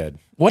wasn't that bad.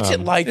 What's it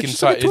like It's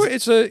inside? Like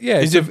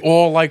Is it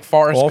all like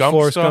Forrest Gump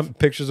Forrest stuff? Gump,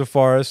 pictures of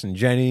Forrest and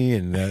Jenny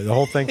and the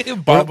whole thing.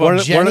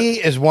 Jenny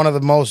is one of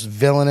the most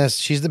villainous.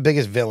 She's the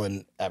biggest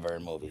villain ever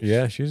in movies.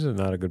 Yeah, she's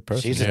not a good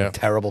person. She's a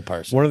terrible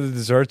person. One of the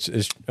desserts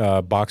is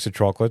box of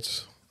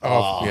chocolates.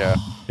 Oh, yeah.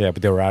 Yeah,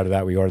 but they were out of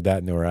that. We ordered that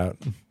and they were out.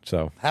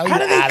 So How do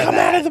they come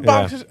out of the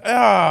boxes?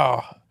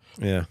 Oh,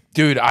 yeah,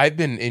 dude, I've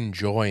been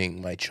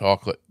enjoying my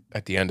chocolate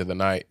at the end of the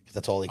night.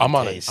 That's all he can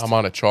taste. I'm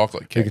on a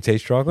chocolate you kick. can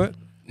taste chocolate.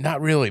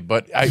 Not really,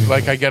 but I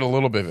get a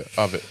little bit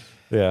of it.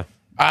 Yeah,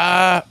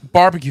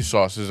 Barbecue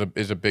sauce is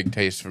a big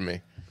taste for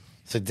me.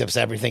 So it dips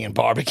everything in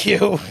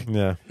barbecue.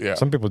 yeah. Yeah.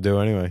 Some people do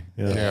anyway.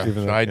 Yeah,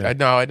 Even though, I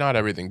know not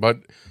everything, but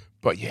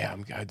yeah,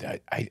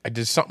 I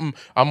did something.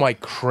 I'm like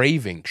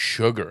craving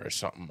sugar or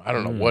something. I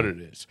don't know what it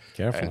is.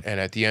 Careful. And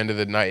at the end of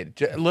the night,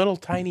 a little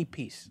tiny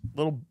piece,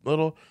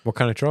 little. What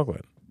kind of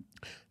chocolate?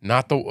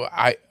 Not the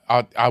I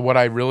what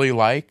I really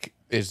like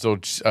is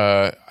those.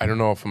 I don't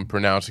know if I'm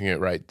pronouncing it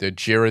right. The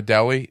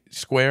Ghirardelli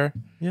square.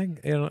 Yeah,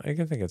 I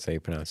can think that's how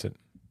you pronounce it.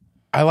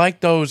 I like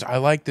those. I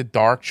like the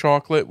dark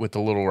chocolate with the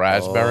little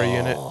raspberry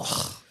in it.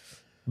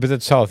 But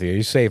that's healthier.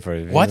 You're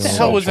safer. What the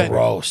hell was that?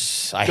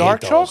 Gross. I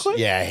Dark hate those. chocolate?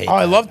 Yeah, I hate Oh,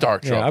 I that. love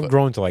dark Yeah, chocolate. I've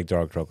grown to like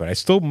dark chocolate. I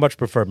still much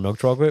prefer milk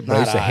chocolate, but I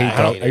used to hate I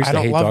dark. hate I used I to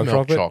don't hate love dark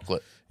milk chocolate.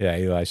 chocolate.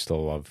 Yeah, I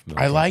still love milk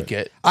I chocolate. like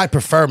it. I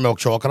prefer milk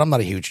chocolate. I'm not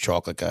a huge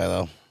chocolate guy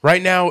though.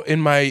 Right now in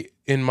my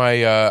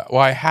well,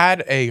 I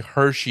had a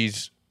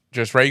Hershey's,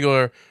 just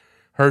regular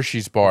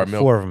Hershey's bar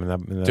milk. 4 of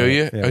them. In the, Do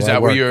you? Yeah, Is well,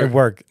 that where you're? At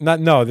work?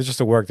 No, there's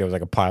just at work. There was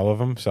like a pile of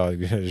them, so I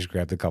just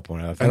grabbed a couple.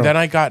 And then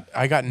I got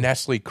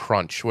Nestle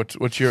Crunch.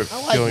 What's your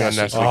feeling on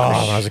Nestle Nestle when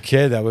Crunch? I was a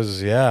kid, that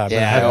was Yeah, I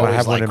had always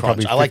one like in crunch.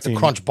 probably I like the 15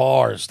 crunch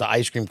bars. The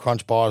ice cream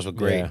crunch bars were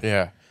great. Yeah.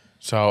 Yeah.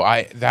 So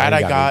I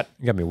got.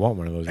 You got me wanting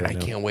one of those And right I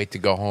now. can't wait to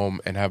go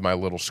home and have my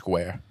little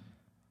square.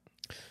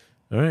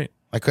 All right.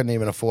 I couldn't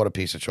even afford a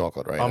piece of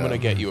chocolate right now. I'm gonna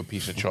get you a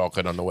piece of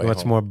chocolate on the way You want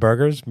home. some more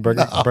burgers?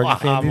 Burger I'm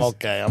candies?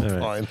 okay. I'm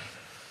fine.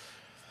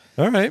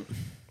 All right.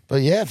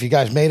 But yeah, if you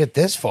guys made it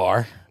this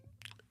far,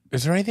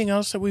 Is there anything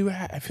else that we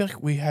had? I feel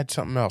like we had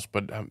something else,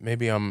 but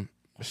maybe I'm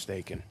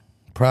mistaken.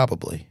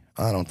 probably.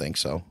 I don't think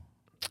so.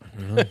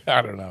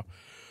 I don't know.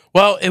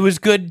 Well, it was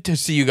good to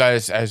see you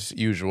guys as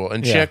usual.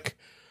 And Yeah. Chic,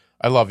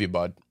 I love you,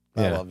 bud.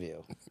 I Yeah. love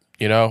you.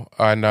 You know,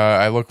 and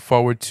I look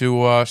forward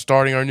to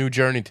starting our new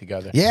journey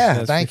together. Yeah,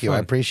 That's thank be you. I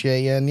fun.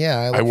 appreciate you. And yeah,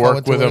 I look I forward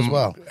work to with it him as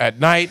well. at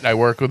night. I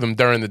work with him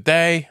during the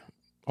day.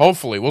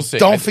 Hopefully, we'll see.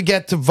 Don't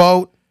forget to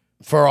vote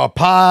for our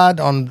pod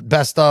on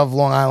Best of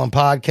Long Island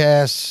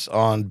Podcasts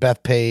on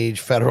Bethpage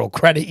Federal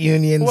Credit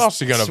Union. Who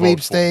else are you gonna vote for?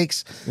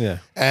 sweepstakes? Yeah.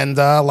 And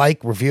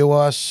review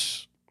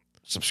us,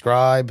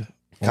 subscribe, All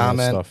that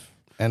comment, stuff.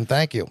 and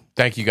thank you.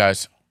 Thank you,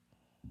 guys.